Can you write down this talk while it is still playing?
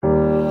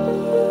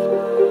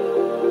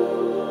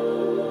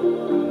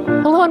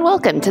and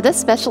welcome to this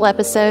special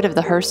episode of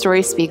the Her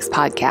Story Speaks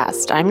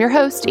podcast. I'm your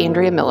host,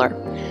 Andrea Miller.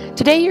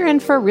 Today you're in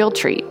for a real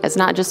treat, as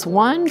not just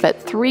one,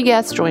 but three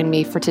guests join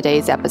me for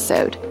today's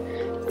episode.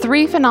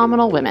 Three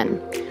phenomenal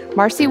women,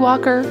 Marcy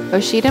Walker,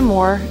 Osheta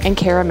Moore, and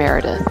Kara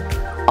Meredith,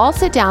 all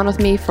sit down with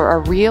me for a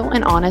real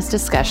and honest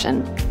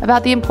discussion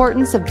about the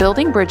importance of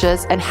building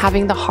bridges and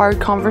having the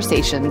hard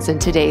conversations in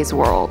today's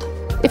world.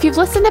 If you've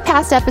listened to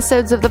past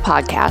episodes of the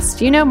podcast,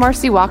 you know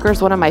Marcy Walker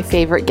is one of my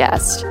favorite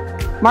guests.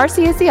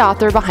 Marcy is the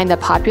author behind the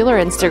popular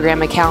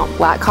Instagram account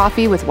Black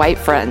Coffee with White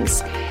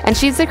Friends, and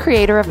she's the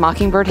creator of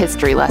Mockingbird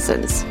History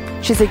Lessons.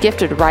 She's a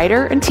gifted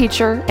writer and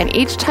teacher, and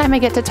each time I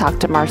get to talk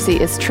to Marcy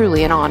is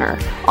truly an honor.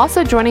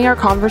 Also joining our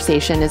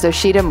conversation is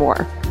Osheta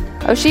Moore.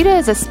 Osheta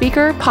is a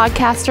speaker,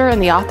 podcaster,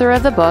 and the author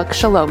of the book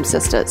Shalom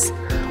Sisters,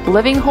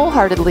 Living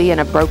Wholeheartedly in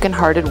a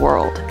Broken-Hearted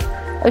World.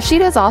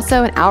 Osheta is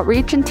also an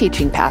outreach and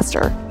teaching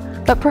pastor.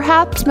 But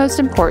perhaps most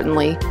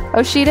importantly,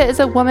 Osheta is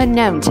a woman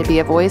known to be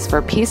a voice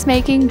for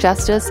peacemaking,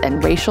 justice,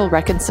 and racial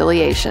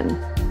reconciliation.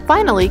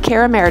 Finally,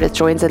 Kara Meredith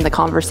joins in the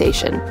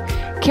conversation.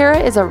 Kara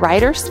is a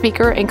writer,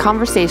 speaker, and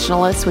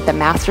conversationalist with a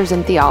master's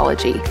in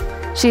theology.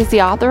 She's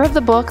the author of the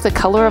book The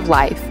Color of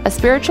Life, a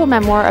spiritual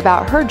memoir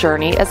about her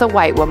journey as a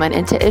white woman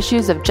into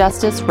issues of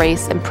justice,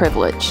 race, and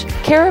privilege.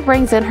 Kara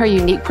brings in her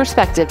unique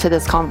perspective to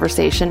this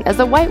conversation as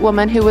a white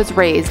woman who was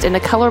raised in a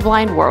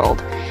colorblind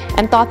world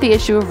and thought the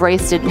issue of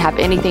race didn't have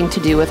anything to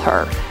do with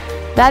her.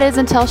 That is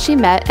until she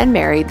met and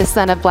married the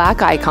son of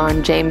Black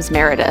icon James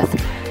Meredith,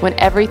 when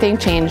everything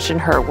changed in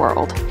her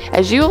world.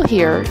 As you will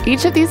hear,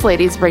 each of these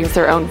ladies brings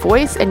their own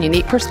voice and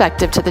unique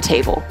perspective to the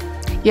table.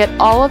 Yet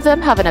all of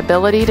them have an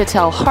ability to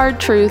tell hard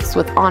truths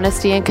with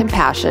honesty and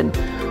compassion,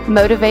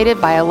 motivated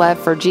by a love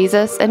for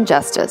Jesus and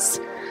justice.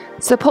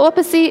 So pull up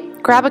a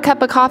seat, grab a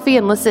cup of coffee,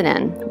 and listen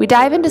in. We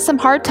dive into some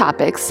hard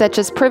topics such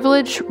as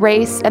privilege,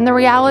 race, and the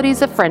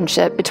realities of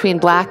friendship between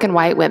Black and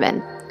white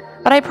women.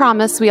 But I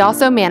promise we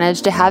also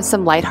manage to have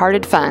some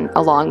lighthearted fun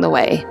along the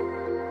way.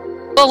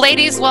 Well,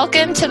 ladies,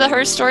 welcome to the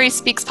Her Story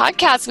Speaks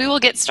podcast. We will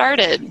get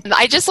started.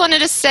 I just wanted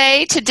to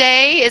say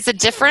today is a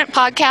different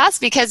podcast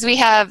because we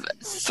have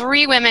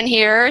three women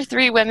here,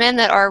 three women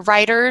that are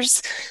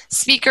writers,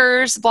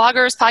 speakers,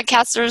 bloggers,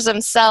 podcasters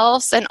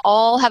themselves, and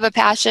all have a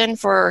passion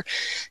for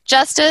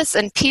justice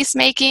and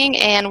peacemaking.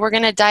 And we're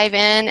going to dive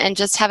in and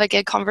just have a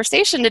good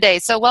conversation today.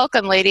 So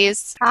welcome,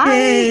 ladies. Hi.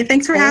 Hey,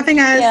 thanks for having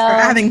us.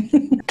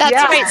 That's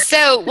right.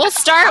 So we'll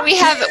start. We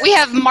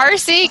have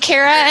Marcy,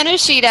 Kara, and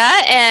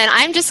Osheta, and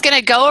I'm just going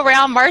to go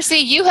around. Marcy,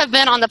 you have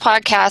been on the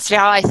podcast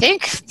now, I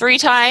think, 3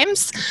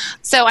 times.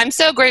 So I'm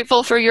so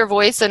grateful for your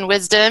voice and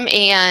wisdom,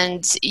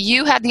 and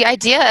you had the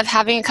idea of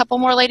having a couple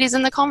more ladies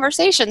in the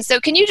conversation. So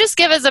can you just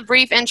give us a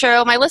brief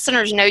intro? My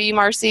listeners know you,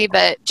 Marcy,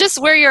 but just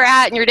where you're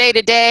at in your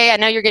day-to-day. I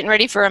know you're getting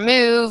ready for a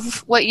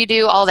move, what you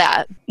do, all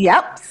that.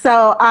 Yep.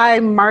 So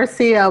I'm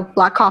Marcy of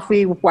Black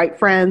Coffee with White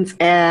Friends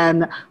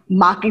and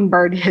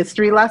Mockingbird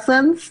History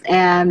Lessons.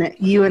 And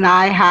you and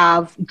I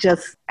have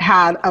just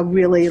had a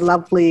really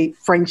lovely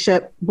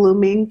friendship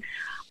blooming.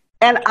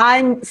 And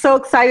I'm so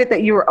excited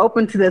that you were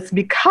open to this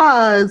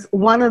because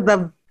one of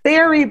the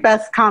very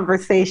best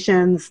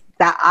conversations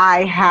that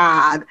I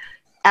had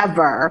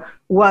ever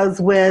was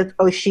with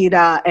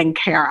Osheta and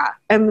Kara.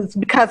 And it's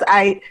because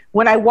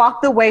when I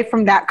walked away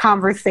from that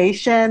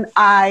conversation,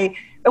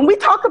 and we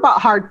talk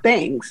about hard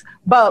things,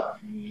 but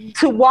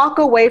to walk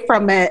away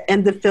from it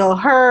and to feel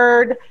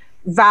heard,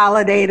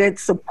 validated,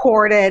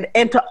 supported,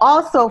 and to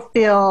also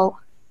feel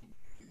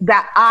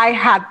that I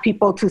had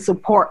people to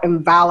support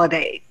and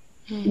validate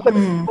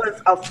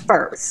was a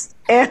first.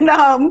 And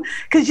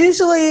because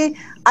usually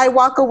I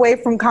walk away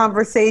from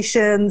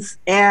conversations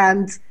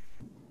and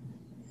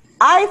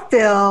I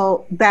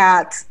feel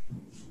that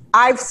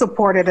I've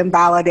supported and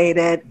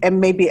validated, and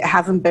maybe it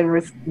hasn't been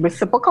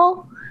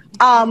reciprocal.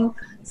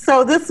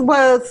 So this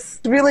was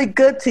really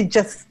good to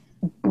just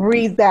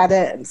breathe that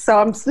in. So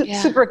I'm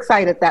super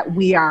excited that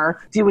we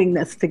are doing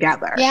this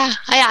together. Yeah,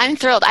 I'm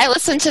thrilled. I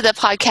listened to the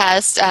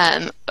podcast,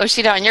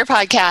 Osheta, on your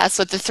podcast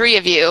with the three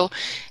of you,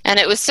 and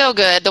it was so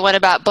good, the one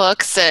about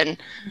books, and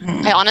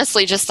I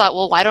honestly just thought,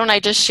 well, why don't I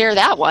just share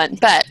that one?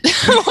 But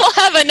we'll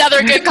have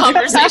another good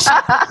conversation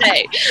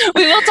today.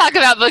 We will talk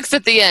about books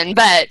at the end,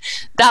 but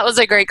that was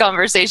a great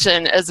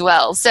conversation as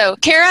well. So,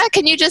 Kara,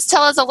 can you just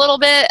tell us a little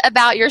bit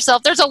about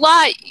yourself? There's a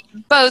lot,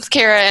 both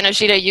Kara and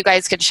Osheta, you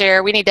guys could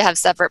share. We need to have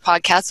separate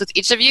podcasts with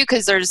each of you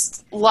because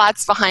there's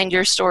lots behind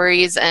your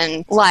stories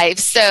and life.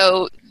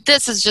 So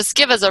this is just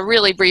give us a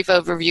really brief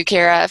overview,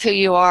 Kara, of who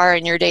you are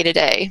and your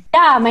day-to-day.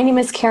 Yeah, my name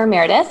is Kara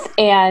Meredith,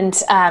 and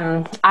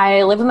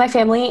I live with my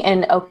family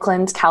in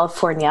Oakland,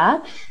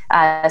 California,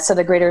 so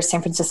the greater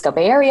San Francisco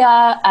Bay Area.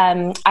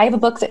 I have a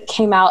book that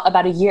came out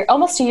about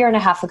almost a year and a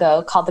half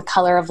ago called The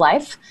Color of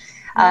Life,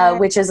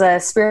 which is a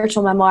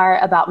spiritual memoir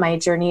about my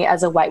journey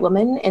as a white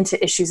woman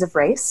into issues of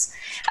race.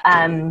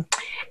 And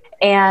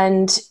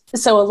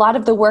so a lot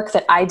of the work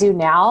that I do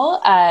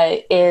now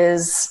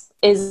is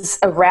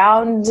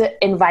around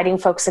inviting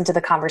folks into the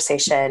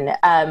conversation.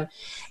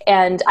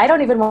 And I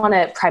don't even want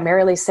to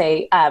primarily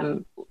say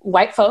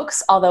white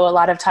folks, although a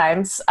lot of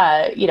times,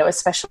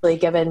 especially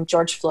given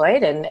George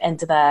Floyd and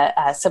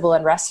the civil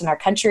unrest in our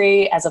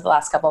country as of the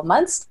last couple of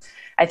months,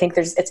 I think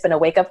it's been a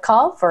wake-up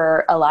call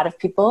for a lot of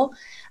people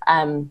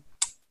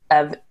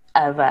of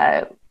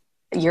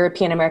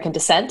European American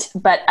descent.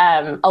 But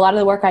a lot of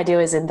the work I do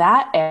is in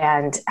that,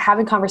 and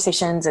having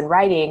conversations and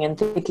writing and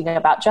thinking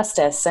about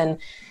justice. And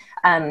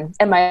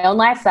in my own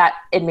life, that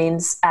it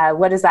means,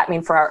 what does that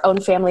mean for our own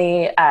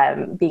family,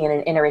 being in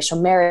an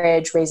interracial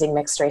marriage, raising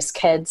mixed race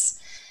kids,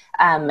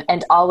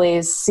 and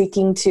always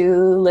seeking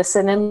to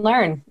listen and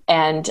learn.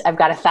 And I've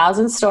got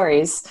 1,000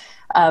 stories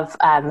of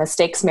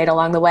mistakes made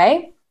along the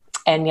way.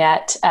 And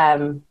yet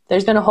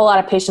there's been a whole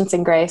lot of patience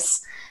and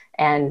grace.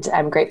 And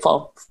I'm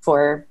grateful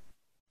for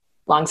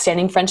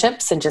longstanding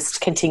friendships and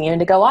just continuing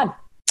to go on.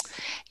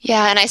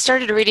 Yeah, and I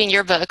started reading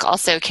your book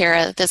also,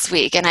 Kara, this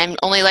week, and I'm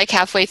only like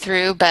halfway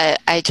through,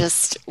 but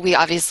we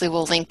obviously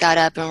will link that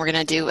up, and we're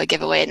going to do a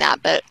giveaway in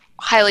that, but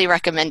highly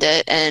recommend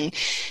it. And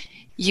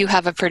you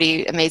have a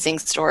pretty amazing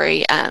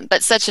story,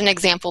 but such an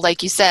example,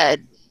 like you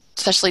said,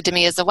 especially to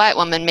me as a white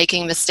woman,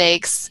 making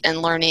mistakes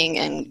and learning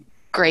and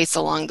grace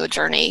along the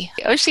journey.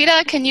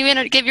 Oshita, can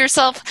you give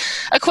yourself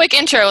a quick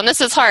intro? And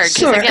this is hard because,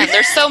 Sure. Again,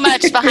 there's so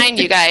much behind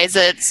you guys.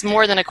 It's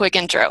more than a quick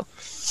intro.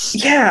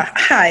 Yeah.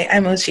 Hi,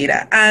 I'm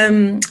Oshita.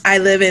 I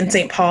live in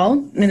St. Paul,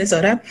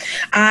 Minnesota.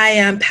 I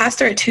am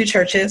pastor at 2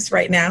 churches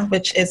right now,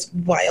 which is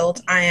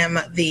wild. I'm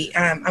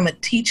a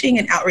teaching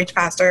and outreach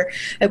pastor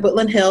at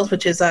Woodland Hills,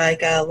 which is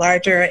like a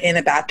larger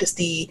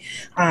Anabaptist-y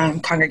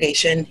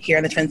congregation here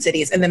in the Twin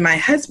Cities. And then my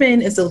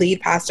husband is the lead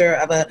pastor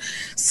of a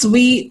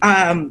sweet,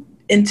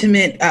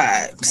 intimate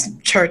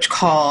church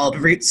called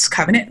Roots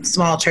Covenant,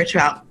 small church,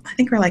 I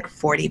think we're like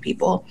 40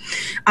 people.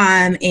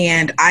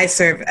 And I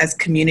serve as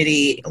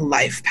community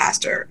life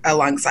pastor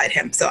alongside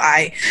him. So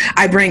I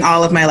bring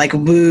all of my like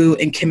woo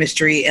and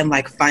chemistry and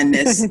like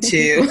funness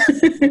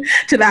to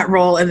to that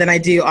role. And then I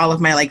do all of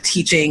my like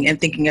teaching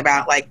and thinking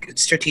about like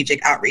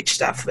strategic outreach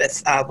stuff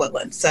with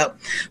Woodland. So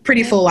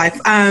pretty full life.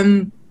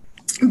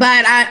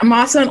 But I'm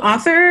also an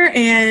author,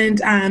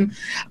 and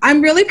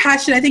I'm really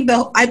passionate. I think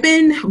I've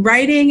been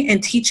writing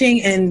and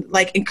teaching and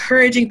like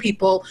encouraging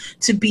people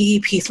to be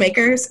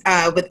peacemakers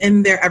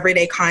within their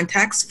everyday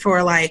context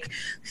for like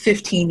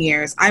 15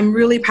 years. I'm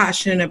really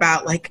passionate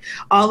about like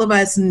all of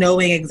us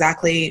knowing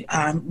exactly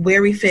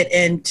where we fit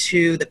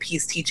into the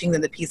peace teachings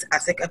and the peace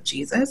ethic of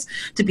Jesus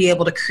to be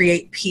able to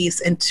create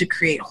peace and to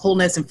create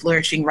wholeness and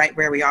flourishing right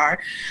where we are.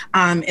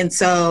 And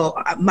so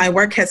my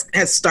work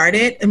has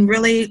started and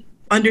really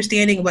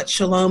understanding what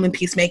shalom and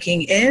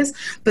peacemaking is.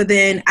 But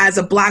then as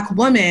a Black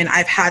woman,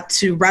 I've had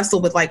to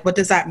wrestle with like, what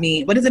does that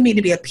mean? What does it mean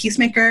to be a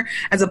peacemaker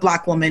as a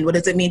Black woman? What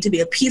does it mean to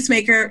be a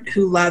peacemaker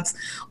who loves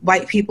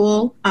white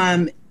people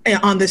on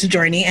this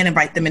journey and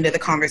invite them into the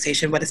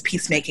conversation? What does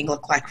peacemaking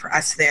look like for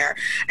us there?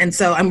 And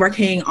so I'm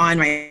working on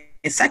my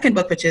second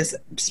book, which is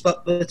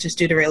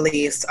due to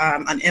release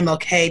on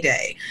MLK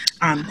Day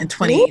in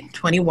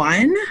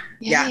 2021.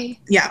 Yay.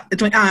 Yeah.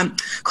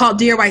 Called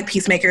Dear White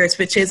Peacemakers,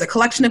 which is a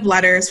collection of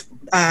letters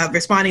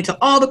responding to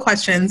all the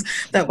questions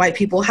that white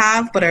people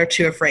have but are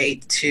too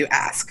afraid to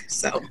ask.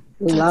 So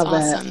Love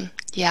awesome. it.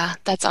 Yeah,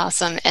 that's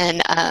awesome.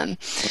 And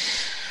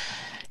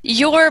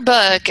your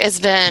book has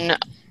been,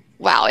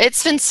 wow,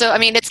 it's been so, I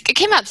mean, it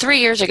came out 3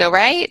 years ago,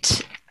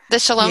 right? The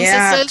Shalom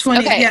Sisters?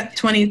 2020.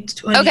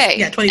 Okay.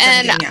 Yeah,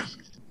 2017, and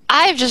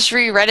I've just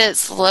reread it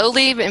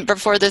slowly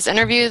before this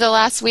interview the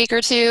last week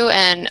or two,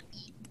 and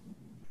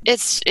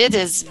it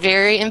is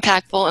very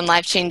impactful and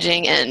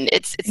life-changing, and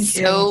it's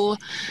so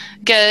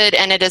good,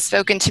 and it has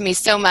spoken to me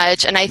so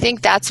much. And I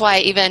think that's why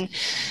even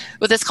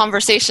with this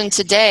conversation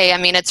today, I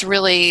mean, it's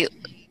really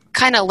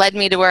kind of led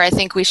me to where I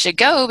think we should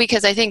go,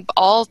 because I think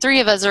all 3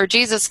 of us are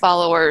Jesus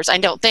followers. I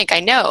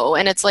know.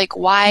 And it's like,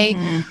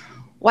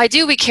 why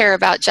do we care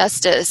about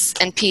justice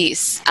and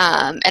peace?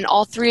 And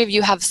all 3 of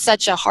you have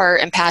such a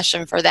heart and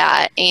passion for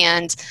that.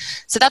 And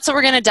so that's what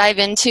we're going to dive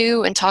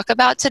into and talk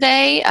about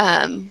today.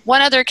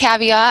 One other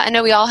caveat, I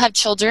know we all have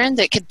children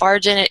that could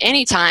barge in at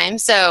any time.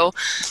 So,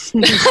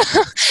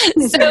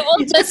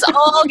 we'll just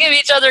all give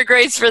each other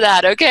grace for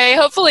that, okay?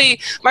 Hopefully,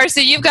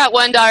 Marcy, you've got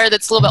one daughter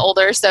that's a little bit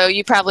older, so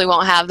you probably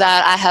won't have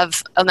that. I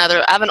have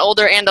an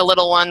older and a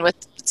little one with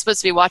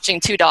supposed to be watching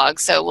 2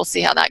 dogs, so we'll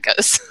see how that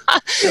goes.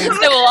 So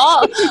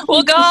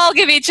we'll all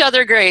give each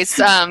other grace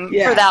for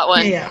that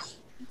one. Yeah.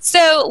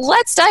 So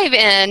let's dive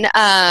in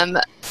and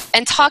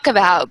talk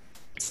about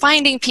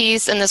finding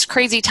peace in this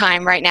crazy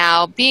time right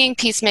now, being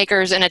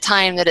peacemakers in a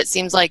time that it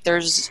seems like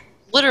there's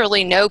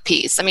literally no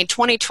peace. I mean,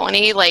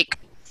 2020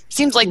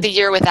 seems like the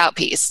year without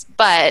peace,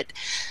 but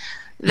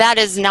that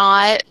is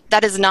not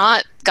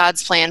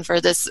God's plan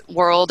for this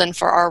world and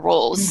for our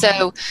roles. Mm-hmm.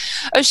 So,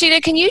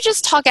 Oshita, can you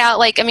just talk out,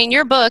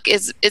 your book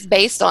is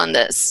based on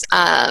this.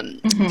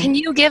 Can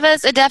you give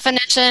us a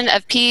definition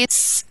of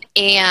peace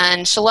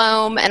and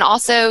shalom, and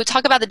also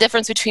talk about the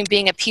difference between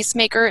being a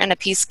peacemaker and a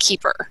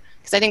peacekeeper?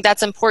 Because I think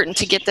that's important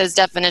to get those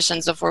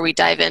definitions before we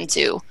dive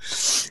into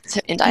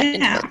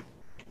it.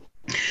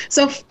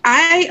 So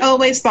I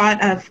always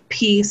thought of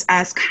peace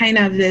as kind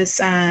of this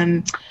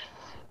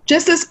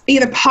just this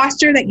either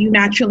posture that you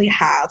naturally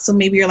have. So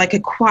maybe you're like a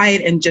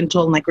quiet and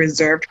gentle and like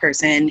reserved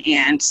person.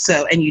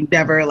 And you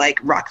never like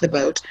rock the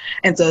boat.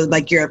 And so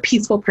like you're a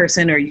peaceful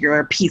person or you're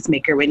a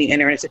peacemaker when you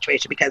enter a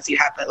situation because you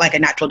have like a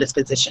natural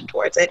disposition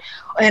towards it.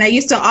 And I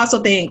used to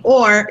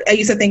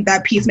think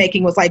that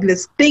peacemaking was like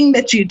this thing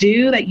that you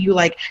do, that you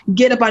like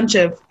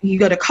you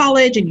go to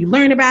college and you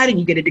learn about it and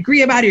you get a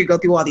degree about it, you go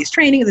through all these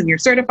trainings and you're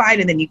certified,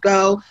 and then you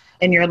go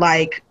and you're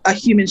like a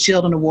human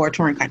shield in a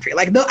war-torn country.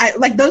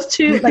 Those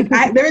two,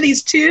 there are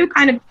these two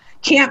kind of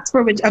camps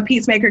for which a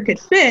peacemaker could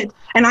fit,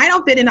 and I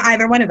don't fit into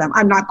either one of them.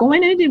 I'm not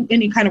going into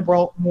any kind of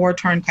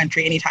war-torn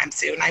country anytime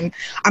soon. I'm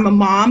a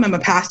mom. I'm a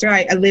pastor.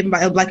 I live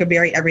like a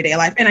very everyday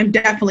life, and I'm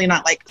definitely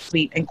not like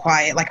sweet and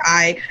quiet. Like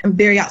I am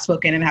very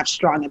outspoken and have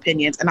strong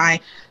opinions, and I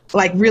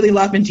like really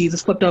love when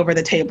Jesus flipped over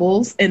the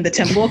tables in the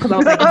temple, because I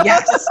was like,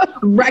 yes,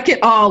 wreck it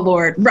all,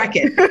 Lord, wreck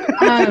it.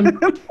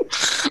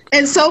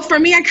 And so for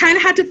me, I kind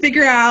of had to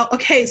figure out,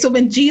 okay, so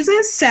when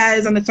Jesus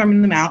says on the Sermon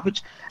on the Mount,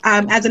 which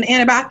as an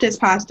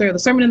Anabaptist pastor, the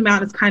Sermon on the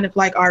Mount is kind of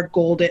like our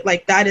golden,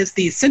 like that is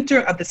the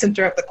center of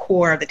the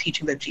core of the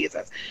teachings of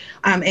Jesus.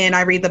 And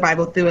I read the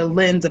Bible through a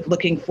lens of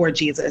looking for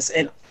Jesus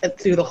and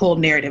through the whole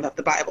narrative of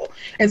the Bible.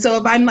 And so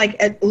if I'm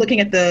looking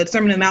at the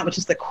Sermon on the Mount, which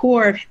is the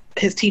core of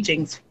his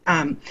teachings,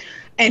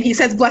 and he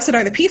says, blessed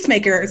are the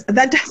peacemakers,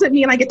 that doesn't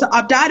mean I get to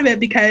opt out of it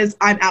because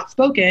I'm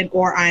outspoken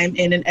or I'm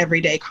in an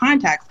everyday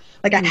context.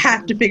 Like I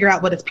have to figure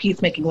out what does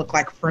peacemaking look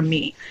like for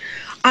me.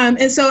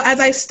 And so as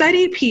I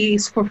studied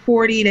peace for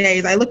 40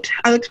 days, I looked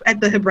at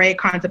the Hebraic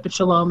concept of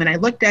shalom, and I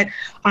looked at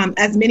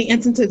as many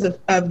instances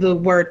of the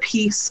word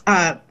peace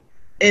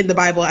in the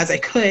Bible as I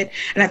could.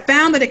 And I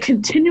found that it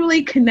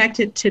continually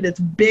connected to this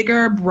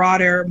bigger,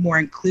 broader, more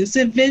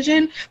inclusive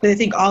vision that I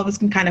think all of us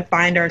can kind of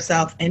find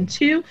ourselves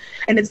into.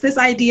 And it's this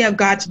idea of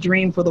God's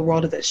dream for the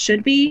world as it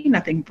should be,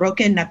 nothing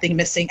broken, nothing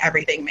missing,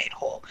 everything made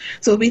whole.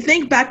 So if we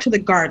think back to the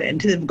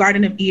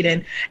Garden of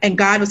Eden, and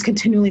God was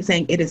continually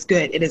saying, it is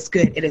good, it is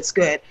good, it is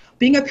good.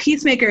 Being a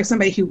peacemaker is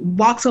somebody who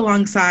walks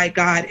alongside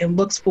God and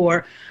looks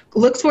for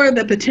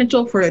the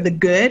potential for the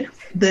good,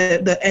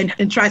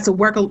 and tries to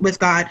work with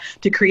God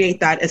to create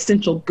that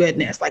essential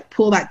goodness, like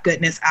pull that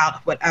goodness out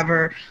of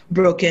whatever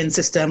broken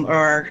system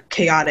or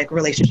chaotic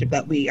relationship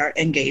that we are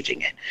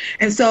engaging in.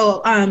 And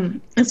so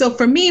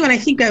for me, when I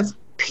think of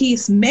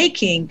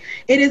peacemaking,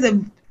 it is a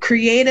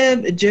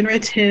creative,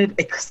 generative,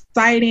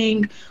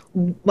 exciting,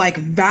 like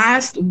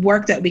vast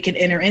work that we can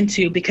enter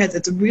into, because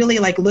it's really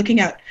like looking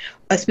at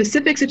a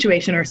specific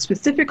situation or a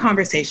specific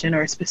conversation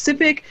or a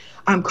specific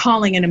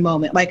calling in a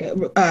moment, like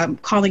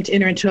calling to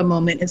enter into a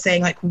moment and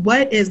saying like,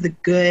 what is the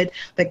good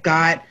that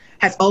God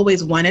has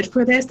always wanted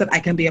for this that I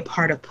can be a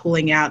part of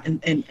pulling out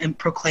and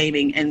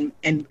proclaiming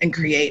and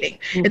creating.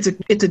 Mm-hmm.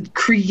 It's a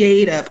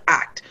creative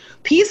act.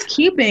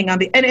 Peacekeeping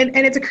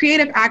and it's a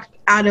creative act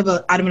out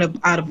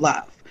of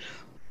love.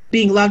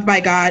 Being loved by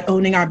God,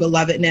 owning our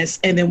belovedness,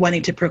 and then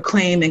wanting to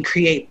proclaim and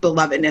create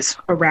belovedness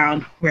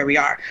around where we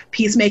are.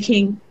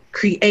 Peacemaking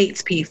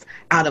creates peace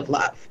out of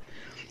love.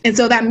 And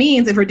so that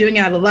means if we're doing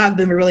it out of love,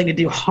 then we're willing to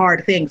do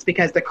hard things,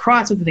 because the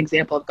cross was an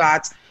example of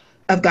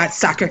God's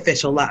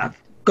sacrificial love,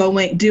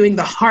 doing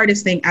the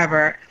hardest thing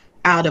ever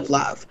out of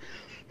love.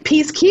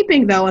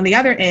 Peacekeeping, though, on the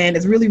other end,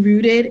 is really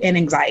rooted in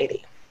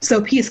anxiety. So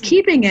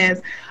peacekeeping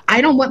is, I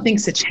don't want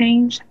things to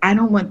change. I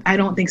don't want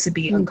things to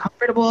be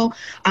uncomfortable.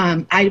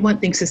 I want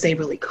things to stay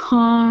really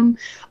calm.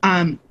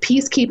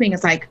 Peacekeeping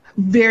is like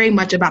very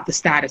much about the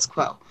status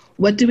quo.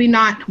 What do we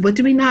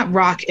not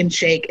rock and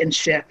shake and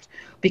shift?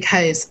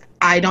 Because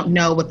I don't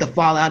know what the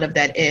fallout of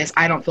that is.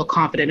 I don't feel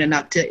confident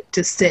enough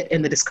to sit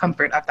in the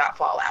discomfort of that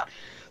fallout.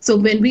 So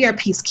when we are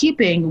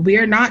peacekeeping,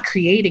 we're not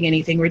creating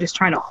anything. We're just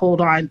trying to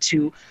hold on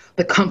to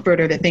the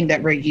comfort or the thing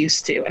that we're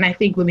used to. And I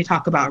think when we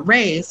talk about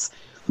race,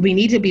 we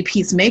need to be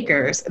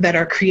peacemakers that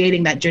are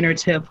creating that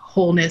generative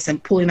wholeness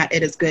and pulling that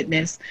it is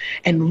goodness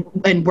and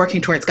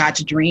working towards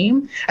God's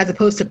dream, as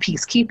opposed to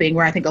peacekeeping,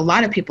 where I think a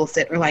lot of people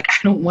are like, I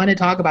don't want to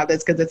talk about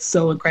this because it's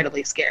so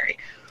incredibly scary.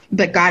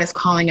 But God is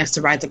calling us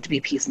to rise up to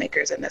be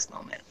peacemakers in this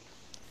moment.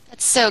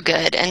 That's so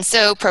good and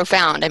so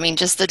profound. I mean,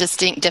 just the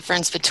distinct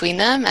difference between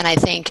them. And I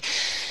think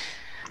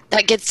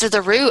that gets to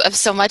the root of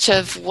so much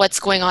of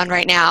what's going on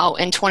right now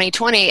in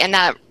 2020. And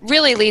that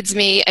really leads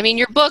me, I mean,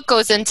 your book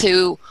goes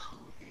into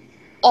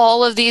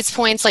all of these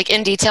points, like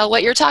in detail,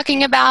 what you're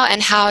talking about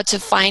and how to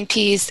find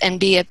peace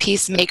and be a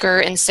peacemaker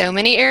in so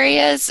many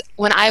areas.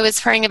 When I was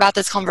praying about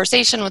this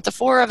conversation with the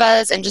four of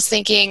us and just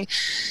thinking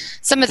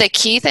some of the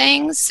key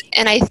things,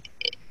 and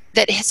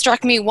that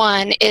struck me,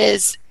 one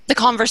is the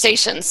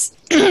conversations,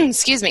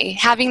 excuse me,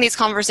 having these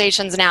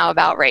conversations now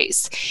about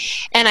race.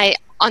 And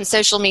on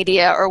social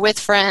media or with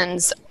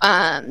friends.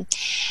 And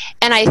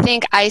I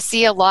think I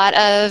see a lot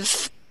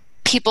of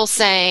people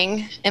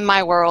saying in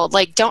my world,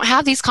 like, don't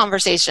have these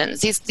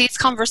conversations. These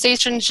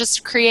conversations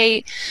just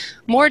create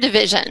more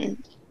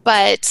division.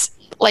 But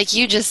like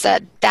you just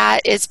said,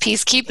 that is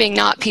peacekeeping,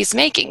 not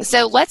peacemaking.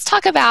 So let's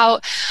talk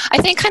about, I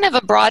think kind of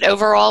a broad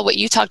overall, what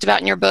you talked about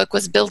in your book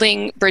was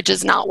building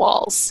bridges, not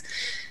walls,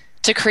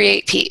 to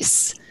create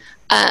peace.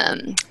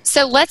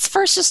 So let's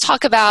first just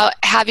talk about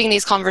having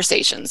these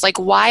conversations, like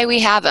why we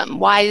have them,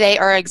 why they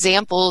are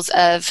examples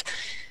of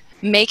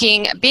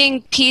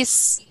being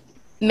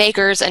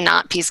peacemakers and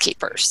not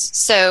peacekeepers.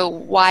 So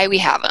why we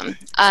have them.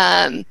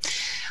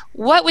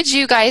 What would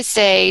you guys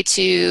say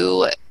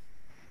to,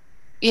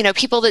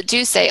 people that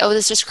do say, oh,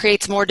 this just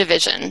creates more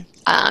division,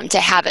 to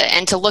have it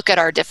and to look at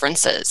our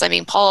differences? I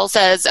mean, Paul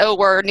says, oh,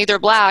 we're neither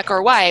black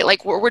or white.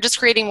 Like, we're just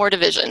creating more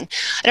division.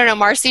 I don't know,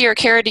 Marcy or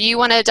Kara, do you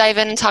want to dive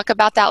in and talk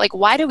about that? Like,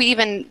 why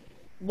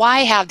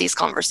have these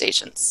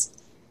conversations?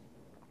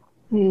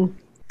 I'm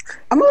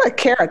going to let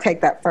Kara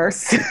take that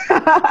first.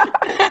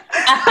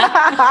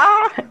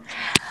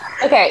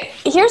 Okay,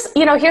 here's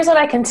what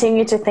I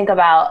continue to think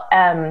about.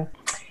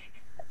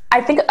 I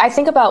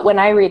think about when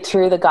I read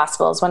through the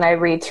Gospels, when I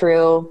read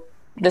through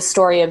the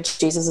story of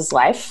Jesus's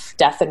life,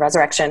 death, and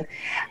resurrection,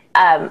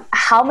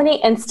 how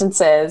many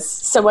instances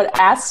someone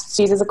asks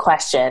Jesus a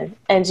question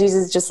and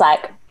Jesus is just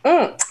like,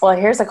 well,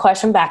 here's a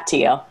question back to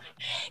you.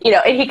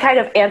 And he kind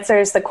of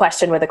answers the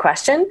question with a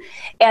question,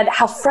 and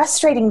how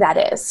frustrating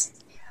that is.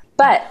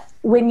 But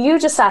when you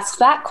just asked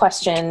that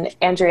question,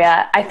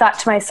 Andrea, I thought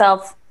to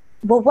myself,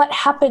 well, what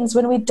happens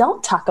when we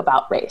don't talk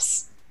about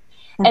race?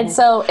 Mm-hmm. And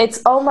so it's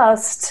a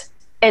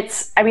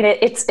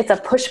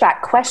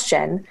pushback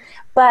question,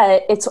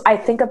 but I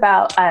think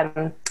about,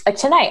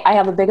 tonight I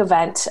have a big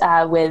event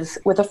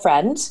with a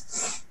friend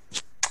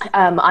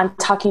on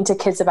talking to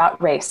kids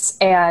about race.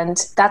 And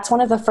that's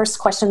one of the first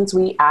questions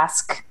we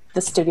ask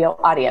the studio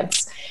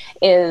audience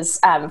is,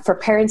 for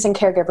parents and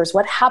caregivers,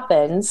 what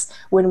happens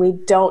when we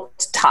don't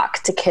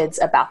talk to kids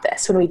about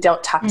this, when we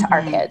don't talk to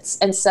our kids?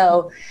 And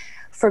so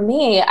for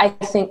me, I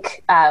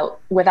think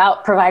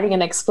without providing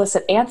an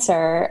explicit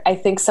answer, I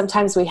think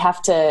sometimes we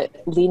have to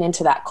lean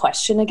into that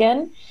question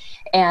again.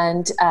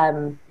 And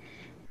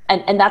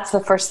that's the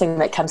first thing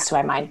that comes to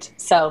my mind.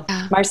 So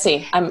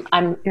Marcy, I'm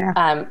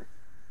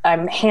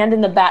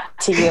handing the bat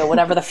to you,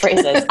 whatever the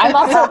phrase is. I'm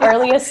also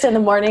earliest in the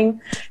morning.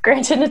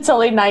 Granted, it's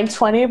only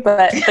 9:20,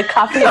 but the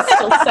coffee is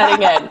still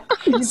setting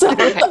in. So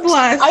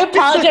I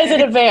apologize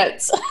in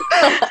advance.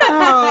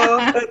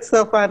 Oh, that's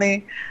so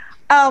funny.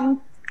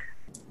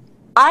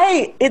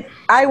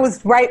 I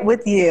was right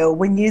with you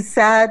when you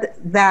said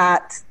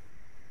that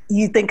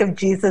you think of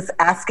Jesus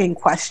asking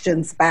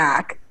questions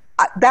back.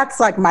 That's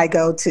like my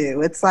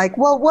go-to. It's like,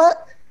 well,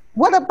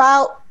 what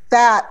about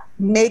that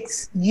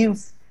makes you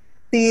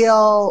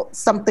feel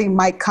something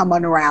might come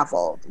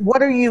unraveled?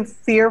 What are you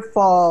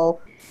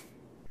fearful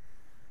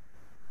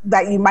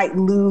that you might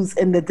lose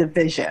in the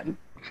division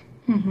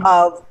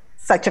of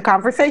such a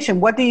conversation?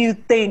 What do you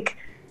think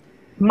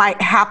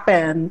might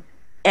happen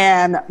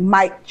and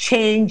might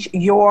change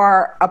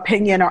your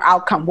opinion or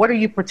outcome? What are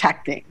you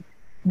protecting?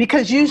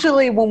 Because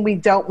usually when we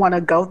don't want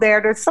to go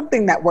there's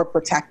something that we're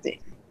protecting.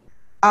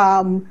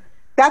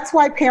 That's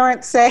why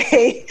parents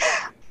say,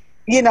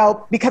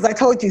 because I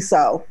told you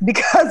so,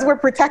 because we're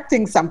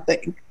protecting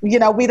something. We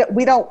don't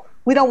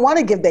want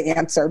to give the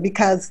answer,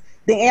 because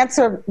the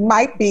answer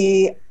might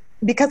be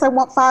because I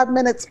want 5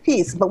 minutes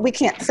peace, but we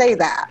can't say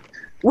that.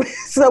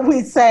 So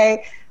we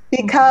say,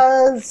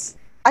 because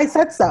I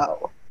said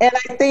so. And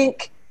I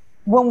think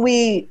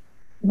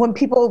when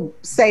people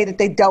say that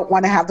they don't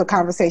want to have the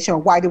conversation, or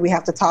why do we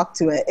have to talk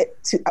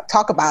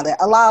about it,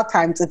 a lot of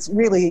times it's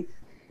really,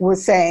 we're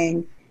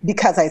saying,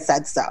 because I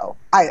said so.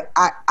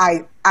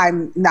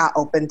 I'm not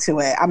open to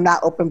it. I'm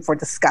not open for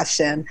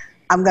discussion.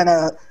 I'm going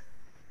to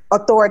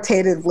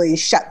authoritatively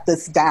shut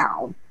this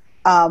down,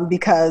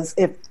 because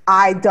if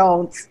I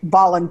don't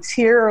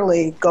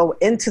voluntarily go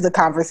into the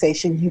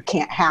conversation, you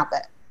can't have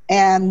it.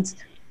 And,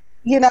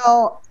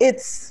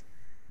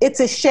 it's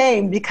a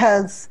shame,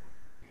 because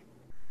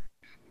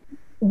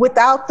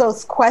without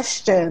those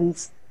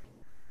questions,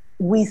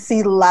 we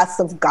see less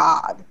of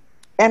God.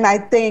 And I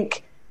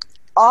think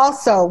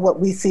also what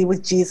we see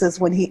with Jesus,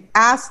 when he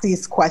asks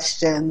these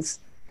questions,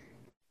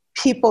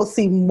 people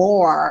see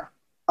more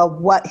of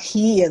what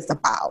he is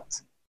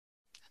about.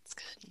 That's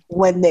good.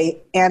 When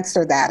they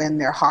answer that in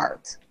their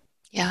heart.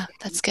 Yeah,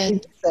 that's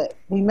good.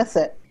 We miss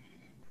it.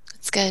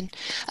 That's good.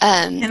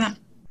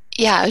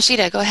 Yeah,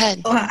 Oshita, go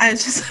ahead. Well, I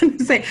was just going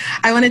to say,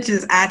 I wanted to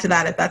just add to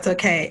that, if that's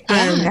okay.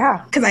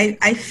 Because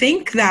I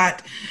think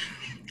that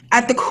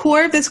at the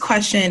core of this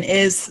question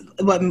is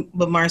what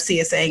Marcy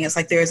is saying, is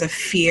like there's a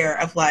fear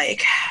of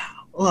like,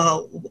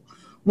 well,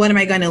 what am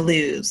I going to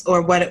lose,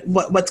 or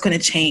what's going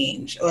to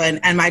change,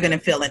 and am I going to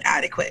feel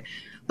inadequate?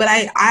 But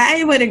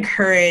I would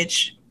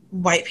encourage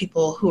white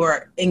people who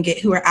are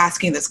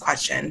asking this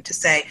question to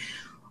say,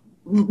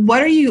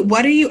 what are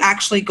you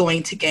actually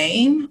going to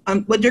gain?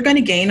 What you're going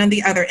to gain on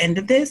the other end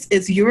of this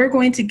is you're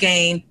going to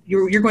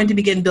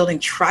begin building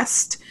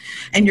trust,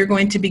 and you're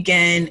going to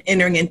begin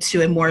entering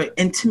into a more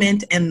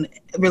intimate and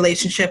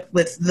relationship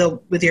with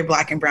your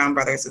Black and brown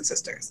brothers and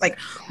sisters. Like,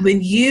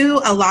 when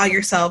you allow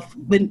yourself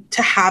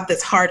to have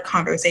this hard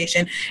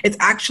conversation, it's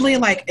actually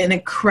like an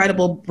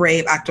incredible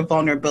brave act of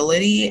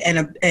vulnerability and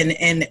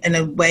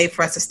a way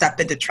for us to step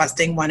into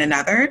trusting one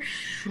another.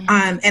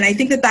 Mm-hmm. And I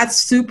think that that's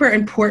super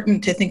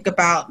important to think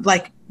about.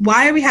 Like,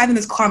 why are we having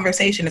this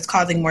conversation? It's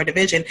causing more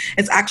division.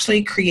 It's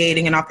actually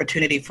creating an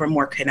opportunity for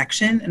more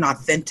connection, an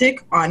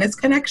authentic,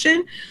 honest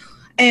connection.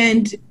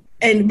 And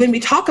when we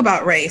talk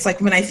about race,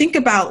 like when I think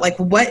about like,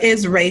 what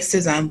is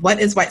racism? What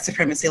is white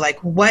supremacy? Like,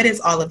 what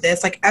is all of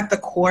this? Like at the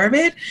core of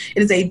it,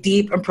 it is a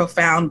deep and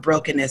profound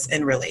brokenness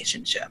in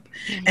relationship.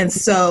 Mm-hmm. And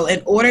so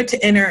in order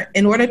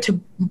to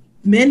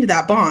mend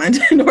that bond,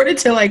 in order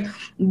to like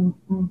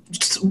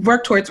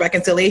work towards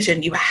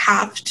reconciliation, you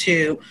have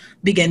to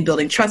begin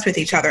building trust with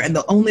each other. And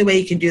the only way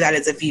you can do that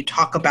is if you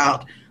talk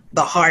about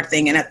the hard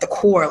thing. And at the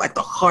core, like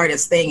the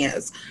hardest thing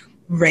is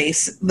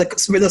race,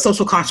 the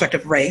social construct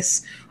of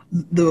race,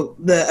 the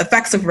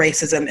effects of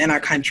racism in our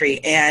country,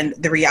 and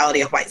the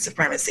reality of white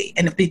supremacy.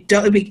 And if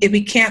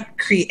we can't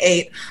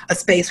create a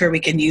space where we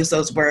can use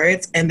those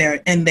words and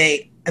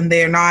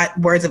they're not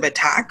words of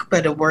attack,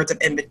 but words of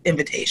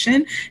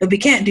invitation, if we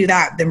can't do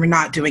that, then we're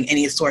not doing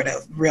any sort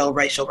of real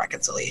racial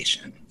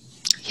reconciliation.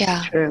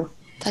 Yeah. True.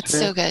 That's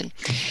so good.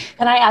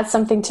 Can I add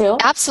something too?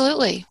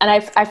 Absolutely. And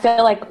I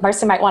feel like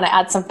Marcy might want to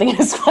add something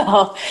as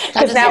well,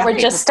 because now we're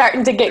just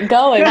starting to get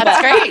going.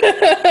 That's great.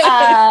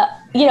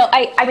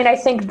 I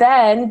think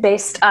then,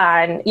 based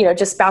on,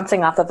 just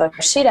bouncing off of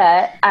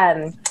Oshita,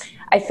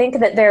 I think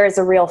that there is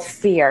a real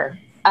fear.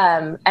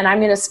 And I'm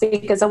going to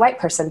speak as a white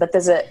person, but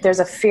there's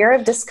a fear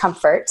of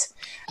discomfort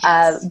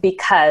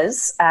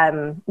because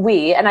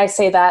we, and I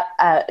say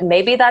that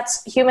maybe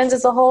that's humans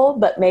as a whole,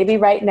 but maybe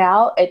right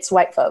now it's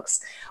white folks.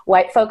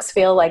 White folks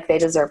feel like they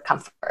deserve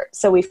comfort.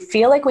 So we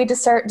feel like we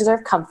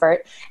deserve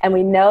comfort. And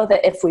we know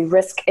that if we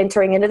risk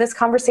entering into this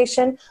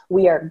conversation,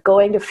 we are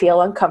going to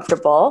feel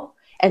uncomfortable.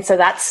 And so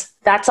that's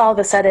all of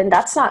a sudden,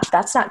 that's not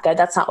good.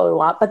 That's not what we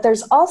want. But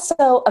there's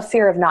also a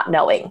fear of not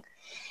knowing.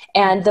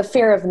 And the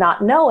fear of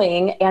not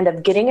knowing and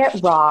of getting it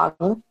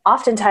wrong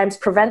oftentimes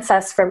prevents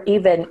us from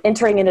even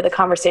entering into the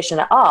conversation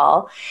at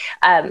all.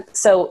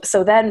 So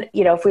then,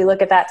 if we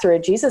look at that through a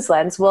Jesus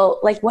lens, well,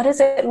 like, what does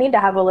it mean to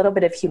have a little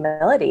bit of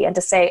humility and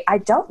to say, I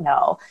don't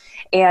know.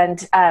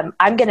 And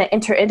I'm going to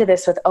enter into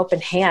this with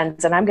open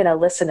hands, and I'm going to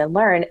listen and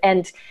learn.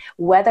 And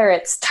whether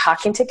it's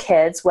talking to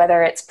kids,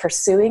 whether it's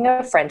pursuing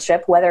a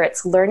friendship, whether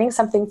it's learning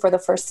something for the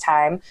first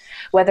time,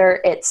 whether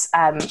it's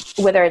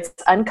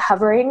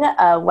uncovering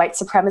white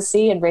supremacy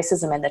and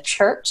racism in the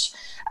church,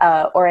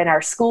 or in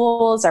our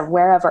schools or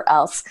wherever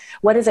else,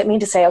 what does it mean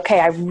to say, okay,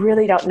 I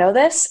really don't know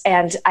this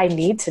and I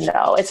need to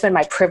know. It's been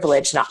my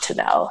privilege not to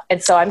know.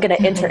 And so I'm going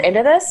to enter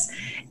into this,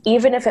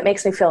 even if it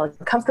makes me feel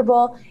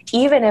uncomfortable,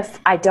 even if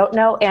I don't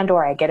know and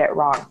or I get it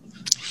wrong.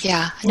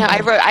 Yeah, no,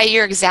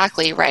 you're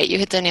exactly right. You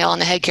hit the nail on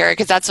the head, Kara,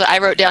 because that's what I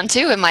wrote down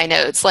too in my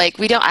notes. Like,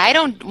 why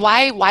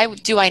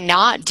do I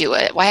not do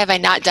it? Why have I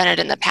not done it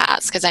in the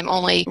past? Because I'm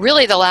only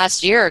really the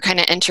last year kind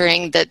of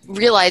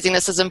realizing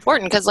this is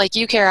important. Because like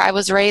you, Kara, I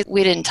was raised,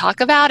 we didn't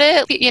talk about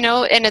it,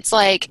 and it's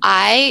like,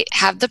 I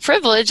have the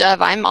privilege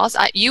of,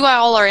 you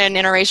all are in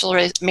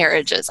interracial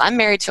marriages. I'm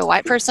married to a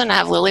white person. I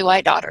have lily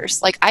white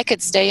daughters. Like, I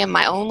could stay in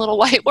my own little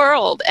white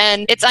world,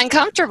 and it's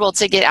uncomfortable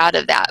to get out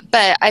of that.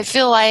 But I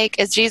feel like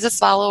as Jesus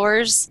followers,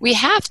 we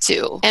have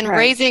to, and right.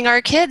 Raising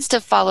our kids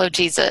to follow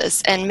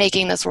Jesus and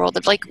making this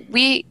world, like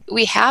we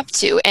have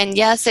to. And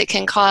yes, it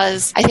can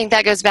cause, I think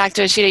that goes back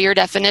to Oshita, your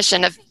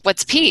definition of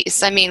what's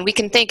peace. I mean, we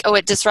can think,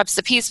 it disrupts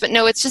the peace, but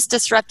no, it's just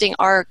disrupting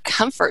our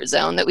comfort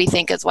zone that we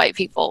think as white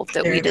people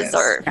that we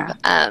deserve.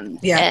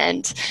 Yeah.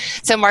 And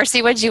so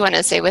Marcy, what do you want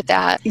to say with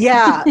that?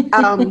 Yeah.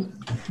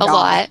 A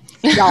lot.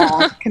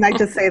 Y'all, can I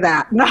just say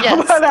that? No,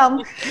 yes.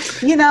 But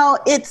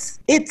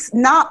it's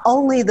not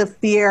only the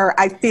fear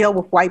I feel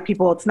with white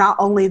people. It's not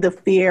only the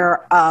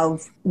fear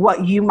of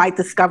what you might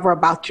discover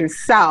about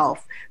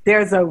yourself.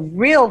 There's a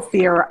real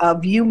fear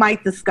of you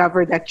might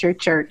discover that your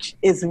church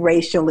is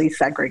racially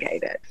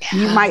segregated. Yeah.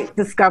 You might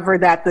discover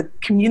that the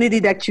community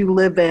that you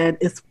live in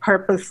is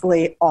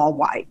purposely all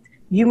white.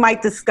 You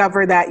might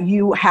discover that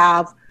you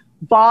have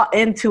bought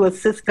into a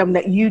system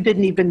that you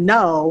didn't even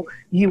know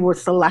you were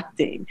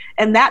selecting.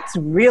 And that's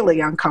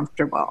really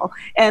uncomfortable.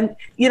 And,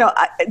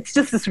 it's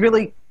just this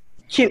really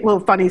cute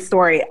little funny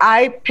story.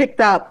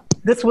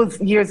 This was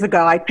years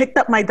ago, I picked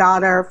up my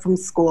daughter from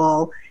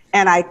school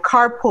and I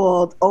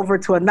carpooled over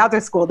to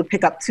another school to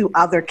pick up two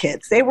other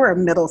kids. They were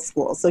in middle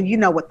school, so you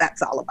know what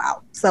that's all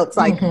about. So it's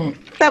like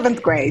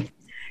 7th grade.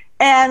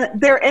 And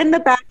they're in the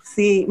back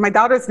seat. My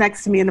daughter's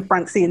next to me in the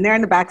front seat, and they're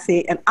in the back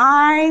seat. And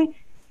I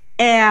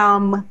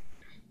am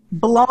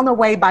blown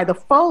away by the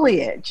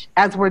foliage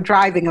as we're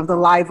driving of the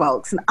live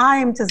oaks. And I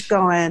am just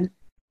going,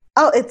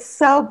 oh, it's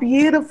so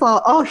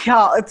beautiful. Oh,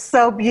 y'all, it's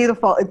so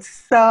beautiful.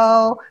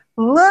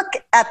 Look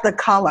at the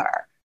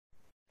color.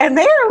 And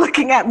they are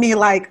looking at me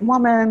like,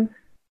 woman,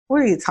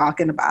 what are you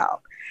talking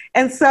about?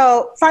 And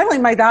so finally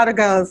my daughter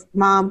goes,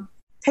 Mom,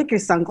 take your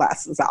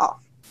sunglasses off.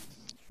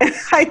 And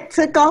I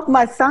took off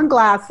my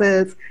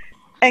sunglasses,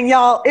 and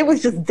y'all, it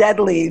was just dead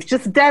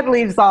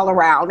leaves all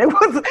around. It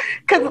was,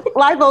 because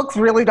live oaks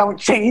really don't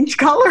change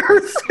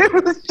colors.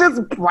 It was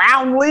just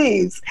brown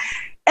leaves.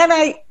 And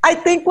I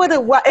think what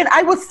it was, and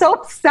I was so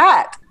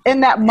upset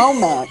in that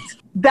moment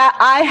that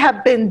I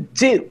have been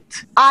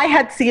duped. I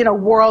had seen a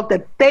world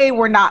that they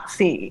were not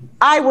seeing.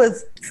 I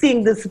was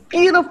seeing this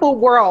beautiful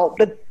world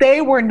that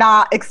they were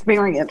not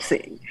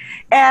experiencing.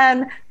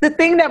 And the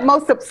thing that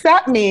most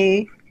upset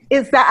me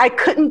is that I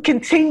couldn't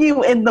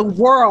continue in the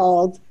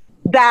world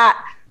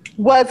that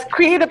was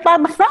created by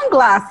my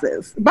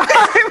sunglasses, by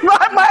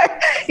my,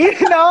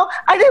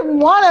 I didn't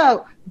want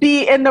to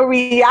be in the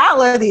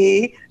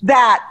reality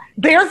that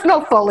there's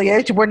no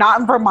foliage. We're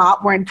not in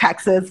Vermont. We're in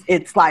Texas.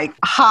 It's like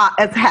hot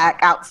as heck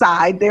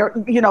outside. There,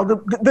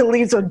 the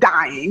leaves are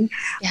dying.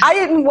 Yeah. I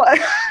didn't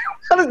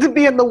wanted to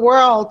be in the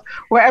world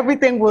where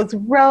everything was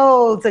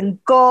rose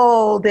and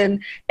gold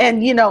and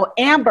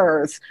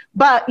ambers.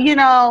 But,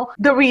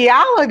 the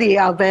reality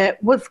of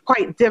it was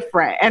quite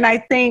different. And I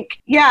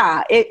think,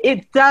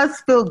 it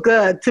does feel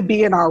good to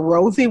be in our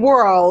rosy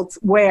worlds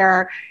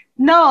where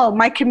no,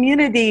 my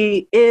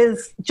community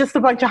is just a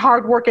bunch of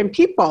hardworking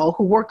people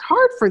who worked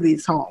hard for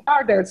these homes.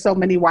 There's so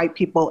many white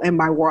people in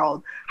my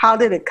world. How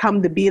did it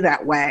come to be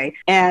that way?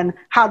 And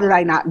how did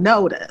I not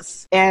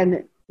notice?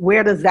 And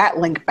where does that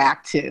link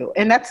back to?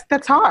 And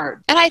that's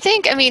hard. And I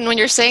think, when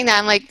you're saying that,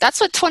 I'm like,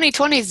 that's what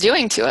 2020 is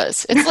doing to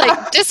us. It's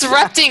like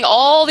disrupting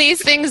all these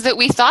things that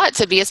we thought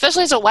to be,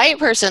 especially as a white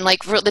person,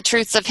 like the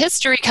truths of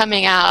history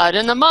coming out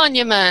and the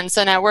monuments.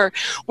 And now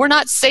we're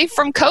not safe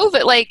from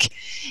COVID. Like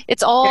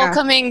it's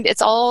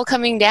all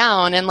coming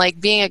down and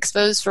like being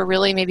exposed for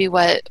really maybe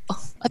what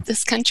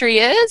this country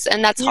is.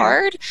 And that's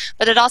hard,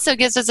 but it also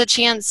gives us a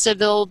chance to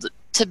build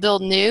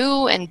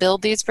new and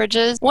build these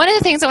bridges. One of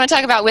the things I want to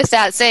talk about with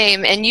that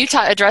same, and you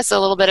address a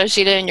little bit,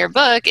 Osheta, in your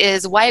book,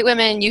 is white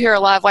women. You hear a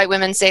lot of white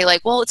women say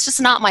like, well, it's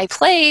just not my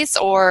place,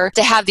 or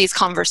to have these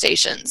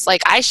conversations.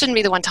 Like, I shouldn't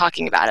be the one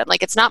talking about it.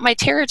 Like, it's not my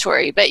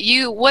territory. But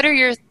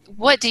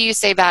what do you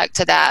say back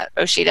to that,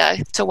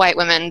 Osheta, to white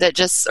women that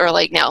just are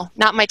like, no,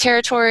 not my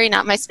territory,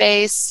 not my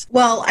space?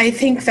 Well, I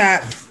think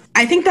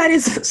that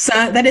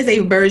is a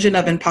version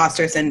of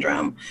imposter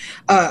syndrome,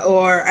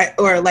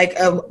 or like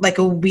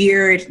a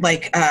weird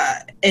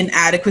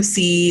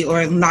inadequacy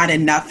or not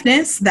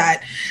enoughness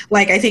that,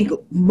 like, I think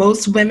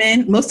most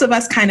of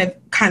us kind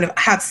of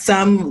have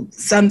some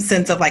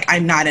sense of like,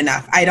 I'm not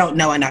enough, I don't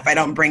know enough, I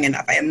don't bring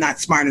enough, I am not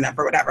smart enough,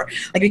 or whatever.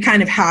 Like we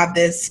kind of have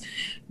this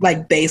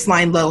like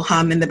baseline low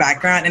hum in the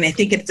background. And I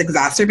think it's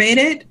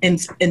exacerbated in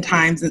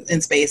times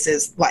and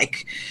spaces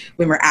like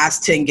when we're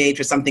asked to engage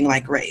with something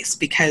like race,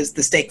 because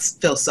the stakes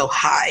feel so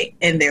high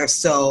and they're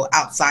so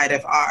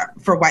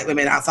for white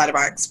women, outside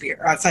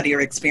of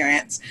your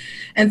experience.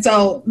 And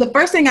so the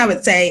first thing I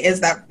would say is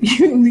that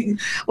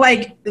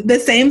like the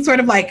same sort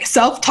of like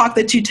self-talk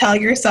that you tell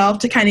yourself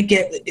to kind of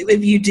get,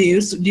 if you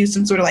do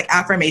some sort of like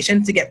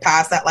affirmation to get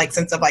past that like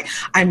sense of like,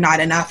 I'm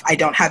not enough, I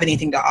don't have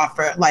anything to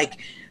offer.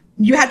 Like,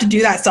 you have to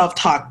do that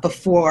self-talk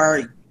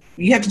for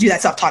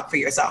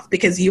yourself,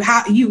 because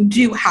you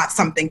do have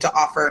something to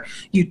offer.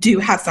 You do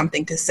have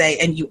something to say,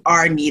 and you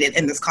are needed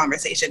in this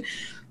conversation.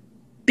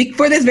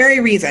 For this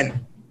very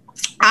reason,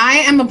 I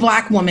am a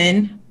Black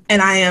woman,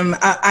 and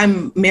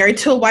I'm married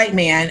to a white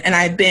man, and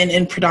I've been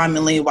in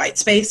predominantly white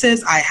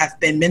spaces. I have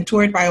been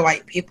mentored by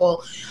white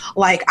people.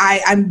 Like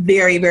I'm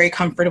very, very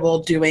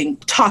comfortable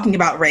talking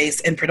about race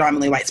in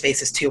predominantly white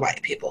spaces to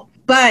white people.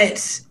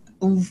 But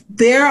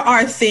there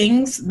are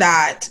things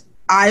that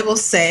I will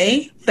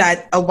say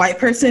that a white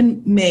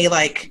person may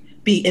like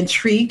be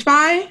intrigued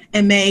by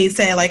and may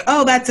say like,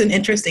 oh, that's an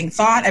interesting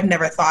thought, I've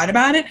never thought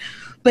about it.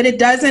 But it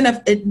doesn't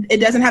have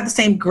the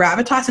same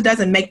gravitas. It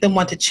doesn't make them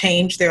want to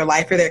change their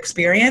life or their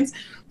experience,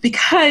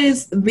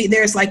 because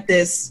there's like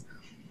this,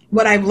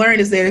 what I've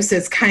learned is there's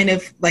this kind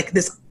of like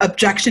this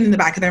objection in the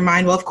back of their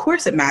mind. Well, of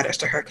course it matters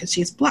to her because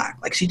she's Black.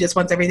 Like she just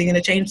wants everything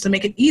to change to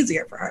make it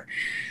easier for her.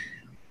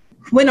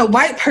 When a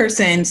white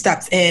person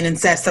steps in and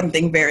says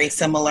something very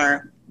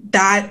similar,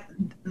 that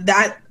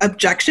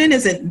objection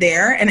isn't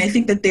there. And I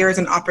think that there is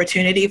an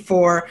opportunity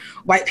for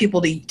white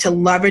people to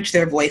leverage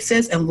their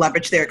voices and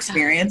leverage their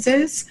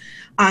experiences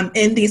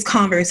in these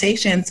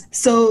conversations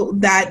so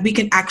that we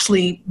can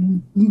actually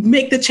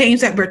make the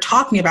change that we're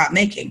talking about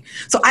making.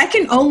 So I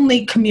can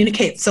only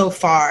communicate so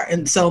far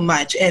and so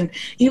much. And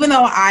even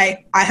though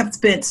I have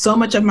spent so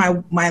much of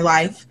my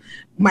life,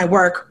 my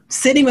work,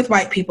 sitting with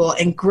white people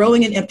and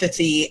growing in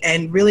empathy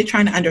and really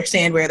trying to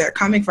understand where they're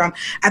coming from,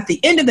 at the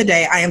end of the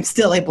day, I am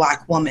still a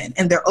Black woman,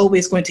 and they're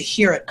always going to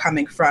hear it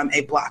coming from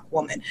a Black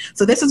woman.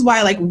 So this is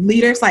why like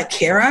leaders like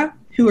Kara,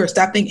 who are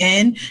stepping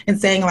in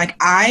and saying like,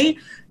 I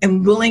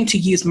am willing to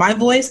use my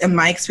voice and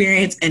my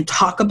experience and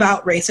talk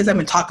about racism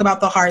and talk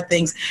about the hard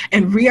things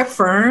and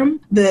reaffirm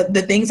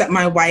the things that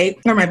my white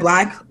or my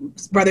Black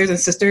brothers and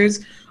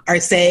sisters are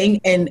saying,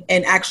 and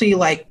actually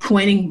like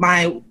pointing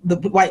the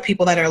white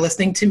people that are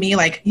listening to me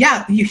like,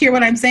 yeah, you hear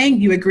what I'm saying?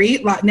 You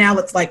agree? Now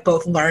let's like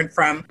both learn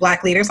from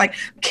Black leaders. Like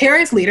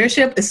Kara's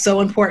leadership is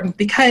so important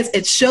because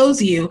it shows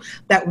you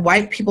that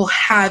white people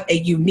have a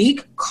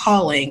unique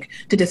calling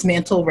to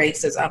dismantle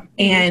racism.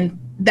 And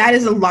that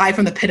is a lie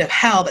from the pit of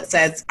hell that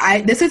says,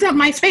 this isn't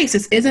my space.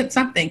 This isn't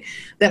something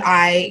that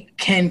I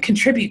can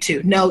contribute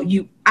to. No,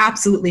 you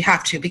absolutely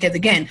have to, because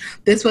again,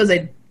 this was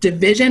a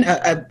division,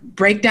 a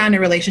breakdown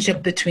in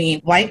relationship between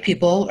white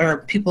people or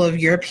people of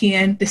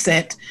European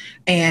descent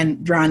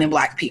and brown and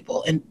Black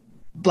people and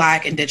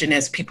Black,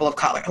 Indigenous, people of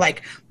color.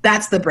 Like,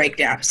 that's the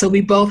breakdown. So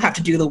we both have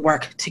to do the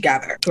work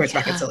together towards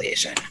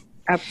reconciliation.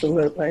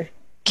 Absolutely.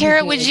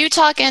 Kara, would you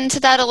talk into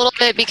that a little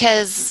bit?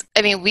 Because,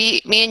 I mean,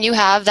 me and you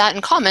have that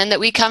in common, that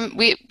we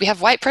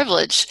have white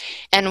privilege,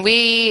 and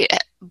we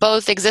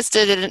both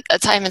existed in a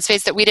time and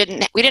space that we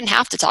didn't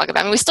have to talk about.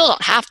 I mean, we still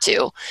don't have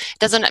to.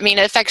 It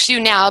affects you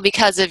now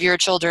because of your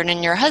children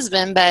and your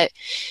husband, but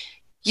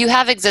you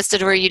have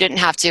existed where you didn't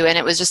have to, and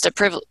it was just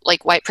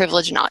white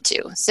privilege not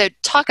to. So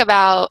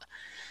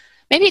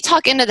maybe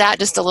talk into that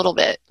just a little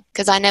bit,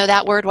 because I know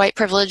that word white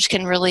privilege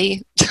can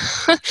really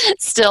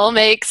still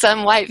make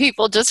some white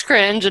people just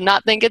cringe and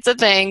not think it's a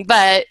thing,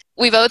 but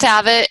we both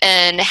have it,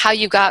 and how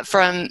you got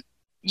from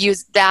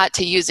that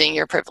to using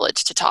your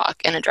privilege to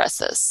talk and address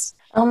this.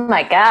 Oh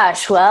my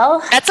gosh.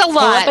 Well, that's a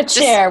lot. Pull up a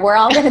chair. We're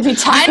all going to be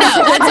talking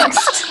for the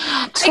next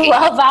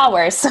 12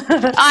 hours.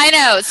 I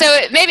know. So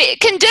maybe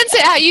condense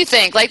it how you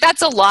think. Like,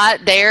 that's a lot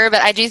there,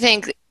 but I do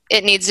think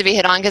it needs to be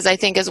hit on, because I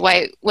think as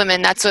white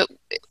women,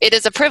 it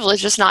is a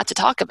privilege just not to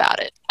talk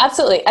about it.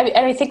 Absolutely.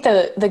 I think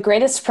the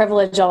greatest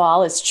privilege of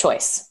all is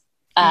choice.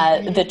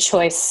 The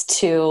choice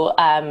to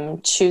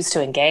choose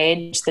to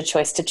engage, the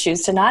choice to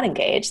choose to not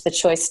engage, the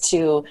choice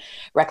to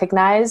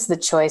recognize, the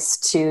choice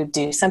to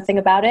do something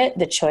about it,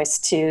 the choice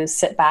to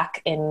sit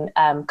back in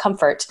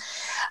comfort.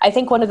 I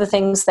think one of the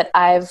things that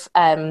I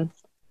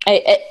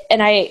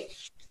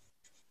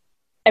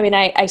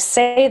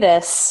say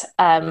this,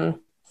 I'm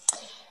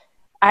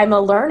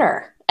a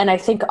learner. And I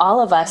think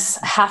all of us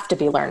have to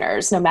be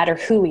learners, no matter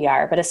who we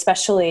are, but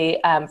especially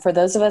for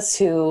those of us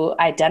who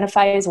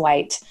identify as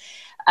white.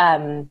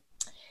 Again,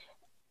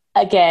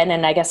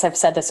 and I guess I've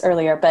said this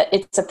earlier, but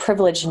it's a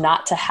privilege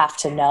not to have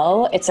to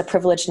know. It's a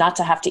privilege not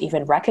to have to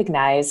even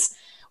recognize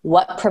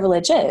what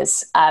privilege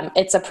is.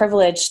 It's a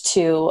privilege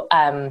to,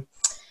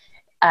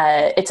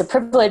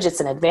 it's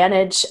an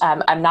advantage.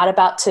 I'm not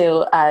about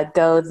to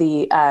go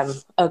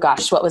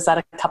what was that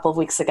a couple of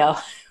weeks ago?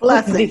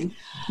 Blessing.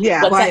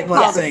 Yeah. White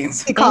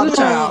blessings. Let's not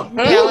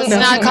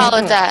call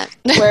it that.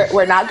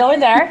 We're not going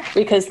there,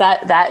 because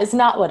that is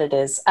not what it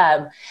is.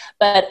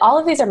 But all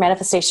of these are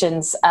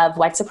manifestations of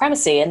white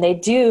supremacy, and they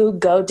do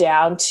go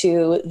down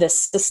to the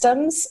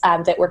systems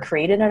that were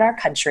created in our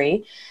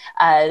country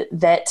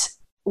that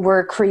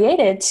were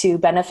created to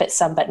benefit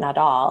some but not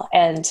all.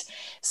 And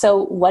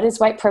so what is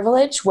white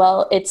privilege?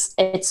 Well, it's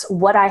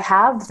what I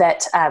have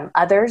that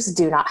others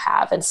do not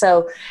have. And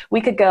so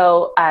we could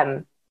go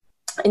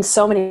in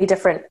so many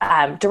different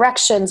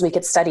directions. We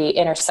could study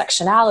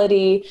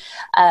intersectionality,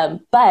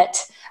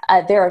 but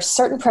there are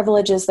certain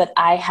privileges that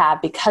I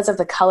have because of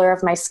the color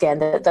of my skin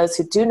that those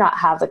who do not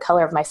have the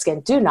color of my skin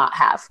do not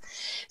have.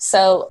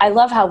 So I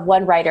love how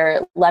one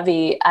writer,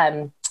 Levy,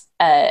 how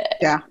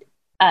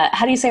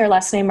do you say her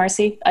last name,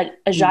 Marcy?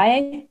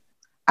 Ajayi?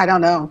 I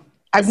don't know.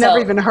 I've never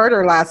even heard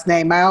her last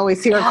name. I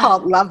always hear her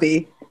called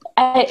Lovey.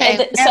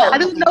 I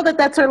don't know that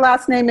that's her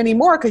last name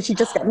anymore, because she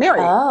just got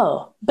married.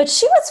 Oh, but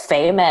she was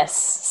famous.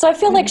 So I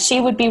feel like she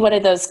would be one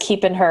of those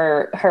keeping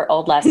her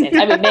old last name.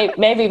 I mean,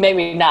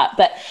 maybe not.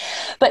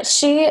 But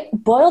she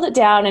boiled it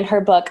down in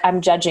her book,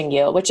 I'm Judging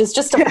You, which is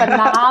just a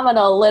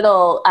phenomenal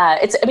little,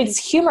 it's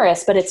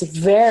humorous, but it's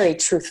very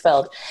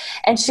truth-filled.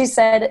 And she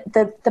said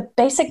the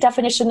basic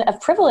definition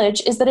of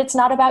privilege is that it's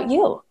not about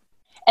you.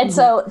 And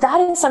so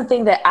that is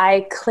something that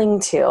I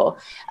cling to.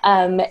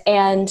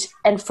 And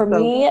for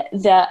me,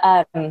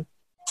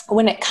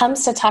 when it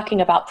comes to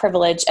talking about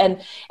privilege,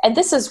 and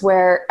this is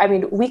where, I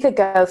mean, we could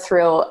go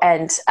through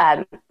and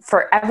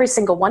for every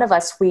single one of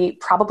us, we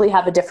probably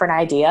have a different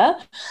idea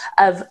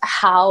of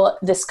how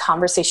this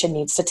conversation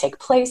needs to take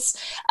place.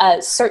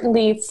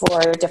 Certainly for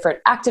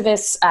different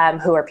activists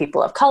who are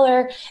people of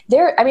color,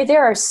 there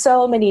are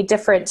so many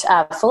different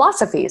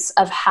philosophies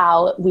of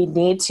how we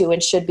need to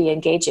and should be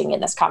engaging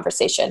in this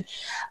conversation,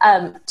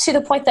 to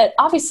the point that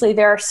obviously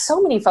there are so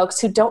many folks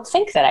who don't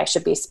think that I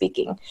should be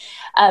speaking.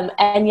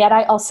 And yet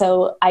I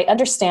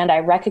understand, I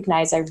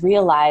recognize, I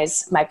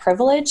realize my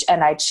privilege,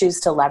 and I choose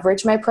to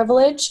leverage my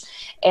privilege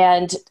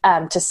and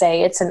to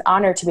say it's an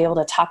honor to be able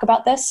to talk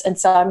about this. And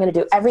so I'm going to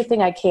do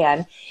everything I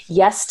can,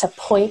 yes, to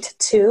point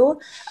to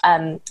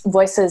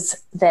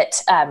voices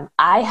that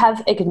I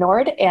have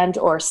ignored and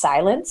or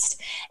silenced,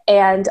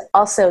 and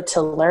also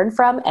to learn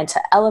from and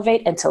to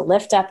elevate and to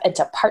lift up and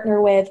to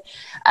partner with.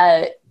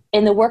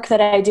 In the work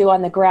that I do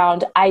on the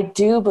ground, I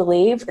do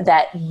believe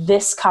that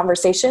this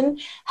conversation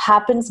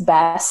happens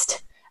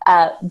best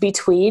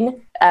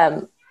between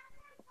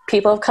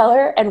people of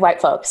color and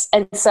white folks.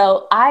 And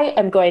so I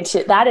am going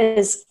to, that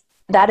is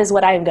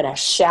what I am going to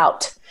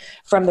shout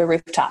from the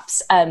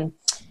rooftops. And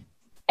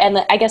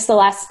I guess the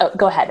last,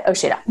 go ahead,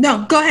 Oshida.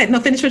 No, go ahead. No,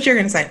 finish what you're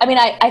going to say. I mean,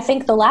 I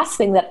think the last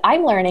thing that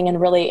I'm learning and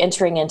really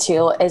entering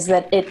into is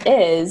that it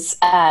is,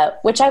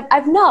 which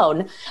I've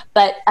known,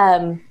 but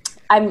I'm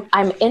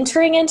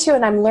entering into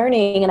and I'm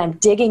learning and I'm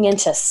digging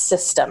into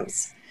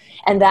systems.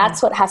 And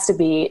that's what has to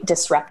be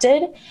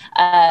disrupted.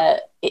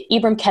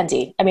 Ibram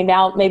Kendi. I mean,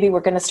 now maybe we're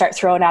going to start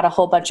throwing out a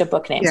whole bunch of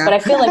book names, but I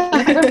feel like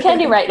Ibram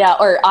Kendi right now,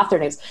 or author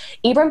names.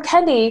 Ibram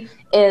Kendi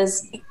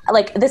is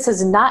like, this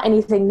is not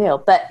anything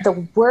new, but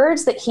the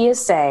words that he is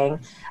saying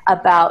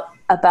about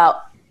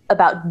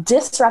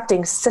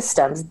disrupting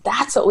systems,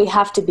 that's what we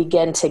have to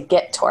begin to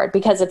get toward,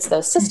 because it's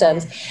those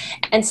systems.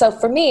 And so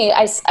for me,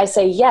 I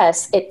say,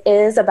 yes, it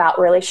is about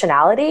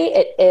relationality.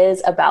 It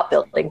is about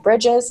building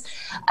bridges.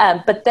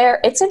 But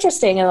it's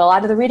interesting. In a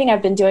lot of the reading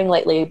I've been doing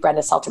lately,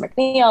 Brenda Salter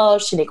McNeil,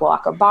 Shaniqua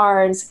Walker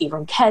Barnes,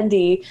 Ibram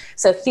Kendi,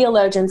 so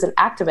theologians and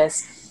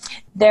activists,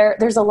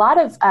 there's a lot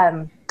of,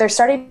 they're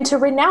starting to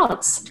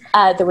renounce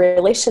the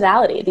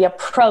relationality, the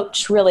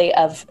approach really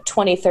of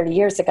 20, 30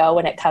 years ago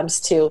when it comes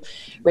to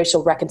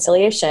racial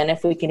reconciliation,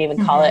 if we can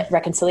even call it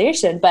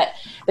reconciliation. But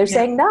they're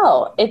saying,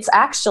 no, it's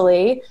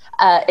actually,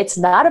 it's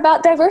not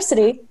about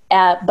diversity,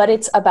 but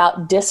it's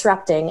about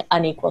disrupting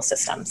unequal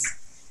systems.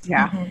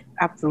 Yeah,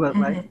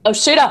 absolutely. Oh,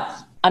 shoot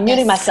up. I'm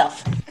muting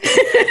myself.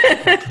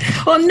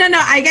 Well, no.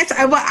 I guess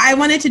I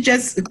wanted to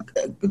just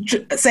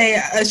say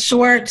a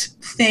short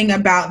thing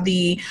about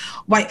the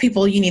white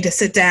people. You need to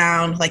sit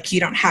down. Like,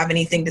 you don't have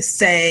anything to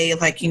say.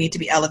 Like, you need to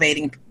be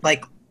elevating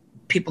like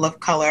people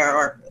of color.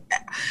 Or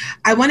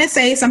I want to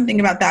say something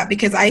about that,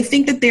 because I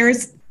think that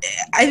there's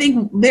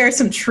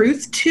some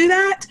truth to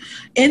that,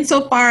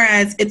 insofar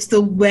as it's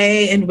the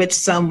way in which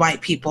some white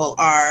people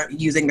are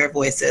using their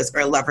voices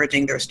or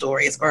leveraging their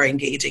stories or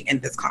engaging in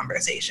this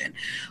conversation,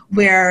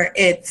 where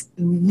it's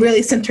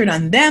really centered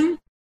on them.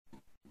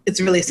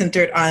 It's really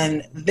centered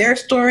on their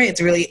story.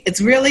 It's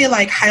really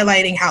like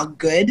highlighting how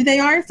good they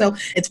are. So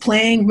it's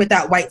playing with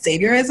that white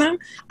saviorism.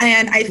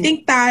 And I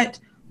think that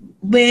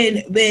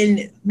when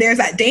there's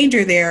that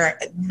danger there,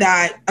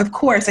 that of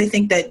course, I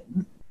think that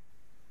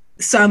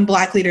some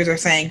Black leaders are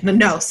saying,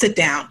 no, sit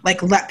down,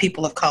 like, let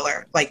people of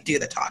color like do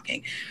the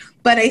talking.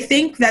 But I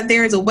think that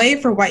there is a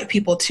way for white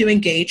people to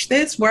engage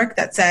this work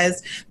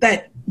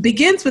that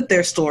begins with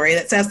their story,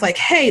 that says like,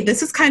 hey,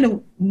 this is kind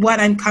of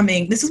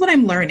this is what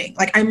I'm learning.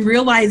 Like, I'm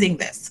realizing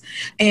this,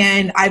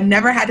 and I've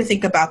never had to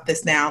think about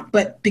this now,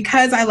 but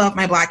because I love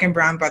my Black and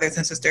brown brothers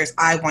and sisters,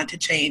 I want to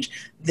change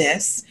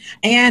this.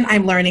 And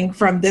I'm learning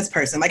from this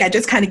person. Like, I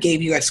just kind of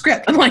gave you a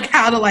script on like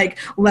how to like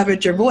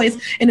leverage your voice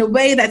in a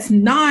way that's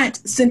not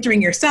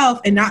centering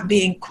yourself and not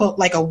being, quote,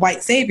 like a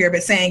white savior,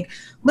 but saying,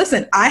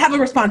 listen, I have a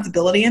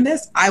responsibility in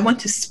this. I want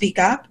to speak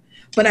up.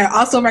 But I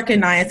also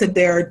recognize that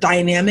there are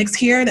dynamics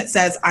here that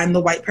says I'm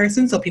the white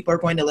person, so people are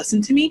going to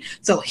listen to me.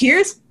 So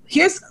here's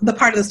the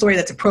part of the story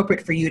that's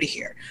appropriate for you to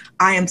hear.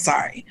 I am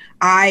sorry.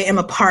 I am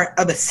a part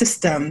of a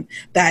system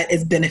that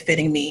is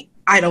benefiting me.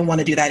 I don't want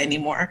to do that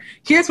anymore.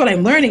 Here's what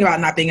I'm learning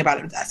about not being a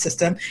part of that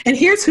system. And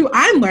here's who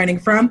I'm learning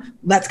from.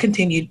 Let's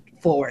continue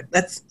forward.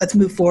 Let's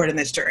move forward in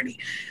this journey.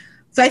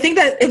 So I think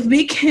that if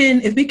we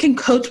can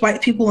coach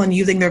white people on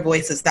using their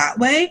voices that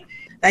way,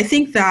 I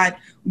think that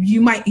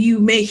you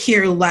may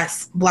hear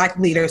less Black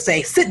leaders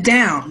say, sit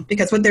down,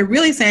 because what they're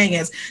really saying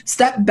is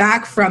step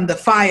back from the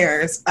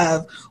fires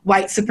of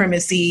white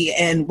supremacy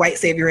and white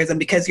saviorism,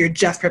 because you're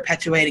just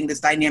perpetuating this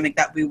dynamic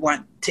that we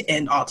want to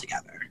end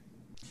altogether.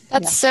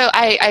 That's so,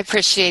 I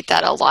appreciate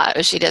that a lot,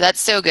 Oshita.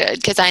 That's so good,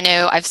 because I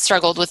know I've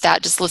struggled with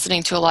that just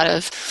listening to a lot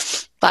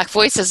of Black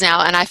voices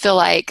now, and I feel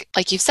like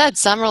you've said,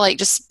 some are like,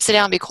 just sit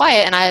down and be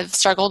quiet, and I've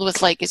struggled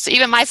with like, it's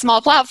even my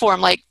small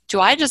platform, like, do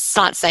I just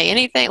not say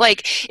anything?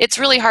 Like, it's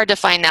really hard to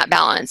find that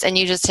balance, and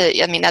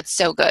that's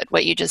so good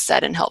what you just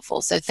said and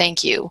helpful, so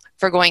thank you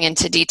for going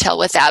into detail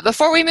with that.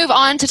 Before we move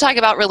on to talk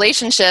about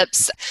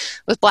relationships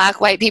with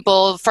Black, white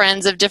people,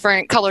 friends of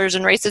different colors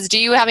and races, do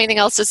you have anything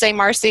else to say,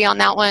 Marcy, on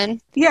that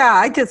one? Yeah,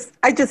 I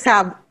just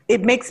have,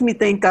 it makes me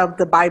think of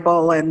the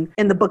Bible and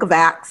in the book of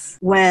Acts,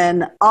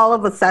 when all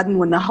of a sudden,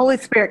 when the Holy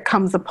Spirit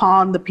comes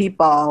upon the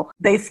people,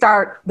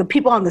 the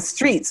people on the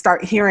street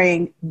start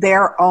hearing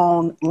their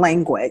own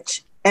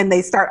language, and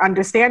they start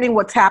understanding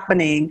what's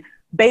happening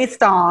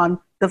based on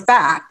the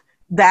fact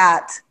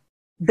that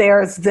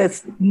there's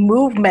this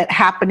movement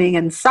happening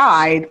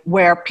inside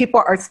where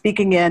people are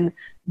speaking in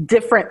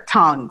different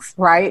tongues,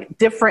 right?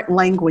 Different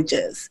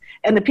languages.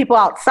 And the people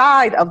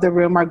outside of the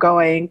room are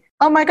going,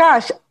 oh my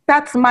gosh,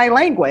 that's my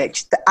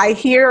language. I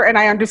hear and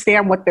I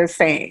understand what they're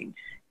saying.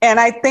 And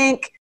I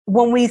think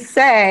when we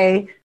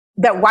say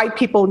that white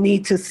people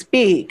need to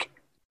speak,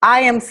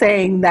 I am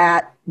saying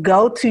that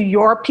go to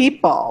your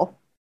people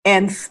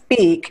and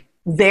speak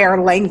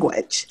their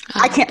language.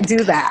 I can't do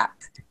that.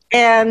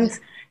 And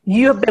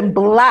you have been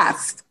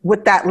blessed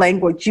with that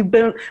language.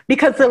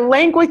 Because the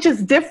language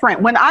is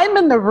different. When I'm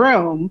in the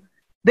room,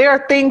 there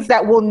are things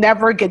that will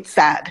never get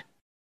said.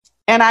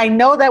 And I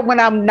know that when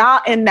I'm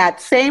not in that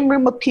same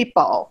room of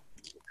people,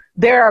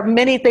 there are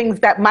many things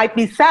that might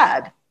be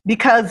said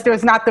because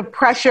there's not the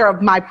pressure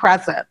of my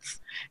presence.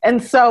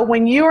 And so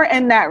when you're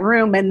in that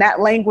room and that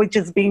language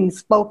is being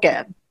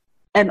spoken,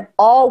 an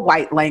all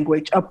white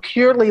language, a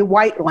purely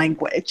white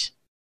language,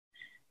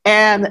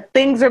 and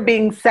things are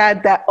being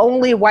said that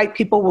only white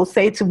people will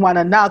say to one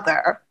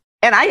another,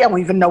 and I don't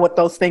even know what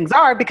those things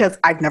are because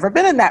I've never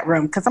been in that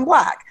room because I'm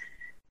Black.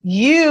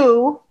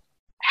 You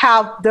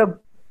have the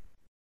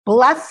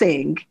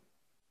blessing,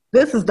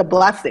 this is the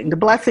blessing. The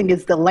blessing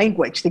is the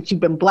language that you've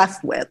been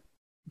blessed with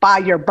by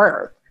your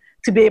birth,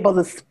 to be able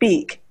to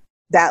speak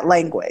that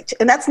language.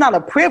 And that's not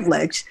a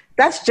privilege.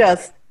 That's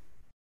just,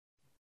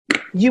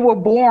 you were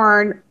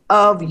born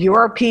of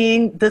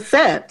European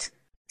descent.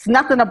 It's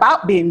nothing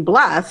about being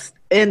blessed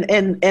in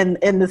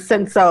the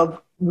sense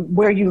of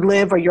where you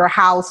live or your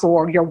house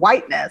or your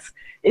whiteness.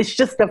 It's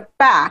just the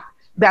fact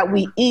that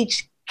we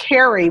each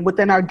carry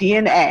within our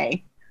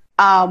DNA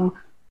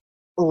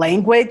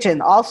language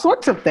and all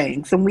sorts of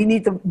things. And we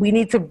need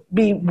to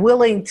be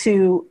willing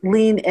to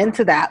lean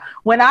into that.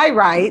 When I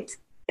write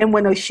and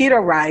when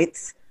Oshita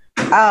writes,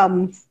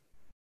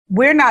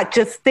 we're not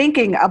just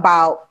thinking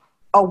about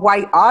a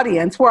white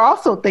audience. We're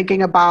also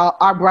thinking about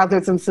our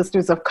brothers and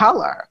sisters of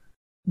color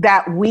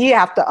that we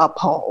have to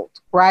uphold,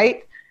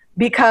 right?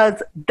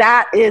 Because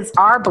that is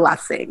our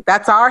blessing.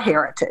 That's our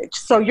heritage.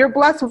 So you're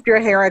blessed with your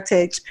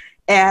heritage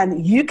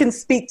and you can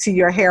speak to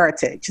your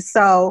heritage.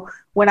 So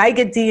when I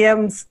get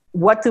DMs,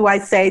 what do I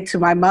say to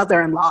my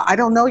mother-in-law? I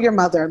don't know your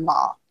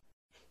mother-in-law.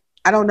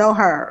 I don't know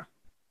her,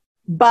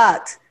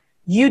 but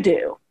you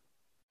do.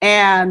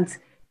 And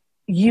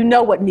you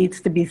know what needs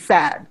to be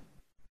said.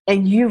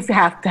 And you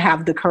have to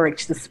have the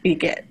courage to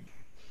speak it.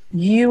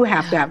 You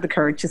have to have the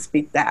courage to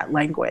speak that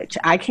language.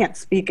 I can't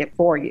speak it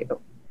for you.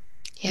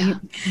 Yeah.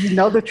 You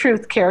know the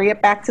truth, carry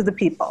it back to the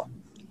people.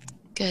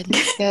 Good.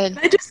 Can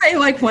I just say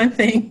one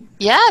thing?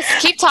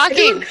 Yes, keep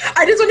talking.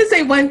 I just want to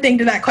say one thing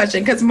to that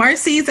question, because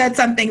Marcy said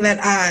something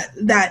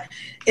that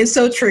is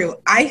so true.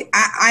 I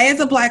as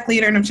a Black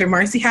leader, and I'm sure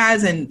Marcy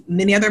has, and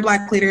many other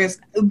Black leaders,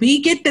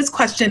 we get this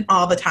question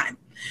all the time.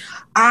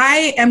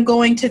 I am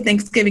going to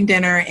Thanksgiving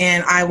dinner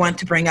and I want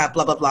to bring up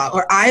blah, blah, blah.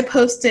 Or I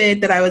posted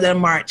that I was at a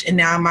march and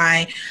now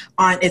my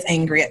aunt is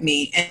angry at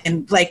me.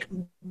 And like,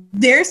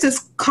 there's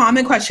this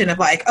common question of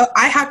like, oh,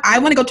 I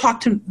want to go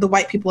talk to the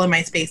white people in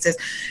my spaces.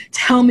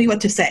 Tell me what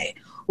to say.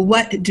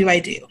 What do I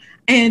do?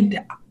 And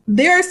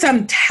there are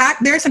some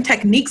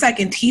techniques I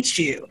can teach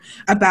you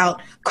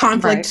about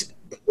conflict, right,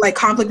 like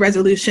conflict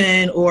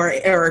resolution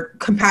or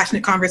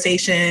compassionate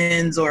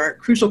conversations or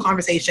crucial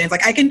conversations.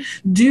 Like I can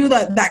do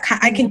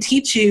I can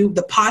teach you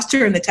the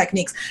posture and the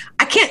techniques.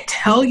 I can't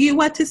tell you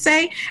what to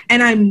say,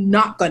 and I'm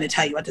not going to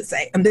tell you what to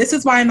say. And this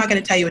is why I'm not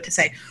going to tell you what to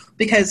say,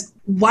 because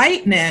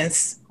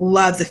whiteness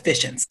loves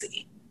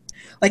efficiency.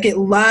 Like it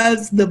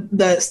loves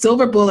the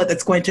silver bullet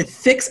that's going to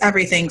fix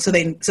everything so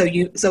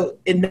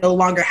it no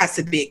longer has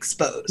to be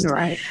exposed.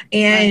 Right.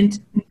 And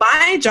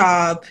my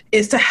job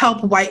is to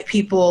help white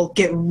people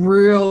get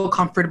real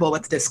comfortable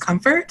with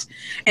discomfort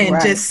and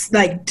just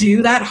like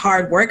do that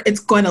hard work. It's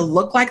going to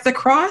look like the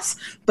cross,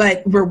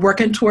 but we're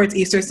working towards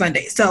Easter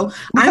Sunday. So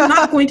I'm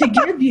not going to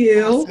give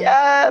you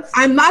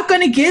I'm not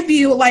going to give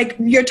you like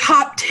your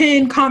top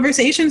 10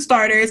 conversation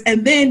starters.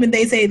 And then when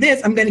they say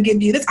this, I'm going to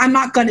give you this. I'm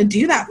not going to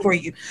do that for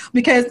you,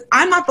 because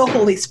I'm not the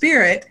Holy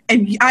Spirit,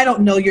 and I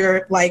don't know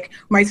like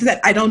Marcy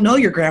said, I don't know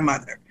your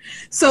grandmother.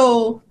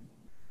 So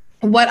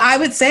what I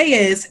would say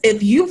is,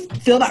 if you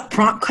feel that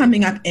prompt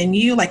coming up in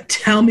you, like,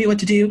 tell me what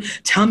to do,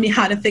 tell me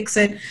how to fix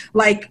it,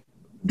 like,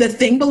 the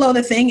thing below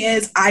the thing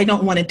is, I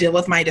don't want to deal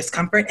with my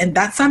discomfort. And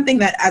that's something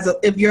that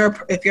if you're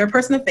a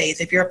person of faith,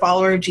 if you're a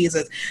follower of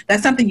Jesus,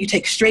 that's something you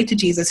take straight to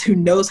Jesus, who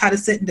knows how to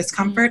sit in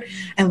discomfort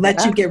and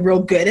let you get real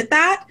good at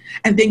that.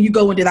 And then you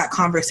go into that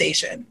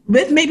conversation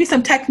with maybe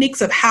some techniques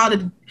of how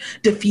to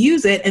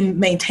diffuse it and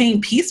maintain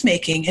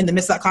peacemaking in the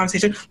midst of that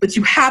conversation. But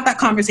you have that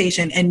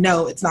conversation and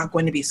know it's not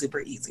going to be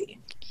super easy.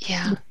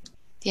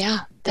 Yeah.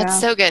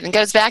 That's so good. And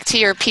goes back to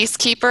your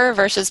peacekeeper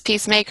versus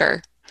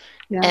peacemaker.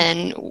 Yeah.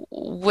 And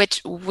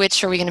which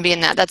are we going to be in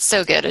that? That's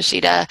so good,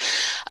 Oshita.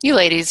 You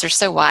ladies are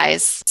so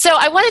wise. So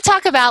I want to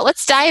talk about,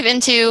 let's dive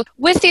into,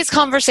 with these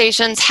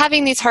conversations,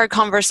 having these hard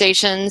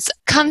conversations,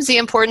 comes the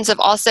importance of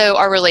also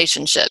our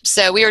relationships.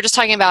 So we were just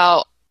talking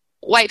about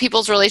white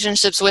people's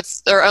relationships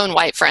with their own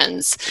white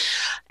friends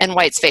and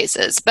white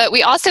spaces. But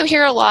we also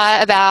hear a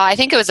lot about, I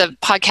think it was a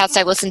podcast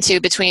I listened to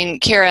between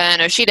Kira and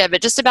Oshita,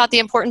 but just about the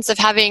importance of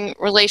having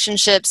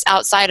relationships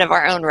outside of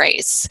our own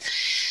race.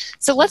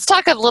 So let's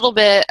talk a little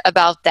bit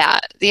about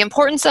that. The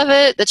importance of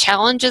it, the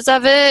challenges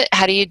of it.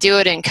 How do you do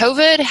it in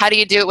COVID? How do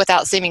you do it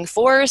without seeming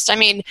forced? I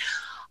mean,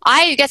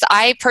 I guess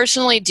I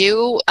personally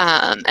do,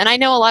 and I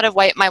know a lot of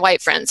my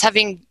white friends,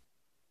 having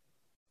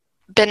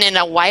been in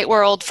a white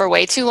world for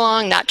way too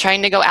long, not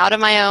trying to go out of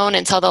my own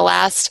until the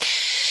last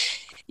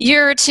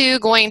year or two,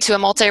 going to a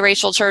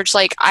multiracial church.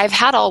 Like, I've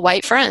had all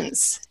white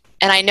friends,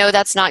 and I know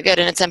that's not good,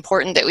 and it's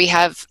important that we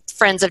have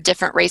friends of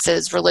different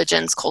races,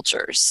 religions,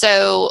 cultures.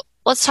 So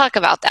let's talk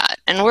about that.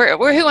 And who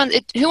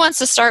wants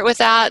to start with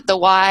that? The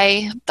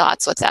why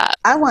thoughts with that?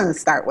 I want to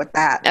start with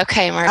that.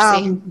 Okay,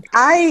 Marcy.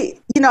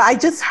 I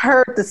just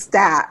heard the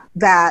stat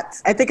that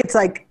I think it's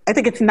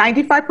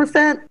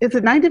 95%. Is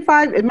it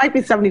 95? It might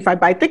be 75,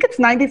 but I think it's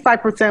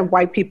 95% of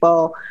white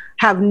people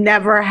have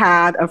never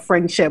had a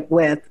friendship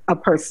with a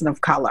person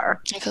of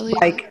color.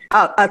 Like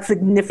a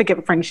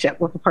significant friendship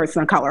with a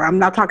person of color. I'm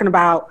not talking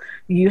about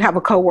you have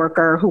a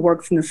coworker who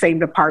works in the same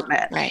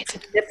department. Right.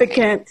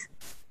 Significant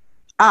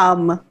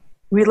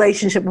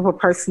relationship with a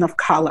person of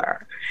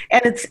color.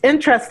 And it's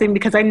interesting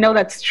because I know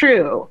that's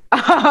true.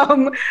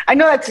 I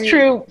know that's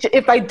true.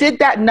 If I did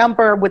that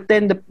number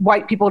within the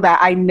white people that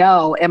I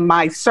know in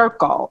my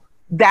circle,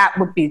 that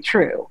would be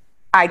true.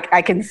 I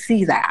can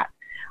see that.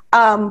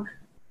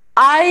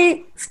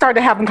 I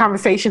started having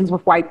conversations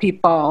with white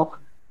people,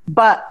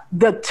 but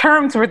the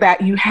terms were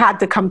that you had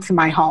to come to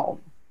my home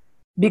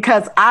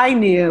because I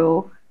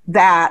knew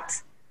that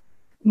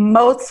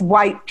most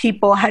white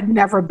people had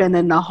never been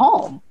in the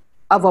home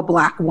of a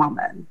Black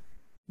woman.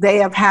 They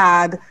have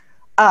had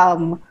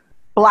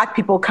Black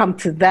people come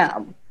to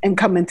them and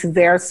come into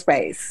their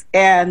space.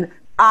 And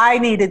I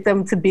needed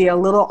them to be a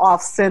little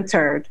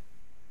off-centered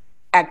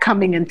at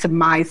coming into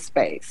my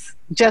space.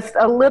 Just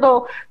a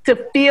little, to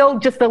feel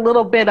just a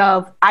little bit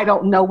of, I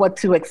don't know what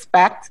to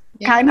expect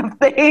kind of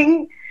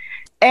thing.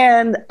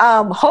 And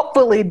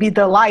hopefully be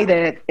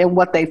delighted in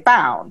what they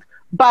found.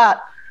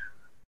 But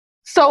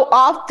so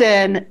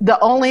often, the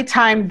only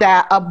time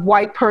that a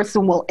white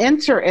person will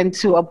enter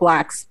into a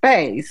Black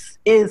space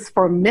is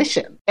for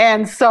mission.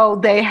 And so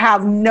they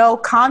have no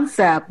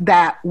concept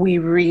that we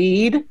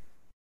read,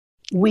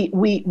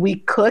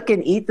 we cook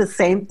and eat the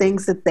same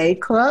things that they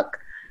cook.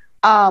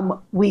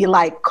 We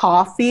like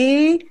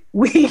coffee.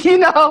 They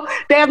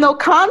have no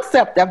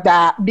concept of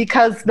that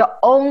because the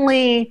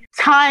only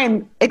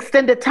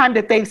extended time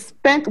that they've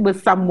spent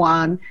with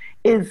someone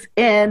is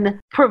in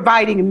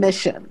providing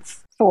missions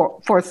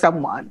for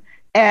someone.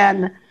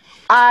 And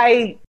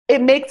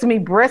it makes me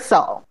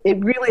bristle.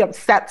 It really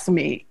upsets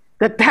me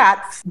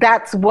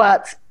that's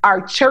what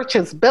our church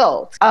is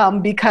built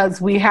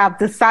because we have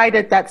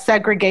decided that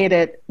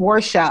segregated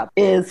worship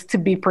is to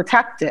be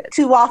protected.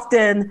 Too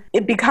often,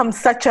 it becomes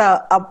such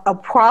a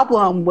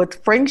problem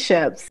with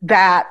friendships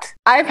that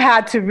I've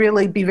had to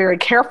really be very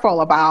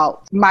careful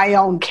about my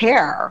own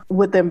care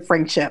within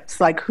friendships.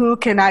 Like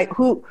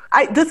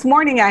this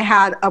morning I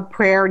had a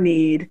prayer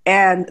need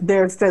and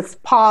there's this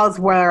pause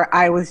where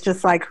I was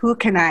just like, who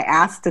can I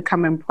ask to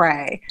come and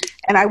pray?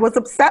 And I was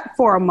upset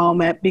for a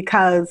moment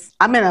because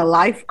I'm in a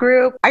life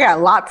group. I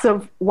got lots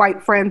of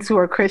white friends who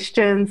are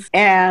Christians,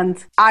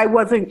 and I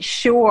wasn't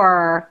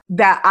sure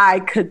that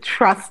I could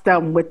trust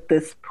them with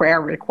this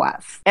prayer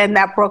request. And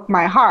that broke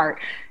my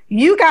heart.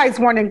 You guys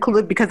weren't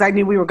included because I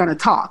knew we were going to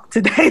talk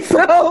today.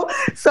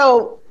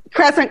 So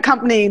present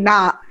company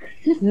not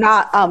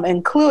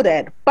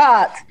included,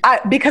 but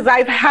because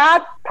I've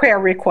had prayer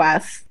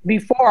requests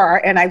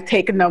before and I've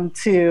taken them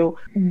to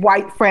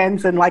white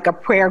friends in like a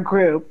prayer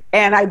group,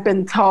 and I've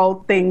been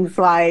told things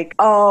like,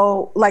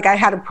 I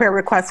had a prayer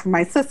request for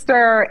my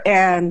sister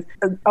and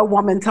a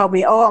woman told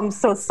me, I'm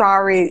so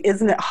sorry,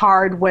 isn't it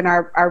hard when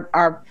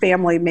our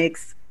family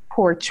makes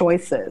poor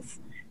choices?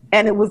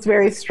 And it was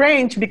very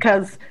strange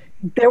because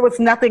there was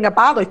nothing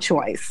about a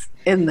choice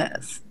in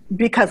this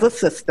because of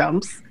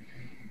systems.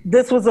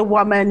 This was a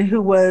woman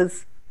who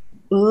was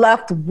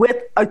left with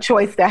a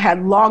choice that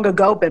had long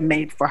ago been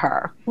made for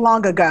her,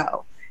 long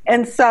ago.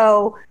 And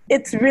so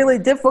it's really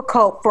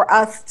difficult for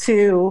us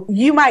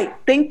you might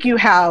think you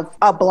have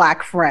a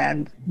Black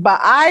friend, but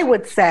I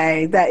would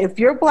say that if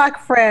your Black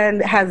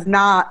friend if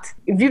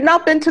you've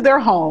not been to their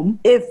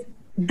home, if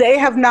they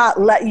have not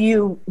let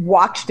you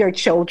watch their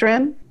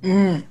children,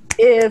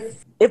 if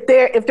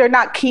they're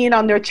not keen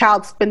on their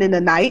child spending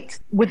the night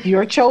with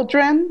your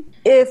children,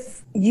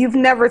 if you've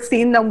never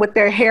seen them with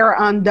their hair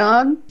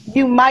undone,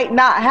 you might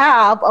not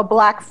have a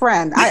Black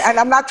friend.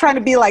 I'm not trying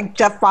to be like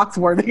Jeff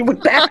Foxworthy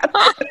with that,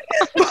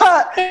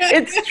 but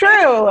it's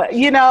true.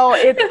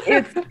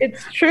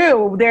 It's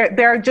true.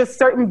 There are just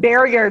certain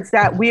barriers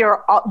that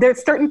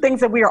there's certain things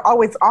that we are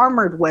always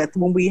armored with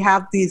when we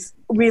have these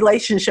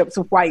relationships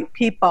with white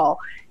people.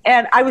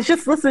 And I was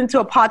just listening to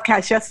a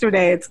podcast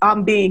yesterday, it's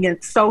On Being,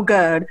 it's so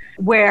good,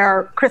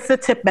 where Krista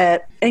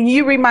Tippett, and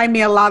you remind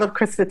me a lot of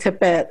Krista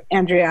Tippett,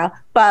 Andrea,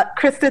 but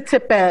Krista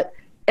Tippett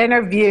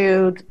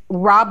interviewed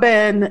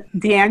Robin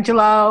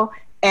DiAngelo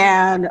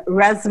and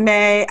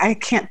Resme, I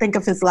can't think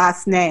of his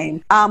last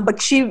name,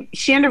 but she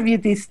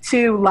interviewed these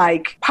two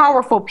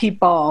powerful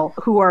people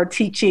who are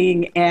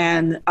teaching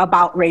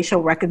about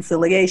racial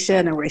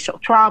reconciliation and racial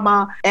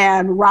trauma.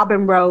 And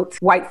Robin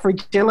wrote White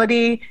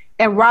Fragility.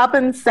 And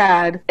Robin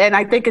said, and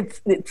I think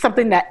it's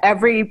something that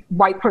every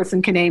white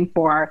person can aim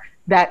for,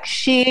 that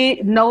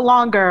she no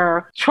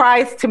longer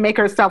tries to make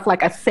herself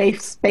like a safe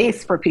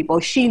space for people.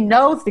 She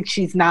knows that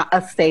she's not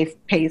a safe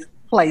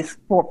place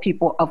for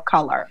people of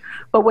color.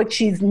 But what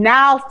she's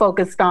now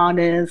focused on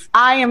is,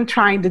 I am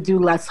trying to do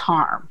less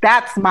harm.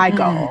 That's my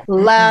goal.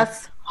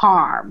 Less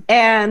harm.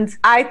 And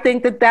I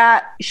think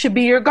that should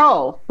be your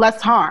goal,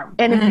 less harm.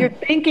 And if you're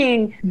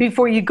thinking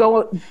before you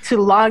go to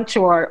lunch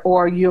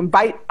or you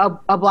invite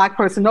a Black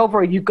person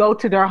over, you go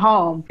to their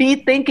home, be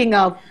thinking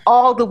of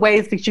all the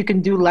ways that you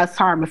can do less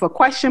harm. If a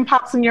question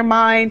pops in your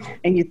mind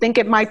and you think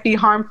it might be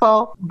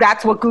harmful,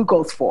 that's what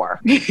Google's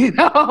for,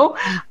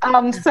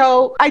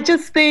 So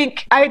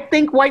I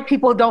think white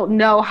people don't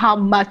know how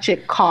much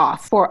it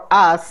costs for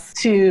us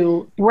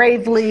to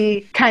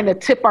bravely kind of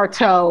tip our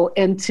toe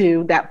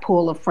into that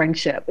pool of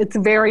friendship. It's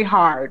very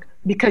hard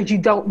because you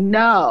don't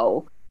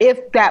know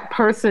if that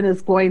person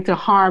is going to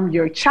harm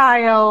your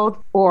child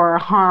or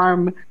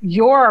harm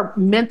your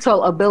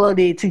mental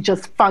ability to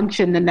just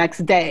function the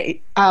next day.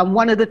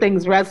 One of the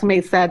things Resume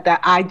said that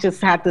I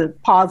just had to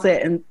pause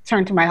it and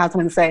turn to my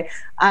husband and say,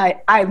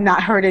 I've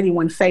not heard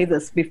anyone say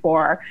this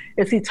before,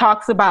 is he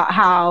talks about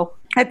how,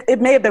 it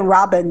may have been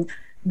Robin,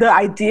 the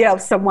idea of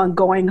someone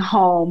going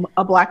home,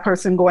 a Black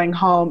person going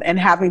home and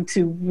having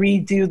to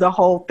redo the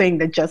whole thing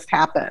that just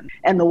happened.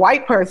 And the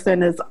white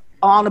person is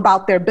on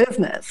about their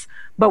business.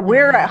 But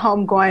we're at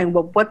home going,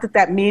 well, what did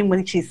that mean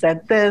when she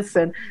said this?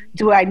 And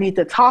do I need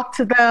to talk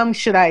to them?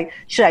 Should I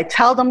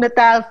tell them that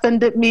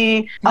offended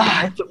me?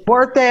 Is it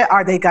worth it?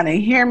 Are they going to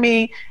hear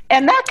me?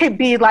 And that could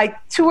be like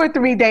 2 or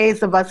 3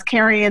 days of us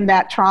carrying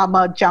that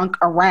trauma junk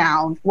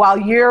around while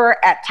you're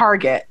at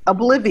Target,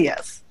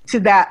 oblivious to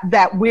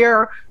that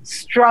we're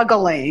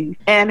struggling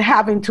and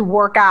having to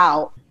work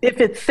out if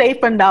it's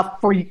safe enough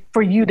for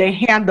you to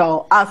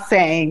handle us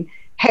saying,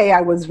 hey,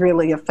 I was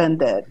really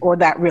offended, or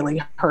that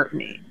really hurt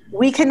me.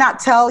 We cannot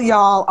tell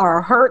y'all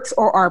our hurts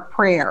or our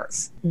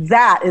prayers.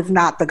 That is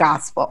not the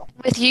gospel.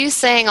 With you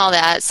saying all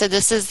that, so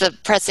this is the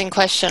pressing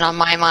question on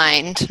my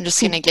mind. I'm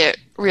just going to get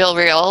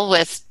real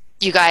with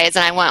you guys,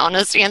 and I want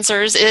honest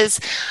answers,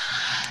 is,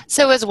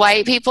 so as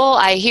white people,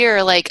 I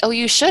hear like, oh,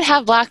 you should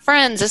have Black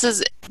friends.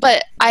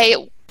 But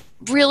I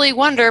really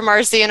wonder,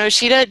 Marcy and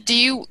Oshita, do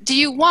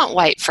you want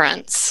white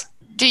friends?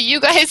 Do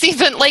you guys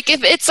even, like,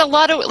 if it's a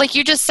lot of, like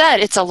you just said,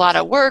 it's a lot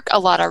of work, a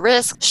lot of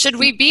risk, should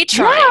we be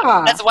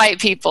trying as white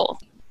people?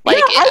 Like,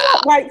 I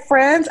want white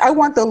friends. I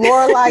want the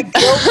Lorelai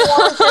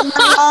Gilmores in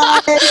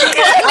my life.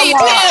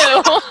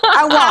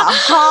 I want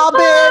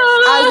Hobbit.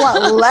 I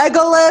want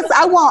Legolas.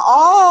 I want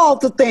all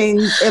the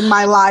things in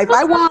my life.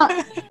 I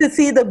want to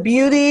see the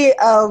beauty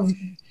of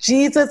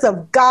Jesus,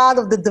 of God,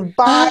 of the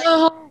divine,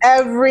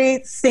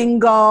 every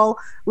single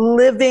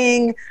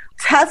living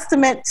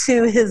testament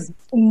to his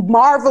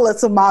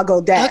marvelous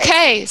Imago Dei.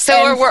 Okay,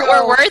 so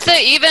we're worth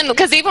it, even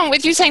because even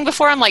with you saying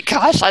before, I'm like,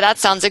 gosh, that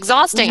sounds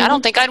exhausting. I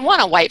don't think I'd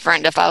want a white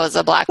friend if I was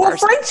a Black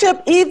person.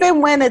 Friendship,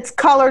 even when it's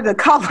color to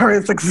color,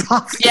 is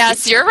exhausting.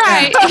 Yes, you're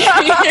right.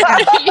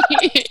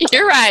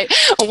 You're right.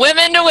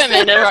 Women to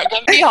women, it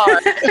can be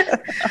hard.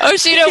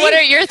 Oshita, what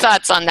are your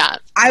thoughts on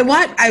that? I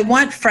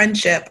want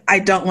friendship. I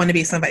don't want to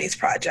be somebody's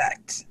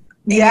project.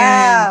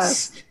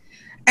 Yes.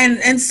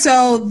 And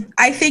so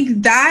I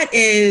think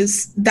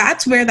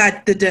that's where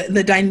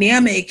the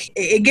dynamic,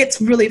 it gets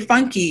really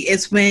funky,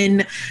 is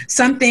when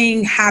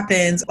something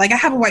happens. Like, I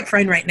have a white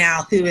friend right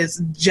now who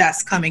is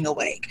just coming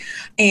awake,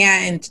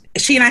 and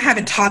she and I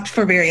haven't talked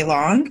for very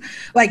long.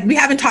 We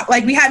haven't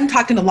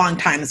talked in a long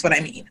time is what I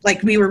mean.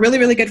 Like, we were really,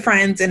 really good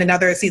friends in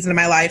another season of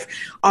my life.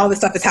 All this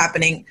stuff is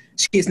happening.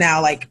 She's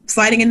now like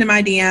sliding into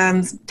my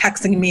DMs,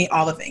 texting me,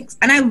 all the things.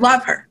 And I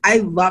love her.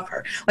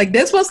 Like,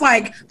 this was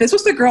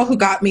the girl who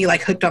got me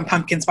like hooked on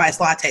pumpkin spice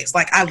lattes.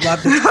 Like, I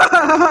love this.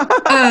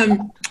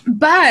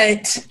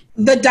 But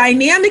the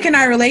dynamic in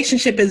our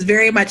relationship is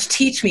very much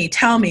teach me,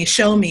 tell me,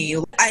 show me.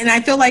 And I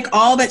feel like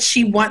all that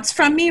she wants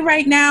from me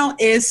right now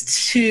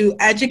is to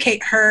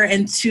educate her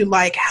and to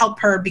like help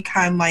her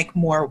become like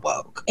more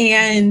woke.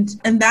 And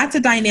that's a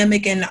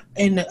dynamic in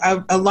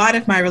a lot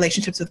of my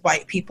relationships with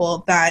white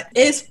people that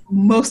is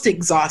most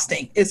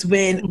exhausting, is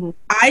when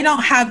I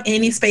don't have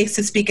any space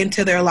to speak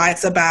into their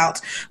lives about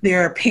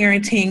their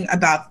parenting,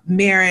 about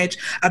marriage,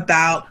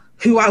 about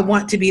who I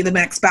want to be the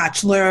next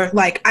bachelor.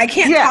 Like, I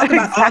can't talk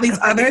about all these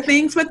other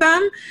things with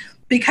them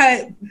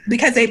because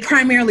they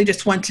primarily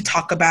just want to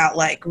talk about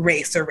like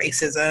race or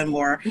racism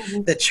or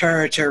the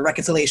church or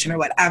reconciliation or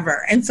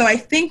whatever. And so I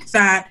think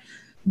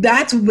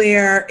that's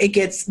where it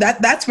gets,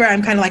 that's where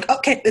I'm kind of like,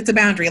 okay, it's a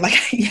boundary. Like,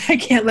 I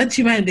can't let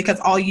you in because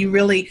all you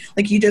really,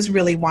 like, you just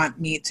really want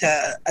me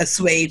to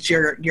assuage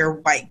your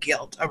white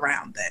guilt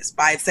around this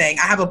by saying,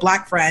 I have a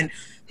Black friend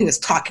who is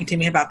talking to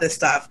me about this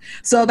stuff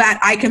so that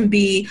I can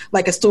be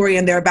like a story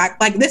in their back.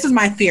 Like, this is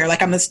my fear.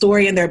 Like, I'm a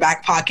story in their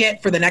back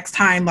pocket for the next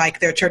time, like,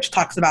 their church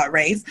talks about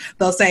race.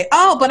 They'll say,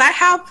 oh, but I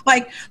have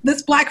like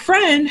this Black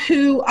friend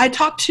who I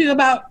talked to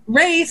about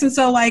race. And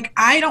so like,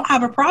 I don't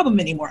have a problem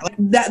anymore. Like,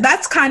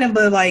 that's kind of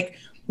the like,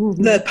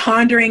 the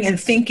pondering and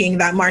thinking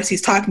that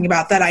Marcy's talking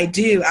about that I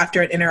do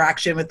after an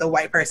interaction with the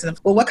white person.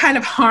 Well, what kind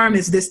of harm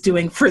is this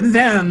doing for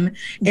them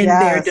in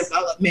their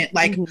development?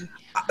 Like,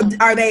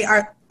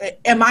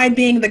 am I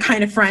being the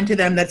kind of friend to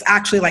them that's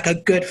actually like a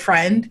good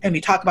friend and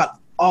we talk about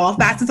all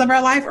facets of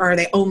our life, or are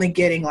they only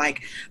getting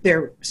like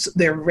their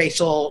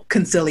racial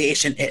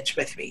conciliation itch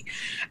with me?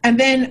 And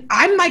then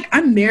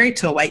I'm married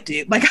to a white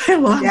dude. Like, I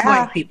love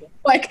white people.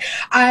 Like,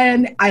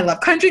 I love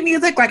country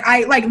music.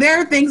 Like, there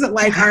are things that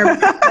like are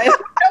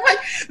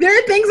there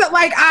are things that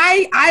like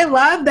I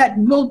love that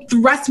will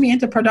thrust me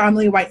into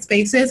predominantly white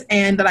spaces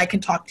and that I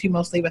can talk to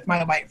mostly with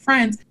my white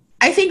friends.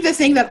 I think the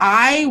thing that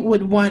I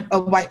would want a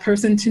white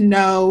person to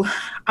know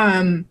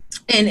in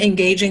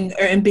engaging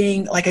or in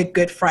being like a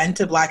good friend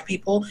to Black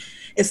people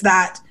is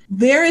that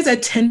there is a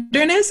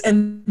tenderness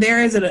and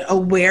there is an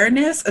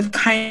awareness of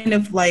kind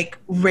of like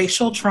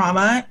racial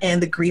trauma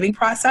and the grieving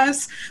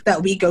process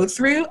that we go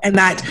through, and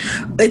that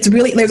it's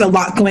really, there's a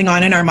lot going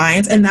on in our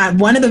minds, and that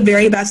one of the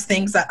very best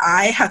things that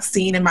I have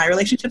seen in my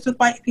relationships with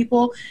white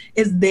people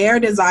is their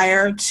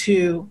desire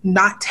to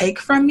not take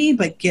from me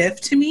but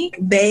give to me.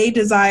 They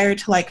desire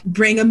to like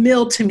bring a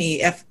meal to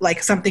me if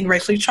like something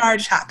racially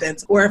charged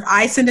happens, or if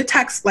I send a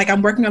text, like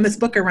I'm working on this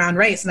book around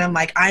race and I'm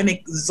like, I'm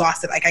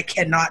exhausted, like I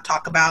cannot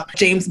talk about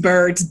James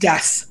Byrd's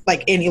death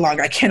like any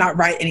longer, I cannot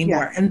write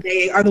anymore. And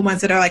they are the ones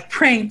that are like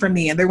praying for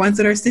me, and they're ones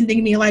that are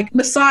sending me like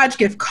massage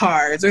gift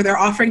cards, or they're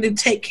offering to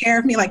take care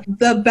of me. Like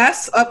the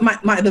best of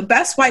the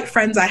best white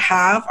friends I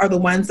have are the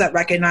ones that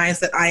recognize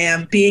that I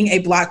am being a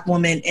Black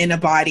woman in a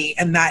body,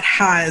 and that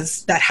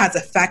has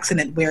effects and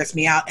it wears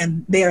me out.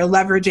 And they are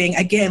leveraging,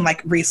 again,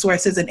 like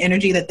resources and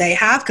energy that they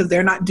have, because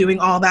they're not doing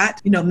all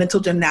that, mental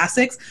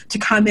gymnastics, to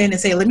come in and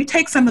say, let me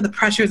take some of the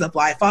pressures of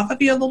life off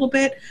of you a little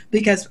bit,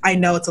 because I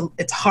know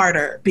it's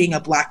harder being a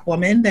Black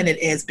woman than it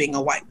is being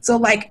a white. So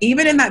like,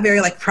 even in that very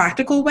like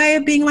practical way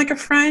of being like a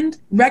friend,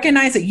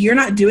 recognize that you're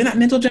not doing that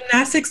mental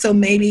gymnastics. So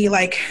maybe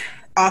like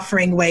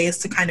offering ways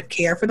to kind of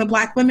care for the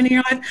Black women in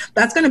your life,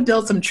 that's going to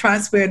build some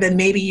trust, where then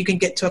maybe you can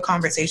get to a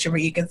conversation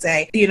where you can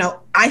say,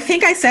 I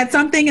think I said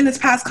something in this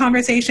past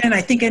conversation,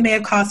 I think it may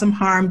have caused some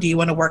harm, do you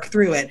want to work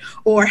through it?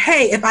 Or,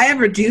 hey, if I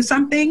ever do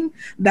something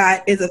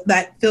that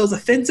feels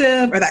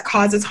offensive or that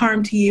causes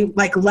harm to you,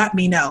 like, let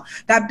me know.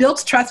 That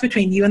builds trust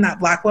between you and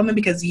that Black woman,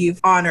 because you've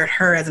honored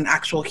her as an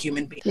actual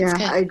human being. Yeah,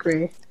 I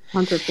agree.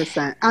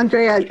 100%.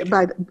 Andrea,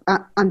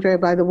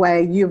 by the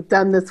way, you've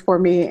done this for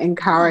me, and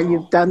Kara,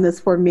 you've done this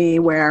for me,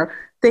 where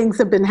things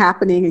have been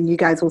happening and you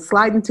guys will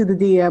slide into the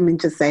DM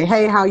and just say,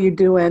 hey, how you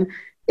doing?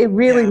 It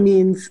really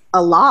means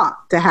a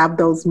lot to have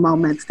those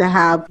moments, to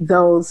have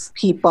those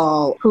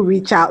people who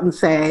reach out and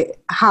say,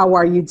 how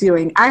are you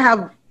doing? I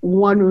have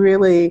one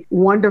really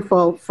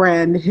wonderful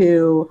friend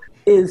who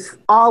is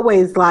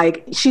always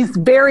like, she's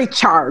very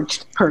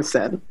charged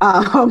person.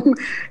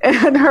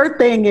 And her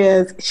thing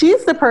is,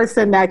 she's the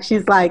person that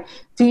she's like,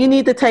 do you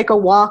need to take a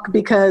walk?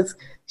 Because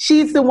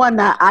she's the one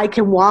that I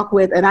can walk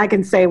with and I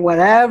can say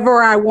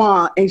whatever I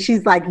want. And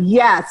she's like,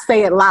 yes,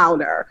 say it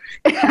louder.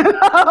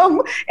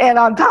 And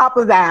on top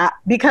of that,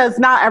 because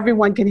not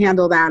everyone can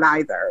handle that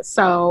either.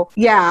 So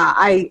yeah,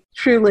 I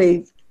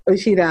truly,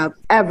 Oshita,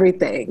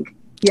 everything.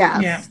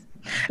 Yes. Yeah.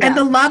 And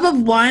the love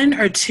of one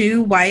or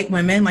two white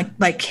women,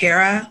 like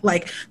Kara,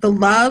 like the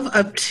love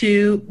of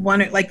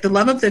the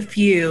love of the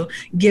few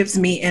gives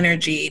me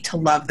energy to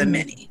love the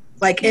many.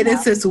 Like it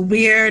is this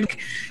weird,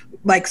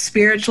 like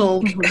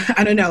spiritual,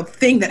 I don't know,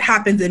 thing that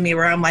happens in me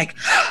where I'm like,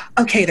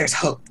 okay, there's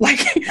hope. There's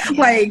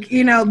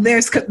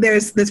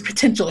this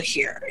potential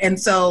here. And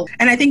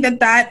I think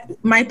that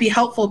might be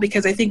helpful,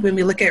 because I think when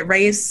we look at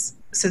racism,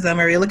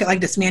 or you look at like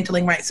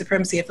dismantling white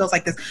supremacy, it feels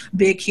like this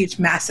big, huge,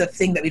 massive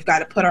thing that we've got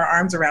to put our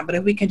arms around. But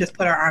if we can just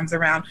put our arms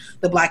around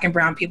the Black and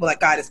brown people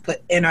that God has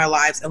put in our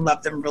lives and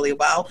love them really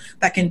well,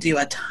 that can do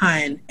a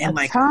ton in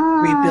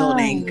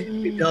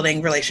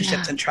rebuilding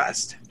relationships and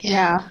trust.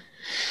 Yeah,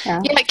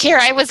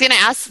 Kara, I was going to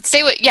ask,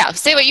 say what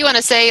you want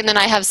to say, and then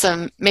I have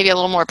maybe a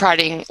little more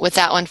prodding with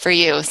that one for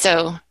you.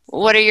 So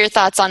what are your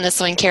thoughts on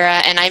this one,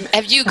 Kara? And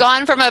have you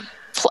gone from a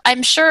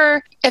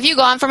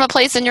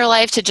place in your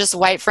life to just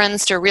white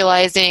friends to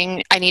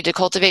realizing I need to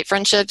cultivate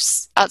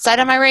friendships outside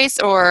of my race?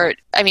 Or,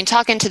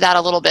 talk into that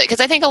a little bit, because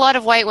I think a lot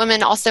of white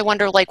women also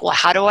wonder, like, well,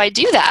 how do I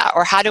do that?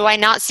 Or how do I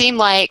not seem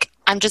like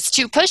I'm just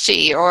too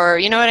pushy? Or,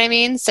 you know what I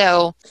mean?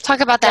 So talk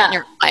about that in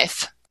your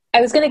life. I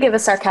was going to give a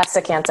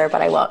sarcastic answer,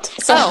 but I won't.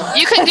 So. Oh,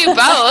 you can do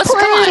both. Come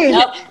on.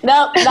 Nope,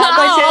 not going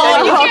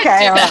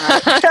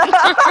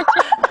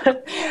to.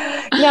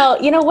 Okay. No,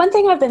 one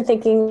thing I've been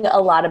thinking a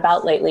lot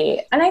about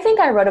lately, and I think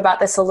I wrote about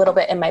this a little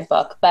bit in my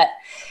book, but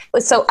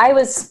so I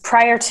was,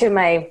 prior to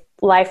my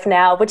life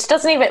now, which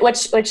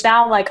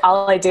now like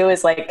all I do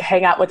is like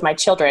hang out with my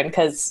children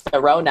because the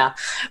Rona.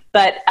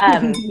 But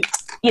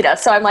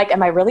so I'm like,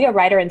 am I really a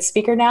writer and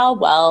speaker now?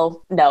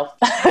 Well, no.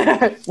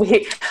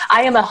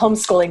 I am a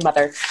homeschooling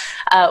mother,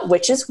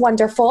 which is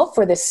wonderful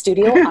for the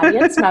studio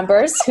audience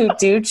members who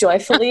do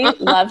joyfully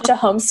love to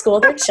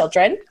homeschool their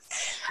children.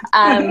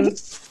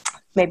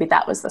 Maybe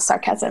that was the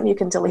sarcasm. You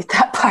can delete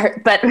that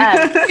part. But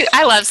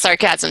I love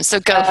sarcasm, so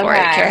go for it,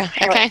 Kara.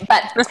 Okay.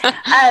 But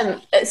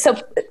so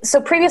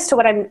prior to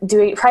what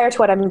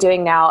I'm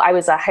doing now, I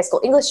was a high school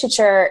English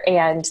teacher,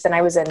 and then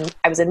I was in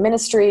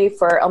ministry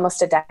for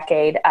almost a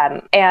decade.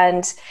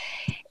 And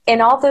in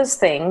all those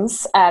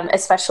things,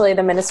 especially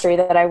the ministry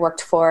that I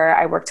worked for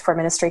a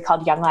ministry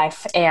called Young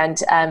Life,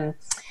 and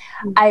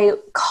I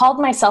called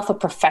myself a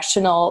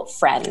professional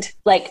friend.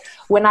 Like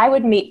when I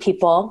would meet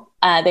people,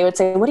 they would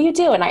say, what do you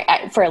do? And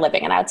I for a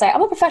living? And I would say,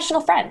 I'm a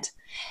professional friend.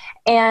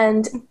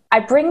 And I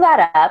bring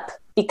that up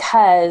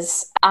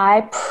because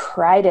I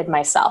prided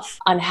myself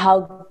on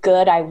how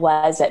good I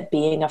was at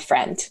being a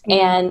friend.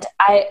 And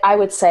I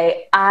would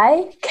say,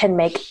 I can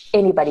make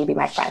anybody be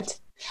my friend.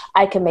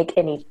 I can make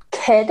any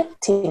kid,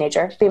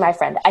 teenager, be my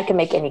friend. I can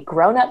make any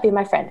grown-up be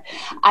my friend.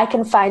 I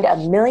can find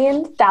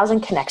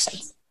 1,000,000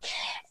 connections.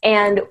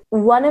 And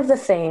one of the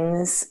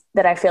things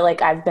that I feel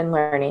like I've been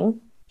learning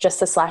just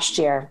this last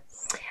year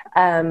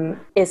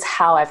is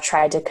how I've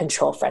tried to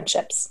control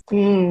friendships.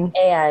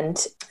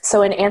 And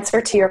so in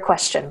answer to your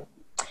question,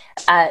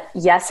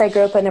 yes, I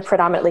grew up in a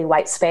predominantly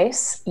white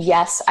space.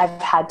 Yes,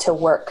 I've had to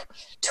work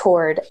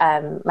toward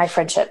my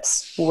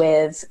friendships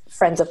with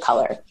friends of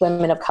color,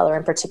 women of color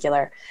in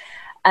particular.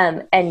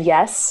 And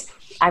yes,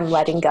 I'm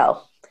letting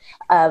go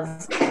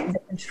of the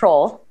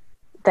control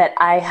that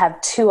I have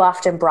too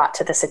often brought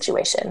to the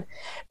situation.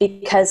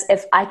 Because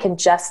if I can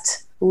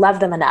just love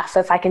them enough,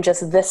 if I can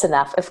just this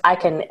enough, if I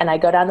can, and I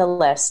go down the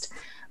list,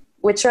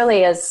 which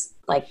really is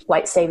like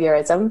white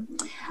saviorism.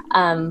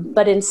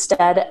 But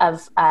instead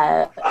of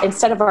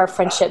our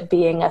friendship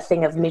being a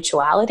thing of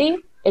mutuality,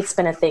 it's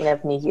been a thing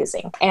of me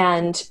using.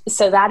 And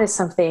so that is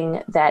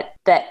something that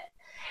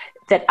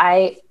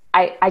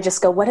I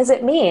just go, what does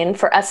it mean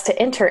for us to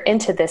enter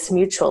into this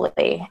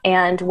mutually?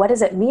 And what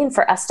does it mean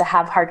for us to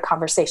have hard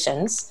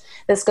conversations?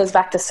 This goes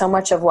back to so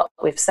much of what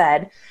we've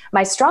said.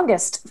 My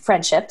strongest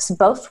friendships,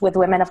 both with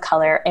women of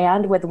color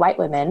and with white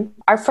women,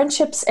 are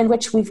friendships in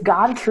which we've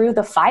gone through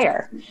the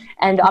fire.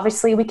 And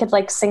obviously we could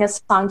like sing a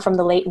song from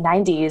the late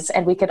 90s,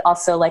 and we could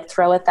also like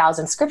throw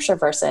 1,000 scripture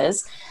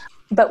verses.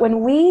 But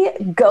when we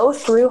go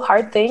through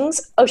hard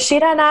things,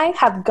 Oshita and I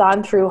have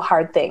gone through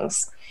hard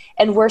things,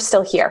 and we're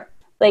still here.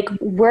 Like,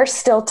 we're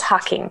still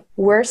talking,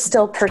 we're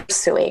still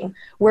pursuing,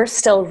 we're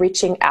still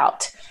reaching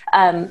out.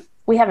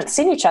 We haven't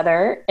seen each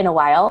other in a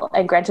while,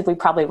 and granted, we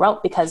probably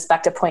won't, because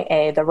back to point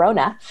A, the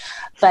Rona.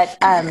 But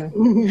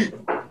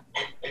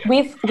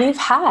we've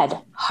had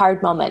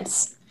hard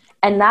moments,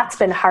 and that's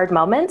been hard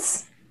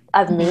moments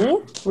of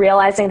me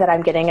realizing that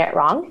I'm getting it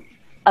wrong,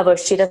 of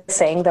Oshita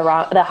saying of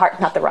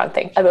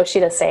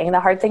Oshita saying the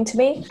hard thing to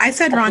me. I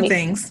said wrong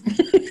things.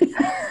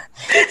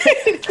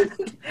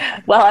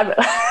 Well,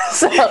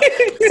 so see,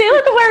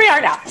 look at where we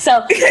are now.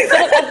 So,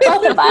 but of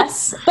both of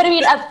us. But I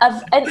mean,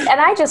 and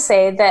I just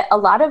say that a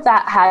lot of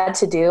that had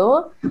to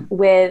do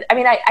with. I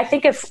mean, I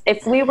think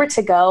if we were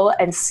to go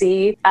and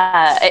see,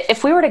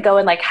 if we were to go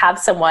and like have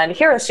someone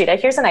here, Oshita,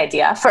 here's an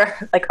idea for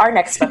like our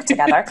next book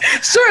together.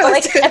 Sure,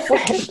 like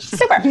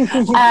super.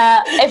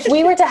 If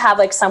we were to have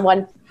like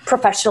someone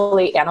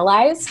professionally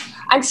analyze,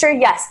 I'm sure,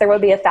 yes, there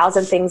would be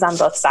 1,000 things on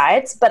both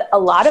sides, but a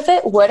lot of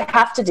it would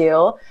have to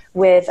do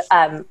with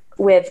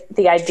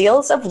the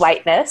ideals of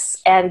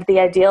whiteness and the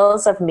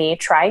ideals of me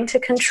trying to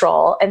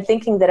control and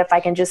thinking that if I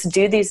can just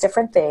do these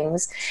different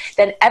things,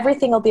 then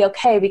everything will be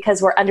okay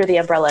because we're under the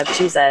umbrella of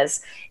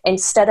Jesus,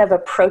 instead of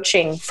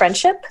approaching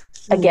friendship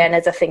again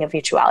as a thing of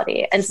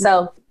mutuality. And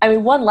so, I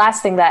mean, one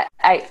last thing that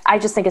I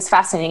just think is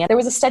fascinating. There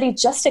was a study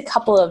just a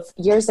couple of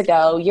years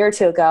ago, year or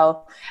two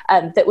ago,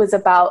 that was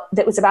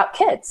about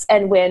kids.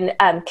 And when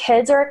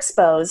kids are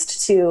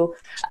exposed to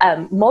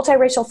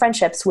multiracial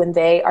friendships when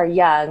they are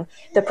young,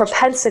 the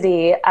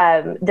propensity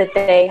that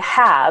they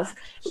have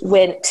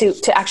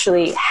to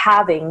actually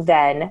having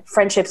then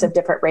friendships of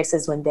different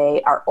races when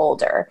they are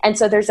older. And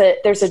so there's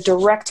a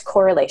direct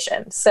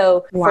correlation.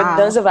 So for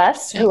those of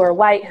us who are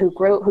white, who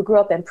grew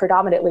up in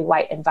predominantly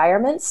white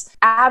environments,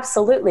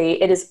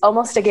 absolutely, it is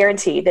almost a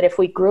guarantee that if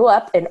we grew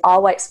up in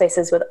all white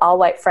spaces with all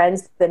white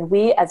friends, then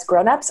we as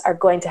grown-ups are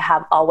going to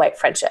have all white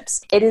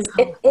friendships. It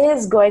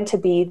is going to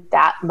be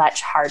that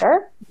much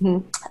harder.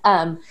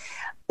 Mm-hmm.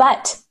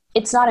 But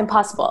it's not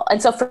impossible.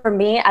 And so for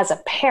me as a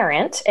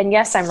parent, and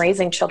yes, I'm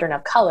raising children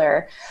of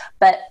color,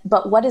 but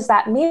what does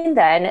that mean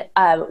then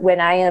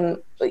when I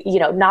am,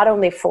 not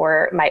only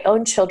for my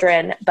own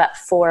children, but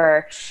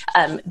for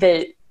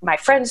my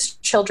friends'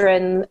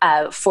 children,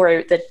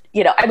 for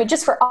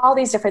just for all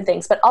these different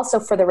things, but also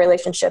for the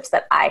relationships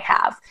that I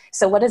have.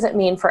 So what does it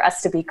mean for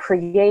us to be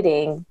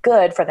creating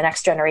good for the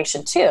next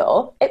generation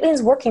too? It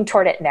means working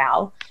toward it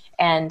now,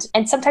 and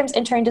sometimes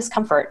entering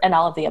discomfort and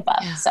all of the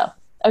above. Yeah. So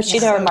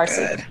Oshita or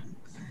Marcy? Good.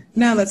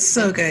 No, that's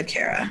so good,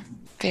 Kara.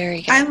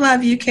 Very good. I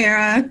love you,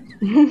 Kara.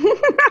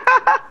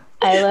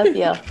 I love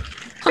you.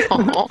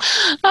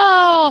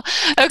 Oh,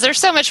 there's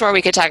so much more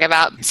we could talk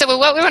about. So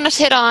what we want to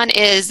hit on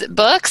is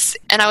books,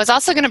 and I was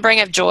also going to bring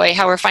up joy,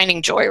 how we're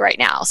finding joy right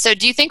now. So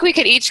do you think we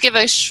could each give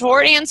a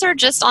short answer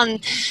just on,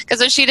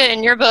 because Oshita,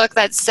 in your book,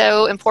 that's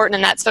so important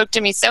and that spoke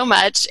to me so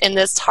much in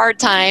this hard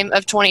time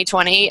of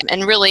 2020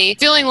 and really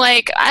feeling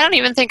like I don't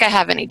even think I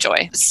have any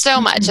joy.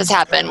 So much has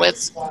happened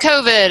with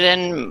COVID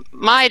and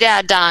my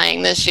dad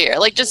dying this year,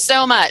 like just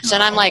so much.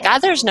 And I'm like,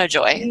 there's no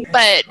joy.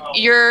 But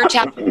your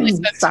chapter really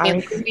spoke to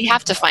me. We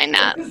have to find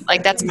that.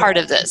 Like that's part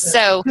of this.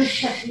 So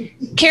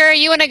Kara,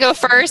 you want to go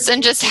first,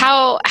 and just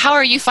how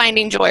are you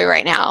finding joy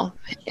right now?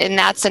 And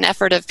that's an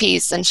effort of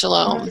peace and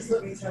shalom.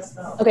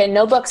 Okay,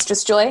 no books,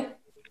 just joy.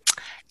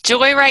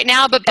 Joy right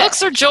now, but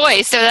books are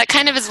joy. So that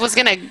kind of was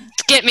going to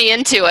get me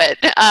into it.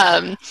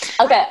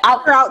 Okay.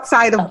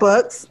 Outside of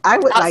books, I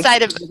would like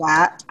to do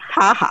that.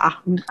 Ha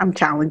ha. I'm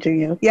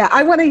challenging you. Yeah,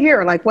 I want to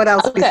hear like what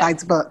else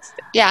besides books.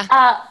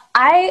 Yeah.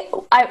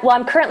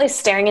 I'm currently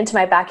staring into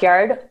my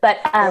backyard, but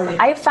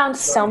I found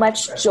so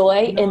much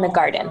joy in the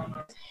garden.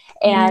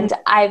 And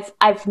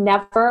I've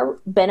never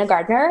been a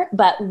gardener,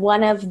 but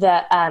one of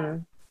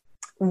the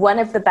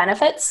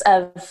benefits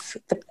of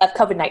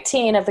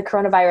COVID-19, of the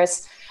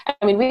coronavirus,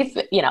 I mean,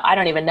 I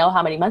don't even know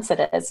how many months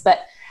it is, but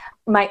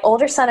my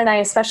older son and I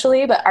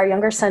especially, but our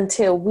younger son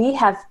too, we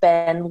have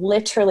been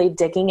literally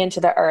digging into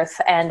the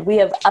earth, and we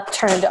have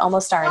upturned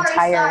almost our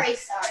entire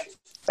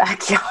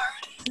backyard.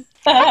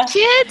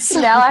 Kids.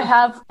 Now I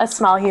have a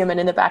small human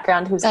in the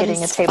background who's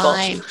getting a table.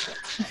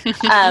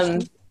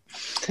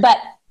 But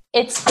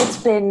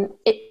it's been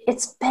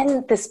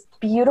this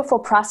beautiful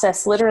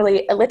process,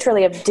 literally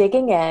of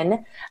digging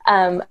in,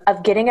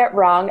 of getting it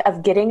wrong,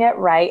 of getting it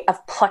right,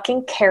 of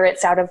plucking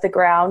carrots out of the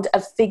ground,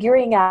 of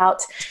figuring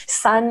out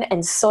sun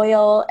and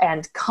soil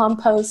and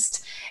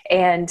compost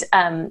and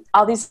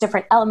all these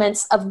different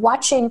elements, of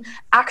watching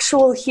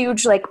actual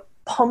huge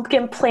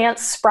pumpkin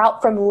plants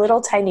sprout from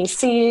little tiny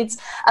seeds,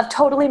 of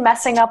totally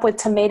messing up with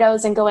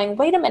tomatoes and going,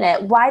 wait a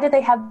minute, why do they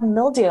have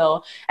mildew?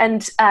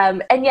 And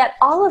yet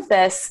all of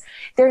this,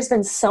 there's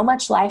been so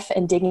much life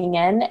in digging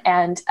in,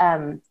 and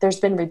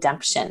there's been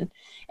redemption.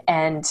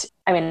 And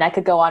I mean, I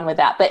could go on with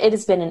that, but it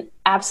has been an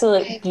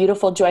absolute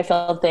beautiful,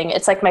 joy-filled thing.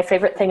 It's like my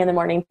favorite thing in the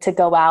morning to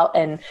go out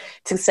and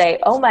to say,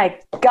 oh my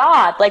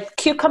God,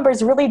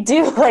 cucumbers really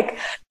do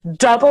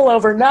double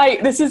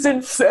overnight. This is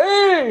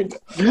insane.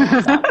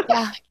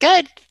 Yeah,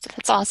 good.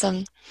 That's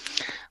awesome.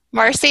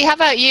 Marcy, how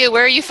about you?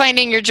 Where are you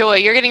finding your joy?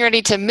 You're getting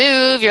ready to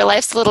move. Your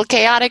life's a little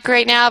chaotic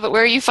right now, but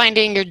where are you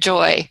finding your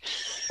joy?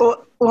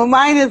 Well,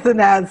 mine isn't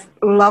as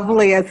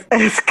lovely as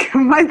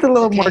mine's a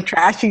little more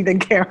trashy than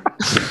Kara.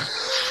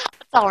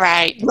 All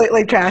right.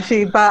 Completely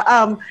trashy. But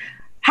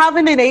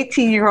having an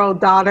 18-year-old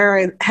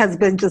daughter has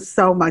been just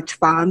so much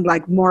fun,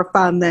 more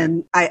fun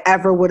than I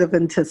ever would have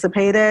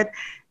anticipated.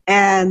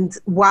 And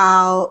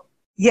while,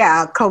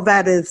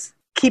 COVID is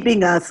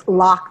keeping us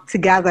locked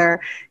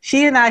together,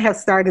 she and I have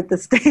started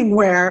this thing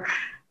where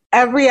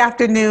every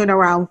afternoon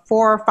around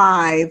 4 or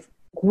 5,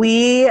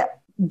 we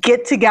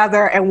get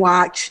together and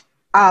watch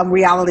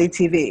reality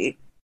TV.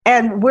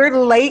 And we're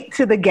late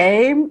to the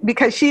game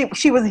because she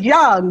was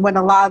young when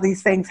a lot of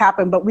these things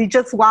happened, but we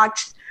just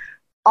watched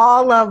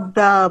all of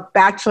the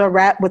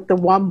Bachelorette with the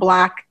one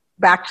black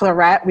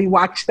Bachelorette. We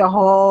watched the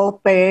whole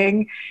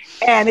thing,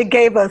 and it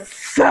gave us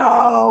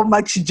so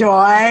much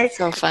joy.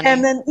 So funny.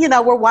 And then,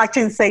 we're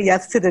watching Say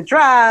Yes to the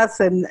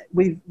Dress, and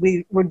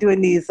we're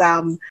doing these,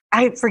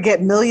 I forget,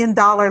 $1 million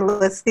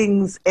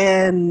listings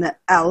in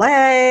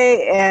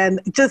LA, and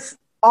just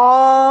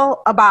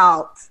all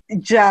about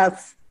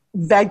just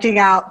vegging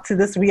out to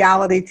this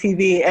reality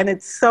TV. And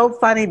it's so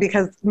funny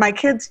because my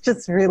kid's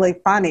just really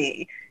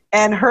funny.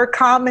 And her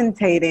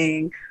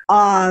commentating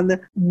on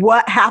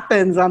what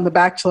happens on The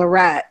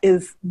Bachelorette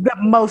is the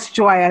most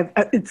joy.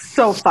 It's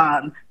so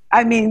fun.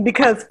 I mean,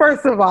 because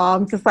first of all,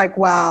 I'm just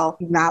well,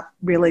 not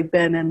really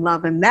been in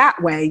love in that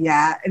way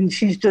yet. And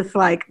she's just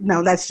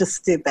no, that's just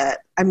stupid.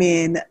 I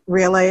mean,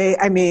 really?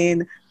 I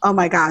mean, oh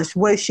my gosh,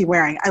 what is she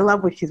wearing? I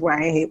love what she's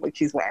wearing. I hate what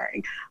she's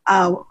wearing.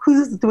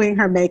 Who's doing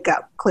her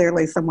makeup?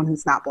 Clearly someone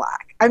who's not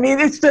black. I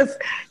mean, it's just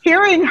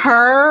hearing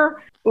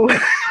her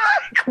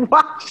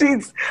watch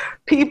these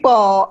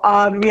people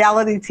on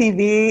reality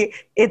TV.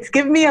 It's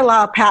given me a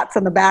lot of pats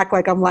on the back.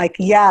 I'm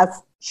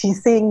yes,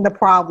 she's seeing the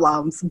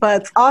problems,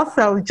 but it's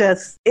also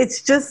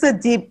it's just a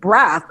deep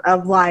breath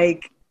of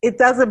it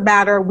doesn't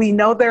matter. We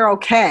know they're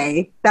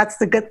okay. That's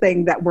the good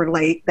thing that we're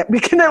late, that we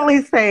can at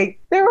least say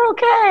they're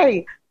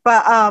okay.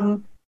 But,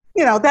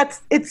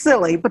 it's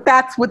silly, but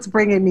that's what's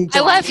bringing me joy.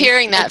 I love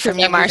hearing that from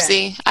you,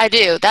 Marcy. I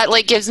do. That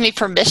gives me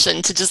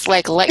permission to just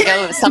let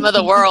go of some of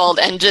the world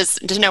and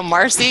just to know,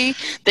 Marcy,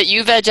 that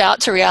you veg out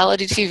to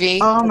reality TV.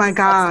 Oh my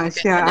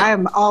gosh. Yeah. I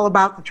am all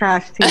about the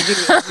trash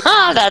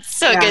TV. That's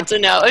so good to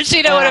know.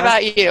 Oshita, what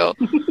about you?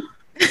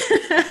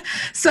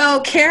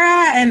 So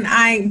Kara and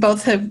I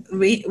both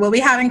what we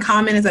have in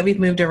common is that we've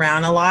moved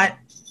around a lot.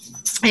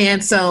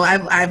 And so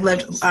I've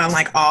lived on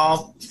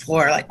all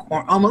four,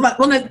 almost,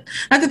 well, not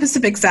the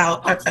Pacific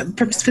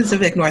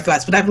Pacific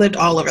Northwest, but I've lived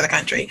all over the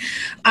country.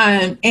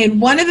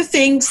 And one of the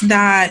things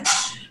that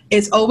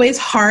is always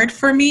hard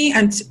for me,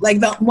 and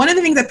one of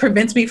the things that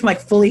prevents me from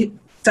fully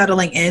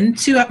settling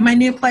into my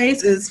new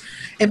place is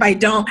if I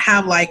don't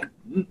have my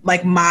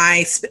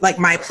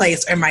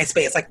place or my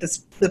space,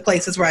 the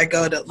places where I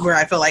go to, where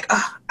I feel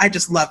I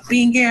just love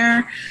being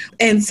here.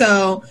 And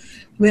so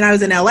when I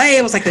was in LA,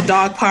 it was the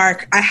dog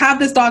park. I have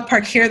this dog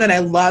park here that I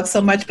love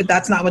so much, but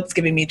that's not what's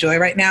giving me joy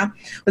right now.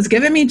 What's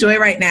giving me joy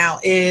right now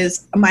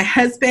is my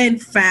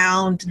husband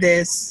found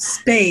this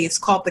space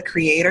called the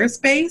Creator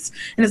Space.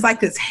 And it's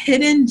this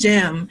hidden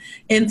gem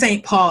in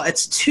St. Paul.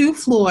 It's 2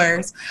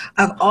 floors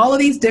of all of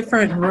these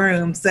different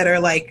rooms that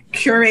are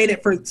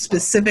curated for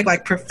specific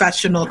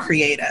professional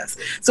creatives.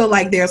 So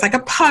there's a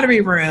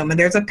pottery room, and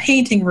there's a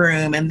painting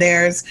room, and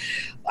there's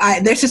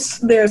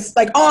there's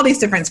like all these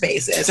different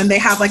spaces, and they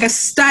have like a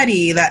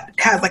study that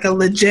has like a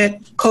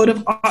legit coat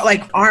of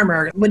like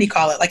armor. What do you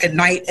call it? Like a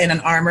knight in an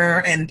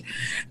armor, and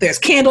there's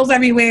candles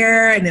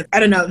everywhere, and I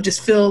don't know, it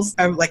just feels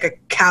like a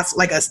castle,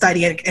 like a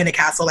study in a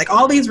castle. Like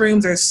all these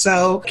rooms are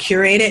so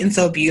curated and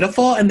so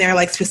beautiful, and they're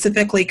like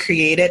specifically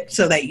created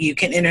so that you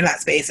can enter that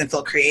space and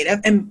feel creative.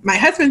 And my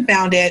husband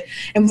found it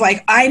and was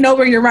like, I know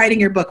where you're writing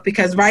your book,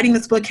 because writing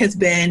this book has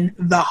been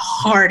the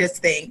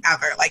hardest thing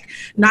ever. Like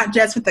not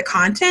just with the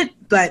content,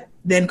 but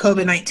then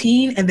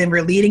COVID-19, and then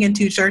we're leading in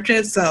 2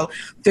 churches. So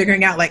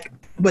figuring out like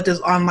what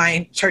does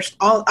online church,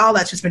 all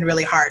that's just been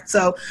really hard.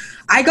 So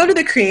I go to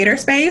the creator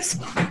space,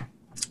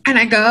 and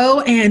I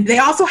go, and they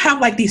also have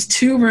like these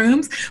 2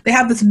 rooms. They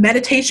have this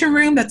meditation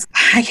room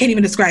I can't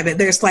even describe it.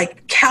 There's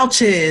like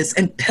couches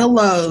and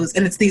pillows,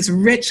 and it's these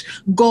rich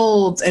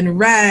golds and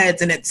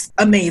reds, and it's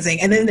amazing.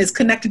 And then it's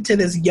connected to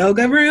this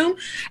yoga room.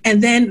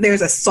 And then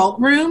there's a salt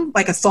room,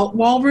 like a salt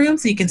wall room.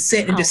 So you can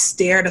sit and just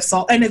stare at a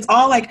salt. And it's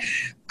all like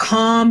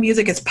calm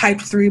music is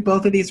piped through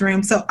both of these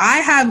rooms. So I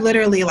have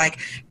literally like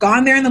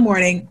gone there in the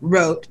morning,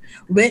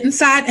 went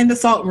inside in the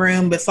salt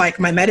room with like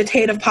my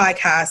meditative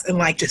podcast, and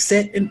like just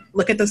sit and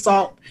look at the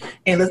salt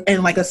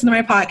and like listen to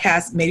my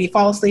podcast, maybe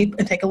fall asleep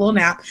and take a little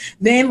nap,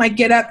 then like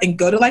get up and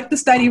go to like the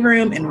study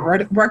room and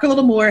work a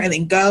little more, and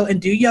then go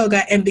and do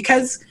yoga. And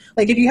because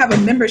like if you have a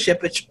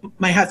membership, which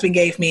my husband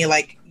gave me,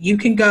 like you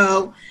can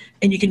go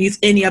and you can use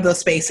any of those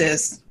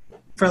spaces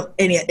for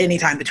any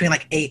time between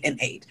like 8 and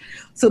 8.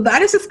 So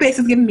that is the space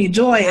that's giving me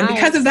joy. Nice. And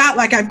because of that,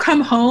 like I've come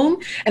home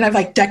and I've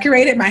like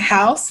decorated my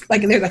house.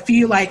 Like there's a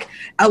few like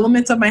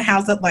elements of my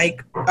house that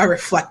like are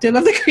reflective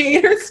of the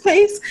creator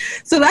space.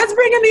 So that's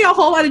bringing me a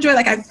whole lot of joy.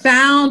 Like I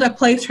found a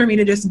place for me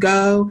to just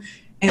go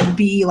and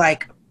be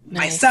like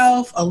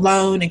myself,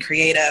 alone and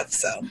creative.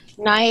 So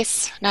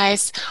nice.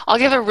 I'll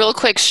give a real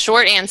quick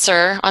short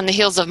answer on the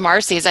heels of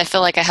Marcy's. I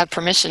feel like I have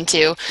permission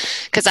to,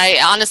 because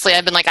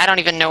I've been like, I don't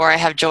even know where I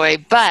have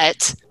joy,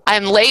 but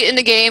I'm late in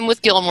the game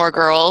with Gilmore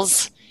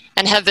Girls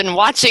and have been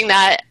watching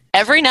that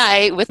every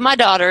night with my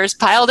daughters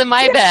piled in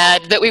my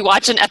bed, that we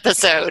watch an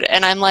episode.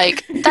 And I'm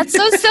like, that's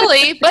so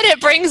silly, but it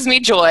brings me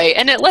joy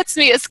and it lets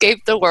me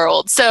escape the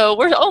world. So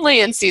we're only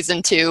in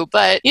season 2,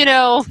 but you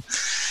know,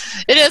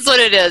 it is what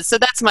it is. So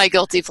that's my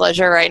guilty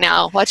pleasure right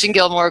now, watching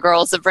Gilmore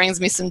Girls. It brings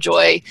me some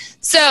joy.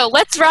 So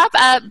let's wrap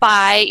up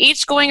by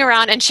each going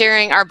around and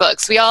sharing our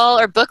books. We all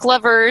are book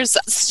lovers.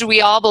 So we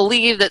all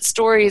believe that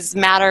stories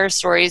matter.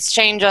 Stories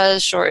change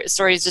us.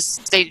 Stories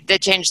just, they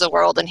change the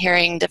world, and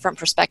hearing different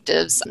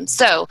perspectives.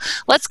 So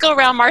let's go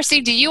around.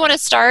 Marcy, do you want to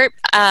start?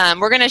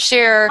 We're going to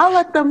share. I'll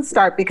let them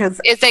start because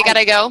if they got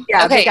to go.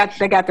 Yeah, okay.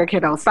 they got their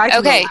kiddos. So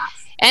okay.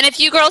 And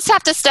if you girls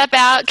have to step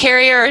out,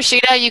 Carrie or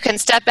Rashida, you can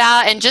step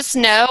out, and just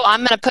know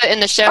I'm going to put in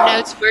the show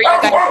notes where you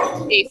guys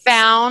can be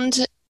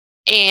found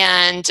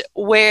and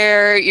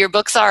where your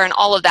books are and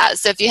all of that.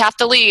 So if you have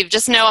to leave,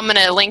 just know I'm going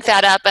to link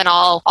that up, and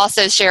I'll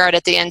also share it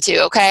at the end too,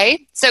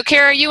 okay? So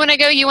Kara, you want to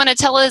go? You want to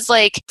tell us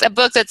like a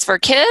book that's for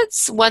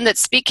kids, one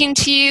that's speaking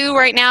to you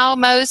right now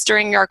most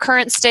during your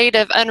current state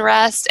of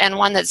unrest, and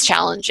one that's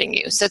challenging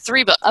you. So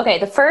 3 books. Okay,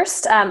 the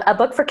first, a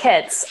book for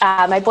kids.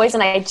 My boys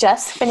and I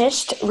just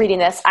finished reading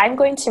this. I'm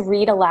going to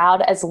read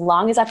aloud as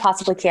long as I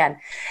possibly can.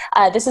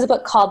 This is a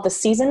book called The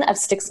Season of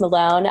Sticks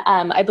Malone.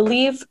 I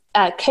believe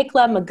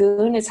Kekla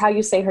Magoon is how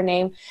you say her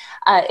name.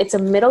 It's a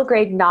middle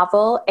grade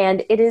novel,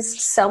 and it is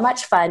so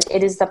much fun.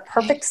 It is the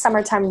perfect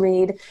summertime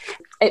read.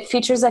 It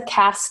features a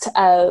cast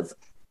of,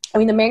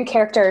 the main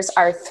characters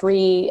are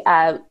 3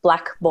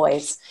 Black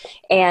boys,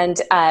 and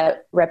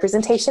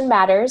representation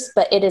matters,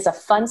 but it is a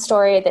fun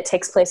story that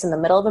takes place in the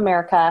middle of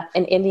America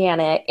in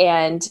Indiana,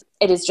 and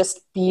it is just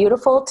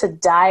beautiful to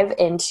dive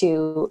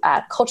into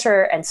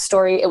culture and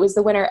story. It was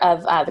the winner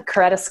of the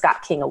Coretta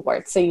Scott King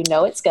Award, so you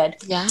know it's good.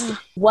 Yeah.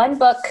 One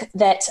book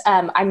that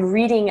I'm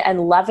reading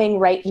and loving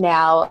right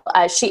now,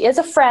 she is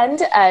a friend.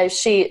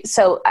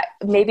 So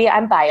maybe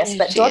I'm biased,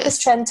 but Dorcas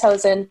Chen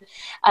Tozin,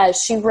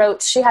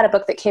 she had a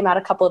book that came out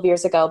a couple of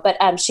years ago,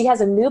 but she has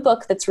a new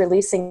book that's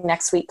releasing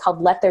next week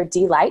called Let There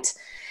Delight.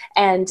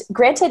 And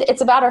granted,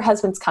 it's about her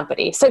husband's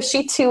company, so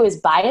she too is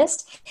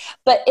biased,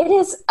 but it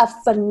is a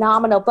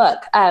phenomenal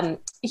book. When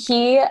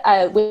he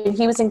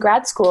was in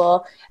grad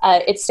school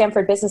at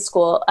Stanford Business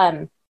School,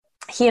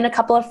 he and a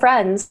couple of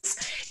friends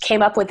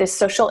came up with this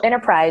social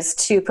enterprise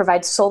to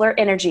provide solar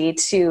energy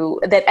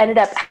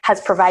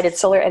has provided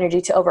solar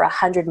energy to over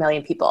 100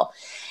 million people.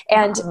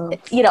 And,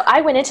 I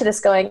went into this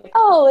going,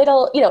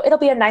 it'll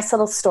be a nice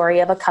little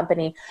story of a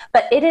company,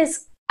 but it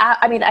is,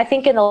 I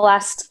think in the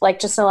last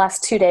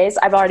 2 days,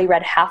 I've already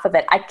read half of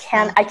it.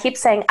 I keep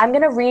saying, I'm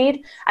not going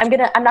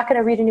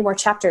to read any more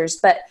chapters,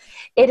 but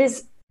it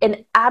is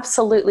an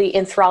absolutely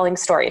enthralling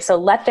story. So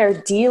Let There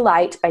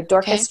Delight by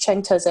Dorcas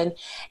Cheng-Tozun.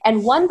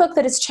 And one book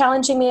that is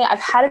challenging me, I've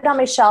had it on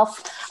my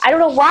shelf. I don't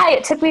know why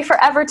it took me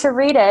forever to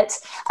read it,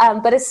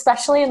 but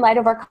especially in light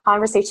of our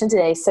conversation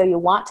today. So You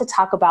Want to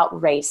Talk About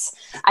Race.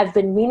 I've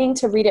been meaning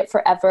to read it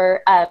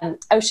forever.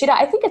 Oshita,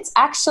 I think it's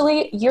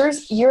actually your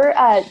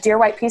Dear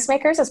White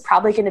Peacemakers is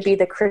probably going to be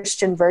the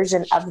Christian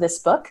version of this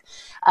book,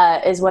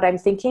 is what I'm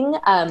thinking.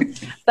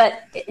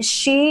 But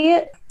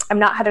I'm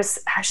not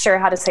sure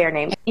how to say her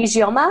name.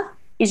 Ijeoma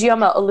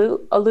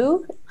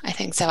Olu? I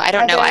think so. I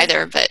don't know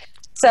either, but...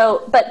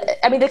 So, but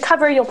I mean, the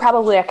cover, you'll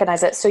probably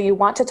recognize it. So You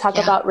Want to Talk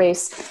About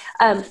Race.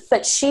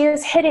 But she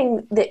is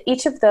hitting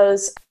each of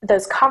those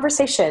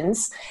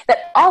conversations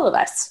that all of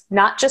us,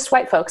 not just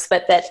white folks,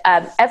 but that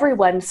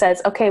everyone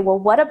says, okay, well,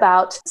 what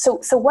about, so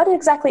what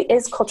exactly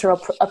is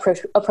cultural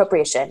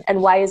appropriation,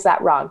 and why is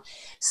that wrong?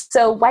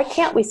 So why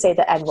can't we say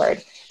the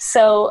N-word?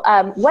 So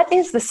what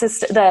is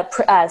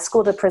the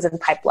school to prison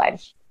pipeline?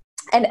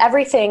 And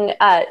everything,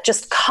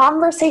 just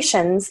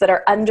conversations that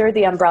are under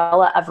the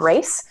umbrella of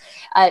race,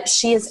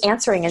 she is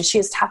answering, and she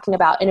is talking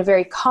about in a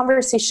very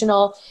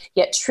conversational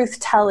yet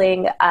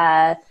truth-telling,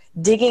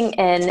 digging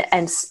in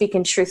and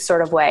speaking truth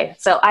sort of way.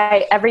 So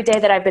every day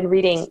that I've been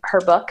reading her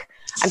book,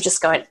 I'm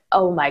just going,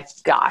 oh my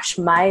gosh,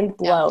 mind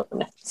blown.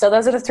 Yeah. So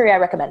those are the three I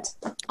recommend.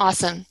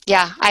 Awesome.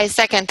 Yeah, I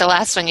second the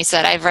last one you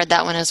said. I've read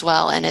that one as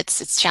well, and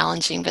it's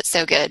challenging, but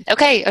so good.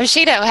 Okay,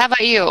 Oshita, how about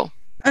you?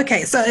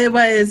 Okay, so it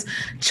was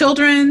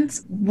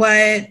children's,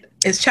 what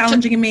is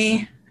challenging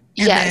me?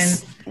 And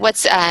yes.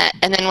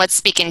 And then what's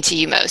speaking to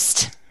you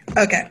most?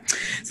 Okay,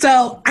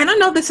 so I don't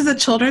know if this is a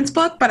children's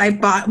book, but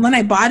when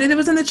I bought it, it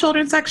was in the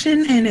children's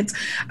section, and it's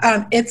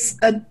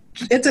a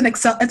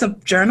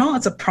journal.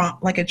 It's a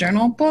prompt, like a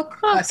journal book,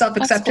 a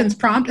self-acceptance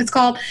prompt. It's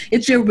called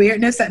 "It's Your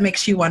Weirdness That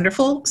Makes You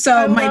Wonderful."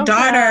 So my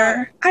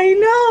daughter,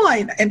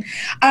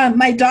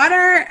 my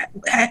daughter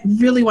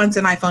really wants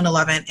an iPhone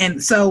 11,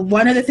 and so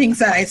one of the things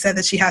that I said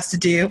that she has to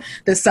do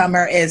this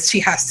summer is she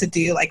has to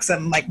do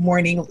some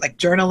morning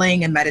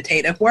journaling and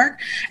meditative work.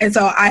 And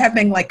so I have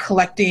been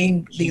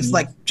collecting these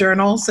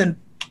journals and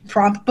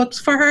prompt books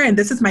for her, and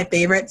this is my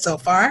favorite so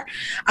far.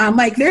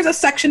 There's a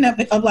section of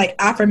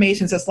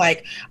affirmations that's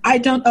I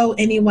don't owe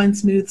anyone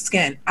smooth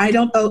skin. I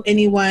don't owe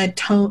anyone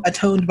a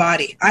toned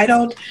body. I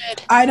don't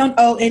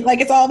owe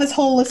it's all this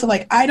whole list of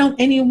I don't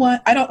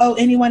owe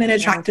anyone an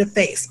attractive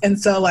face. And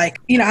so I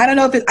don't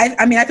know if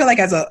I feel like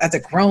as a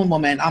grown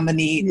woman I'm gonna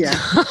need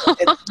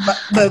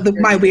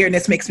my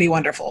weirdness makes me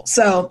wonderful.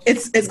 So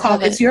it's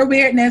called It's Your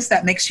Weirdness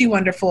That Makes You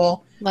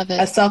Wonderful. Love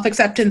it. A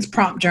self-acceptance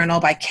prompt journal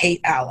by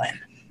Kate Allen.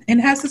 And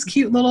it has this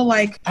cute little,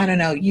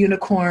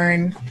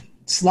 unicorn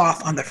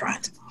sloth on the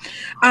front.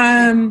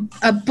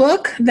 A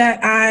book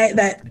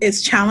that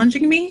is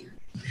challenging me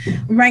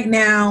right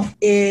now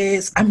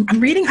is I'm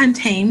reading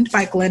Untamed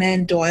by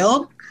Glennon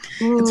Doyle.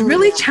 Ooh. It's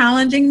really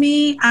challenging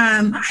me.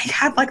 I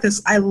have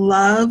I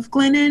love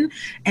Glennon,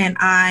 and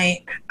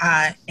I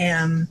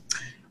am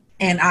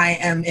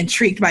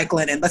intrigued by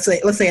Glennon. Let's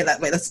say it that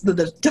way. That's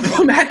the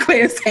diplomatic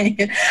way of saying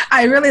it.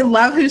 I really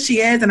love who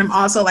she is, and I'm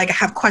also I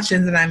have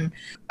questions and I'm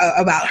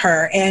about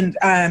her. And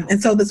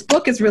so this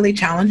book is really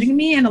challenging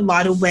me in a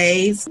lot of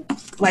ways.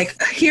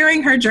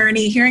 Hearing her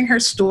journey, hearing her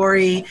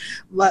story,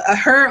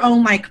 her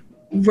own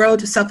road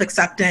to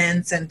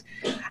self-acceptance, and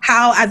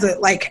how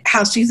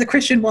how she's a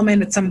Christian woman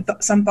with some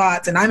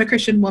thoughts, and I'm a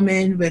Christian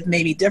woman with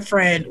maybe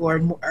different or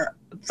more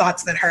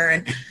thoughts than her,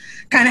 and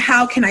kind of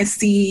how can I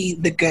see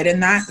the good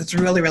in that? It's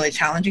really, really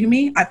challenging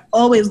me. I've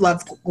always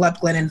loved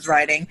Glennon's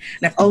writing,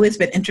 and I've always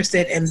been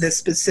interested in this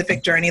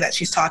specific journey that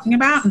she's talking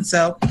about. And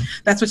so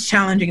that's what's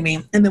challenging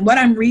me. And then what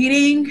I'm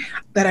reading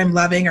that I'm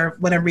loving, or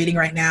what I'm reading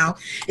right now,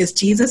 is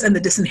Jesus and the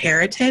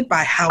Disinherited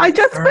by Howard I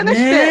just Thurman.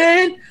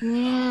 finished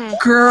it.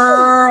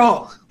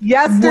 Girl.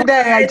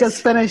 Yesterday, I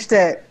just finished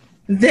it.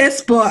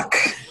 This book.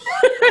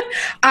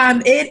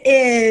 It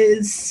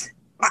is...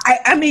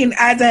 I mean,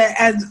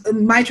 as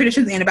my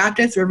tradition as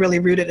Anabaptists, we're really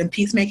rooted in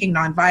peacemaking,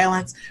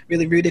 nonviolence,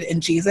 really rooted in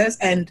Jesus.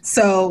 And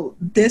so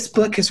this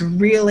book is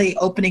really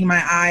opening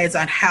my eyes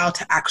on how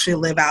to actually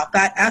live out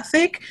that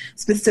ethic,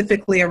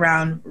 specifically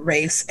around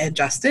race and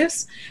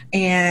justice.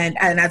 And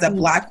as a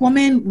Black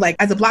woman,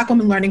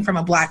 learning from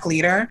a Black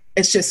leader,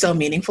 it's just so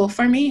meaningful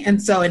for me.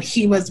 And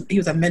he was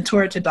a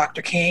mentor to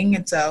Dr. King.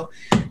 And so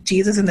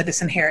Jesus and the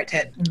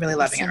Disinherited, I'm really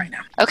loving it right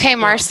now. Okay,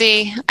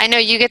 Marcy, I know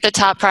you get the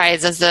top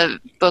prize as a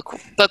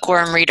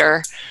bookworm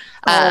reader.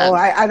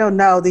 I don't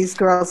know. These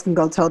girls can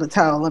go toe to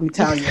toe, let me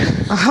tell you.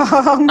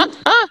 All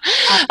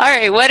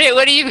right, what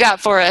do you got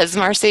for us,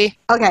 Marcy?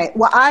 Okay,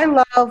 well, I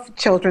love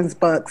children's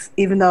books,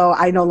 even though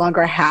I no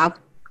longer have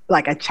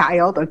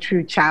a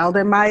true child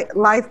in my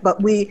life,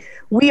 but we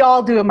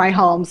all do in my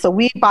home. So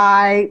we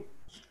buy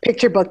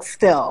picture books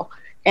still.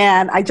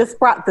 And I just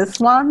brought this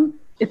one.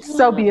 It's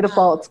so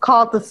beautiful. It's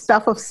called The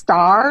Stuff of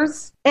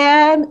Stars,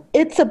 and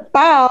it's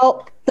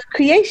about the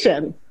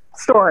creation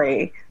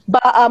story,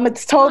 but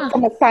it's told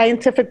from a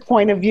scientific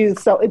point of view.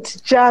 So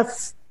it's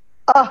just,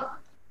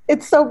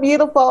 It's so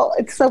beautiful.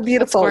 It's so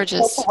beautiful. It's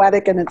gorgeous. It's so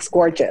poetic and it's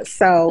gorgeous.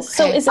 So is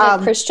it a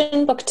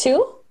Christian book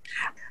too?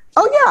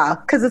 Oh yeah,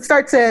 because it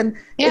starts it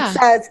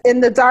says,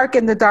 in the dark,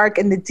 in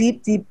the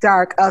deep, deep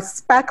dark, a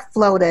speck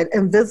floated,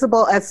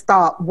 invisible as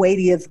thought,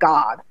 weighty as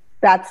God.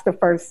 That's the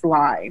first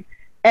line.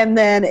 And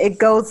then it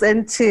goes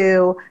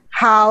into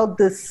how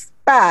the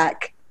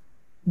speck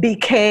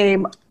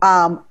became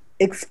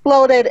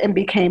exploded and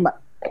became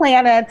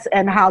planets,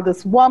 and how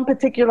this one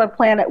particular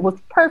planet was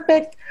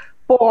perfect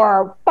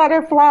for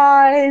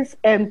butterflies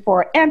and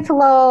for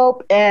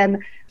antelope,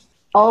 and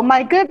oh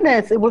my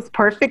goodness, it was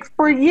perfect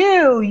for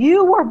you.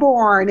 You were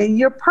born and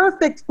you're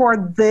perfect for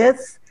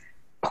this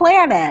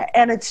planet.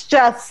 And it's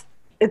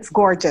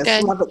gorgeous. I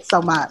love it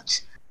so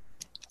much.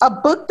 A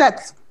book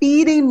that's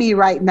feeding me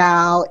right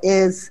now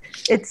it's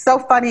so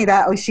funny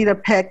that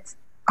Oshita picked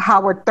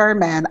Howard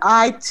Thurman.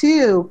 I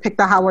too picked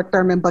a Howard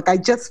Thurman book. I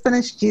just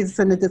finished Jesus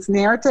and the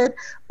Disinherited,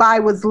 but I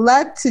was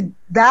led to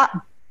that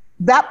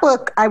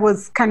book. I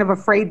was kind of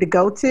afraid to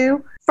go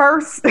to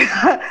first,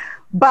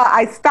 but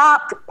I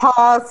stopped,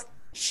 paused.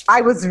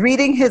 I was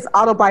reading his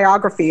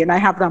autobiography, and I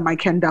have it on my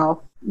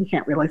Kindle. You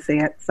can't really see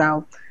it,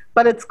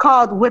 but it's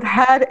called With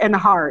Head and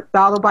Heart, the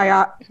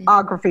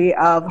autobiography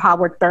of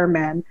Howard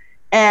Thurman.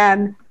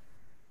 And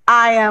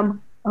I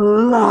am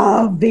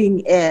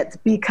loving it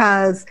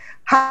because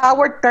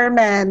Howard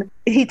Thurman,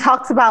 he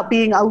talks about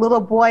being a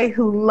little boy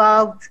who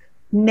loved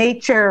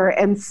nature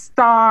and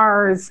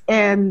stars,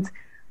 and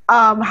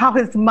how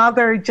his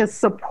mother just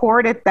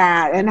supported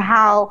that, and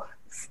how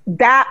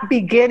that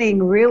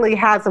beginning really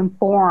has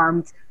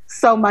informed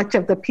so much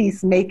of the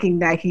peacemaking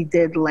that he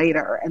did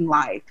later in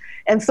life.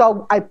 And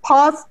so I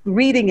paused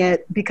reading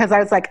it because I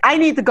was like, I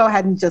need to go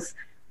ahead and just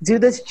do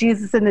this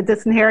Jesus and the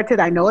Disinherited.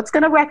 I know it's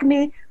going to wreck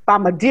me, but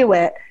I'm going to do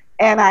it.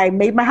 And I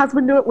made my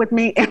husband do it with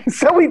me. And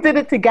so we did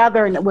it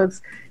together. And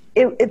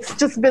it's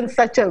just been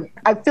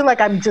I feel like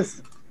I'm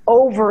just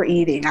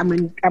overeating.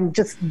 I'm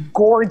just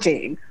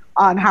gorging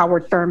on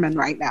Howard Thurman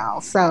right now.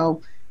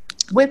 So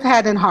With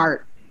Head and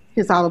Heart,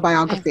 his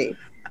autobiography.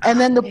 And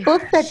then the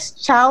book that's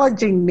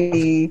challenging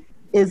me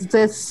is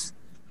this,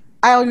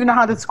 I don't even know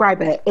how to describe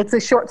it. It's a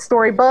short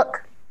story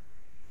book.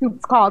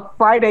 It's called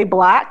Friday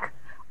Black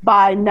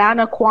by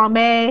Nana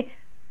Kwame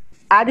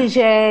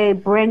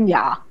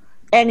Adjei-Brenyah.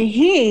 And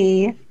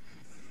he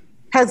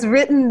has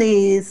written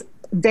these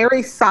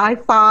very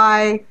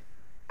sci-fi,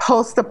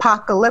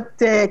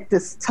 post-apocalyptic,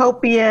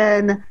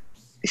 dystopian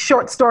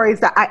short stories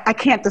that I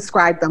can't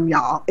describe them,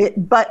 y'all.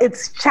 But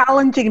it's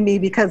challenging me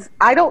because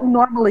I don't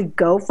normally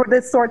go for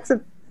this sorts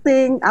of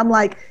thing. I'm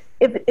like,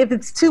 if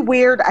it's too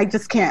weird, I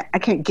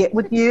can't get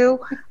with you.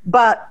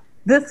 But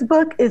this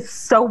book is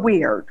so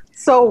weird,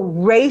 so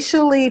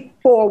racially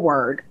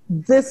forward.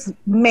 This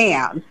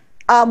man,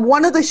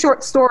 one of the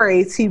short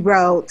stories he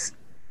wrote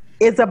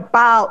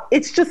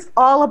it's just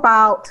all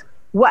about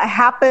what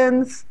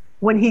happens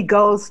when he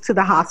goes to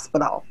the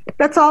hospital.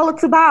 That's all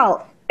it's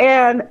about.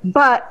 And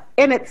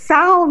it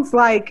sounds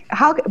like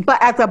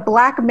but as a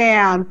Black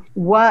man,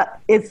 what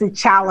is the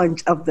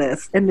challenge of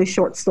this in the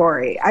short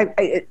story?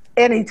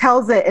 And he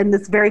tells it in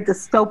this very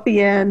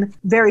dystopian,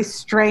 very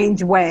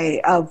strange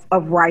way of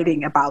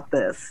writing about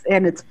this.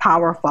 And it's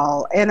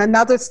powerful. In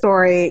another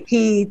story,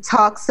 he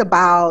talks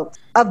about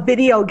a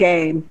video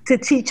game to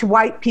teach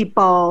white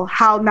people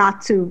how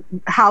not to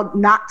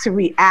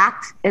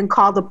react and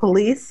call the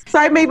police. So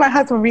I made my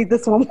husband read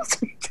this one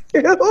with me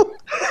too,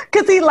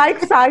 because he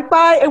likes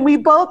sci-fi, and we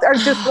both are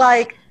just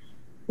like,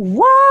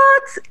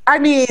 what? I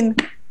mean,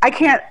 I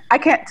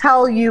can't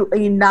tell you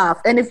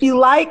enough. And if you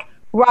like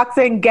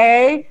Roxane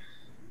Gay,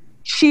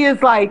 she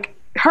is like,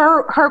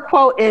 her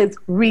quote is,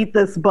 read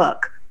this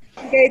book.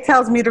 Gay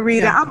tells me to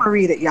read it. I'm gonna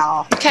read it,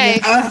 y'all. Okay.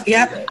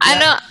 Yep.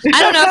 I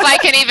don't know if I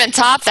can even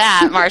top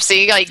that,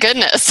 Marcy. Like,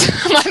 goodness,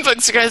 my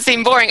books are gonna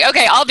seem boring.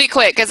 Okay, I'll be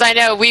quick because I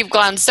know we've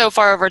gone so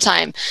far over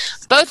time.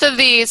 Both of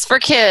these for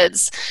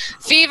kids.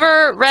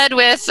 Fever, read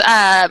with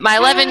my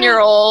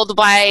 11-year-old.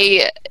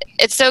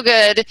 It's so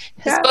good.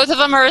 Both of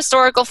them are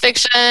historical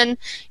fiction.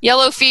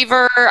 Yellow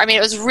Fever, I mean,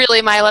 it was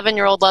really, my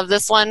 11-year-old loved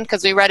this one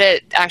because we read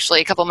it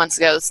actually a couple months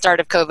ago, start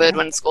of COVID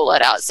when school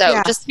let out.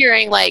 So just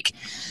hearing like,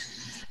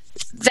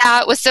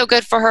 that was so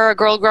good for her, a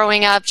girl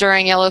growing up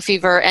during Yellow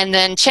Fever. And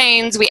then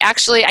Chains,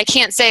 I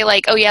can't say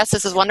like, oh yes,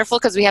 this is wonderful,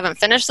 because we haven't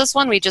finished this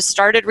one. We just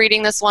started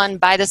reading this one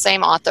by the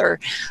same author.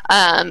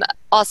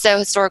 Also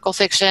historical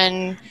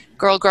fiction,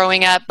 girl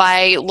growing up,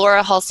 by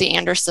Laura Halsey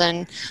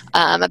Anderson,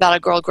 about a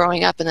girl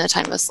growing up in the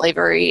time of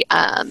slavery.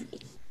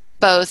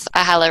 Both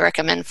I highly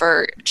recommend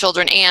for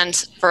children and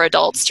for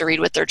adults to read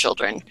with their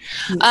children.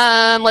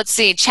 Let's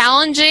see,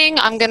 challenging,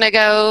 I'm going to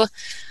go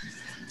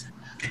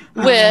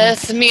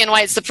with Me and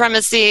White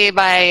Supremacy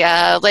by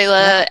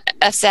Layla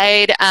F.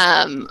 Said.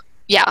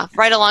 Yeah,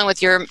 right along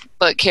with your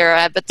book,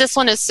 Kara. But this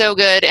one is so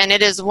good, and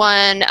it is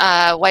one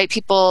white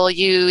people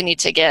you need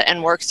to get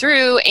and work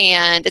through.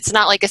 And it's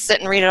not like a sit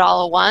and read it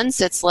all at once.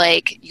 It's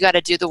like you got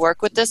to do the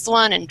work with this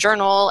one and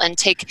journal and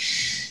take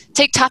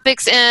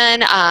topics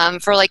in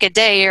for like a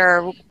day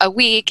or a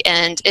week,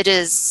 and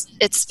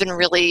it's been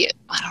really,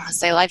 I don't want to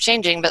say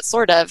life-changing, but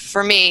sort of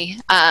for me,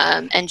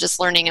 and just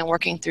learning and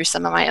working through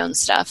some of my own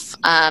stuff.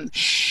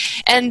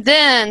 And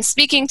then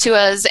speaking to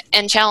us,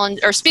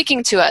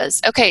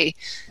 okay,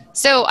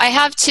 so I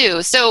have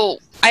two. So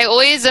I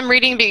always am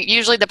reading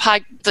usually the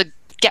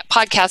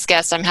podcast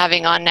guest I'm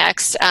having on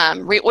next,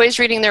 always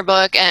reading their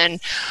book, and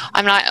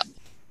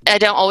I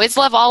don't always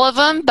love all of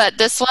them, but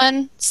this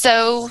one,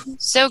 so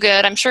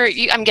good.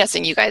 I'm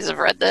guessing you guys have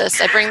read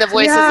this. I bring the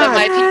voices of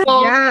my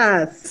people.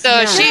 Yes.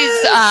 So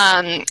she's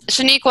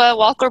Shaniqua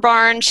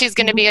Walker-Barnes. She's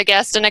going to be a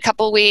guest in a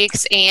couple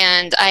weeks,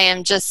 and I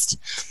am just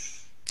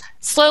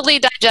slowly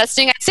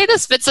digesting. I'd say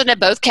this fits into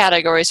both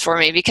categories for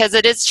me because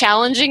it is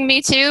challenging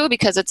me too,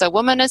 because it's a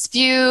womanist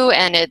view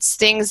and it's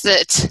things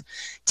that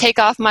take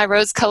off my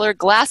rose-colored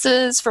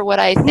glasses for what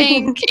I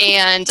think.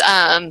 And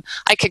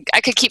I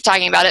could keep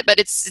talking about it, but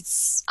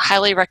it's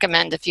highly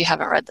recommend if you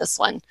haven't read this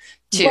one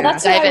to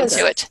dive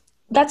into it.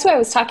 That's what I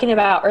was talking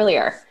about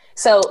earlier.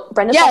 So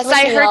Brenda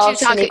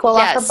Shaniqua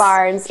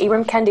Walker-Barnes,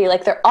 Ibram Kendi,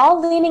 like they're all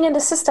leaning into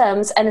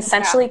systems and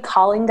essentially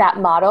calling that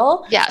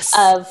model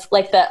of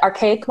like the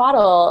archaic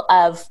model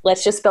of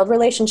let's just build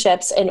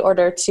relationships in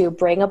order to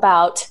bring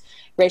about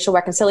racial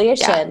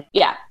reconciliation.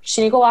 Yeah.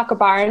 Shaniqua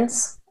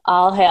Walker-Barnes,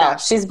 all hail. Yeah.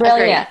 She's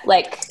brilliant.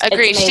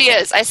 Agreed. She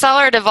is. I saw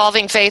her at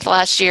Evolving Faith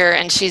last year,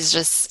 and she's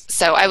just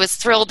so I was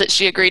thrilled that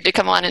she agreed to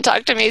come on and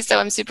talk to me. So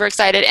I'm super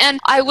excited. And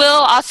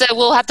we'll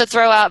have to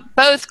throw out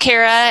both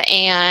Kara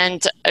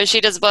and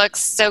Oshida's books.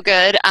 So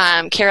good.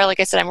 Kara, like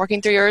I said, I'm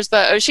working through yours,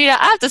 but Oshida,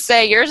 I have to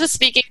say yours is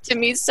speaking to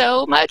me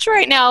so much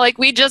right now. Like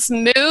we just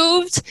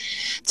moved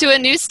to a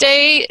new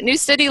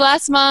city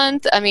last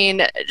month. I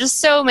mean,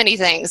 just so many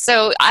things.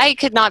 So I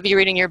could not be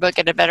reading your book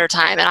at a better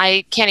time. And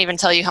I can't even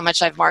tell you how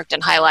much I've marked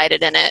and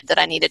highlighted in it that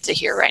I needed to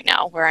hear right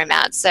now where I'm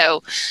at.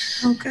 So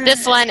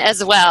This one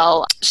as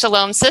well,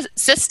 Shalom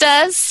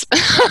Sisters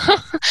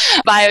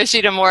by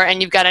Oshida Moore,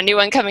 and you've got a new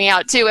one coming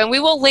out too. And we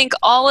will link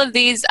all of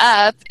these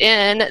up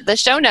in the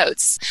show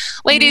notes.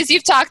 Ladies,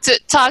 you've talked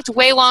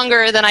way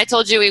longer than I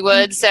told you we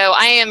would, so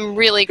I am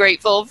really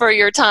grateful for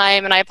your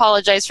time, and I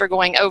apologize for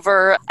going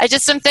over. I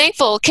just am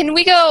thankful. Can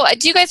we go,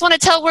 do you guys want to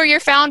tell where you're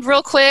found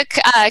real quick?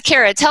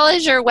 Kara, tell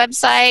us your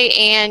website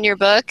and your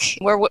book,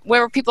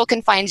 where people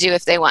can find you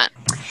if they want.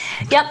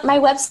 Yep, my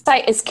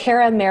website is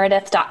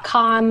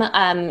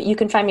karameredith.com. You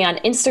can find me on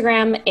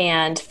Instagram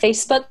and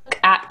Facebook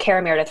at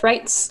Kara Meredith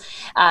Writes,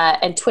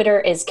 and Twitter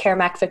is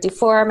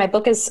KaraMac54. My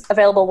book is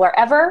available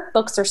wherever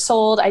books are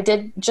sold. I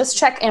did just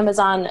check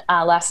Amazon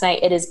last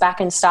night. It is back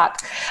in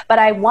stock. But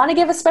I want to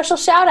give a special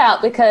shout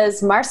out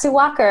because Marcy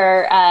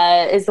Walker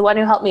is the one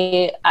who helped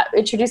me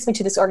introduce me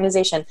to this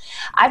organization.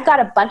 I've got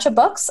a bunch of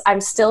books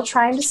I'm still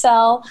trying to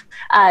sell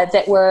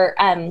that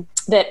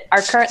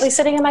are currently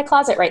sitting in my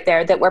closet right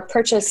there that were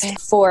purchased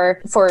for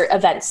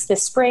events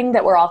this spring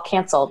that were all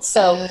canceled.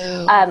 So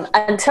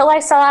until I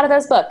sell out of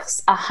those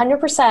books,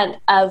 100%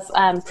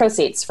 of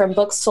proceeds from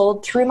books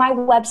sold through my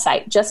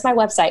website, just my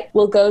website,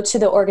 will go to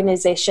the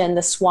organization,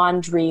 the Swan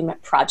Dream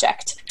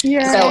Project.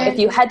 Yay. So if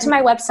you head to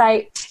my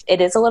website, it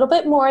is a little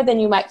bit more than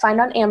you might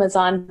find on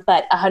Amazon,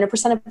 but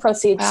 100% of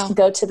proceeds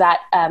go to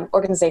that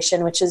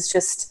organization, which is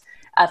just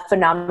a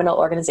phenomenal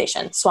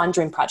organization, Swan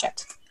Dream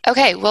Project.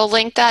 Okay, we'll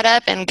link that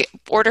up and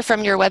order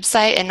from your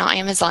website and not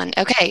Amazon.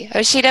 Okay,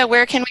 Oshida,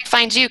 where can we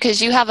find you?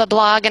 Because you have a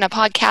blog and a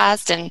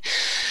podcast and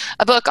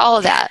a book, all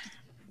of that.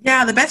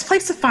 Yeah, the best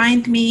place to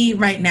find me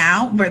right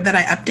now, that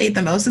I update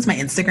the most, is my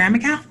Instagram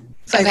account.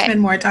 So I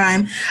spend more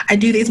time. I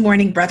do these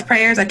morning breath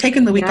prayers. I've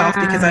taken the week off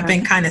because I've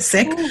been kind of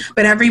sick.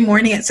 But every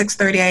morning at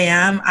 6:30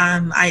 a.m.,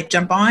 I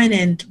jump on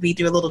and we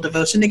do a little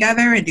devotion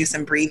together and do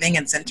some breathing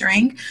and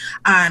centering.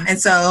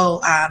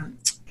 So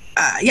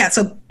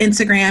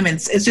Instagram, and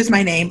it's just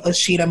my name,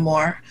 Oshida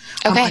Moore,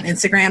 on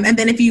Instagram. And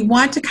then if you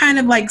want to kind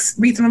of like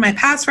read some of my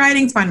past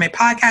writings, find my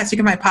podcast, you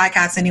can find my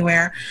podcast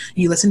anywhere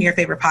you listen to your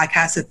favorite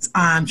podcast. It's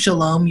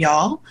Shalom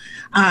Y'all.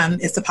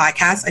 It's the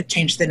podcast. I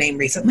changed the name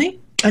recently.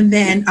 And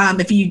then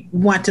if you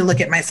want to look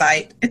at my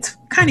site, it's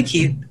kind of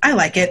cute. I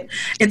like it.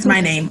 It's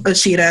my name,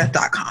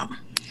 Oshida.com.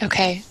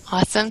 Okay,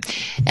 awesome.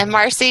 And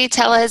Marcy,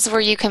 tell us where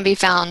you can be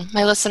found.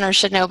 My listeners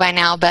should know by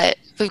now, but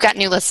we've got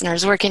new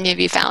listeners. Where can you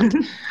be found?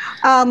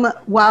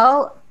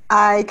 Well,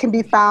 I can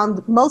be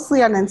found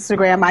mostly on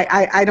Instagram.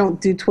 I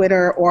don't do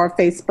Twitter or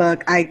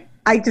Facebook. I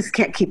just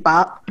can't keep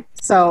up.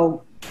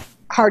 So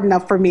hard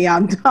enough for me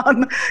on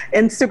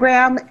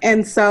Instagram.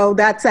 And so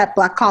that's at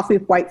Black Coffee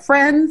with White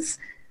Friends.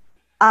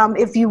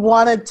 If you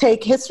want to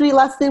take history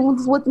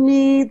lessons with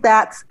me,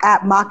 that's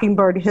at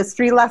Mockingbird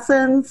History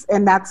Lessons.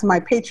 And that's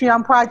my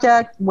Patreon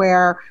project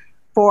where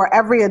for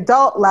every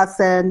adult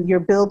lesson,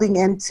 you're building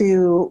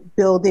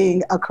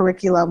a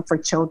curriculum for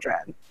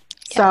children.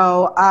 Yeah.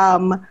 So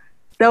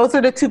those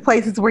are the two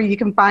places where you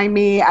can find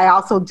me. I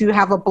also do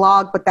have a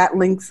blog, but that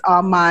links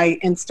on my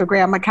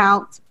Instagram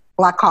account,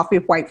 Black Coffee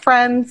with White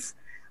Friends.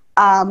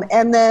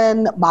 And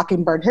then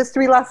Mockingbird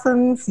History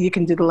Lessons. You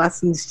can do the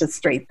lessons just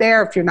straight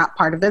there if you're not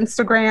part of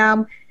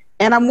Instagram.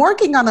 And I'm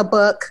working on a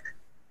book.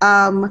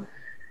 I'm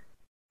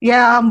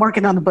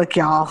working on a book,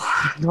 y'all,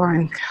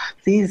 during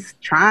these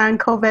trying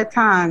COVID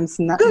times.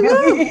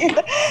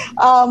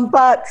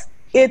 But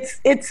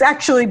it's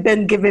actually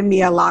been giving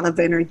me a lot of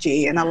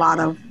energy and a lot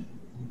of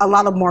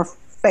more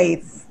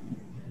faith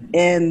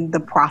in the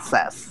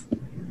process.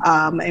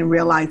 And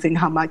realizing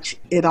how much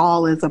it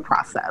all is a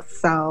process.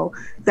 So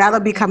that'll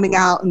be coming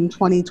out in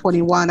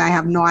 2021. I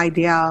have no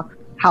idea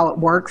how it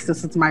works.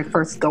 This is my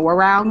first go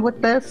around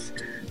with this,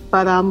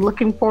 but I'm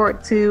looking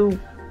forward to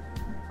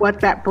what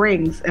that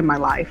brings in my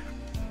life.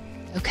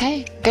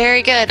 Okay,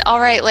 very good. All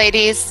right,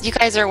 ladies, you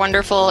guys are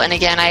wonderful. And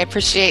again, I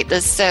appreciate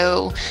this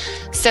so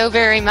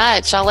very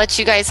much. I'll let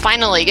you guys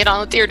finally get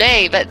on with your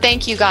day, but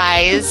thank you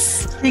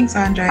guys. Thanks,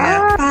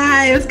 Andrea.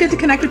 Bye. It was good to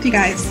connect with you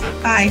guys.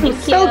 Bye.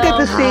 It's so good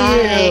to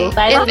see you.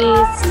 Bye,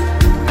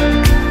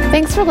 ladies.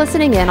 Thanks for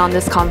listening in on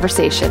this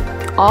conversation.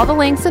 All the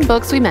links and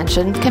books we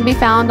mentioned can be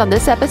found on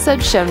this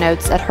episode's show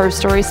notes at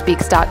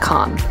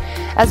herstoryspeaks.com,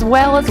 as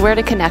well as where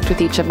to connect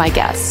with each of my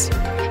guests.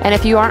 And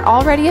if you aren't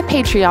already a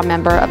Patreon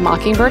member of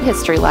Mockingbird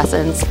History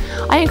Lessons,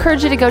 I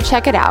encourage you to go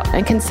check it out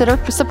and consider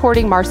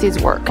supporting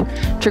Marcy's work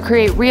to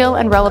create real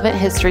and relevant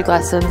history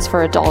lessons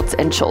for adults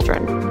and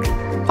children.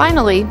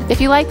 Finally, if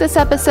you like this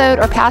episode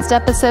or past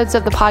episodes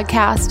of the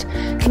podcast,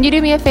 can you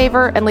do me a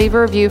favor and leave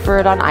a review for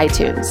it on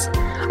iTunes?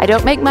 I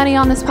don't make money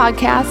on this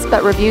podcast,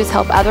 but reviews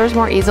help others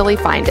more easily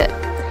find it.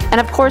 And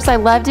of course, I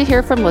love to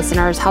hear from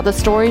listeners how the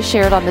stories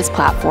shared on this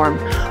platform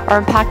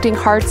are impacting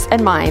hearts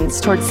and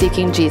minds towards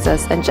seeking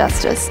Jesus and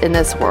justice in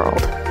this world.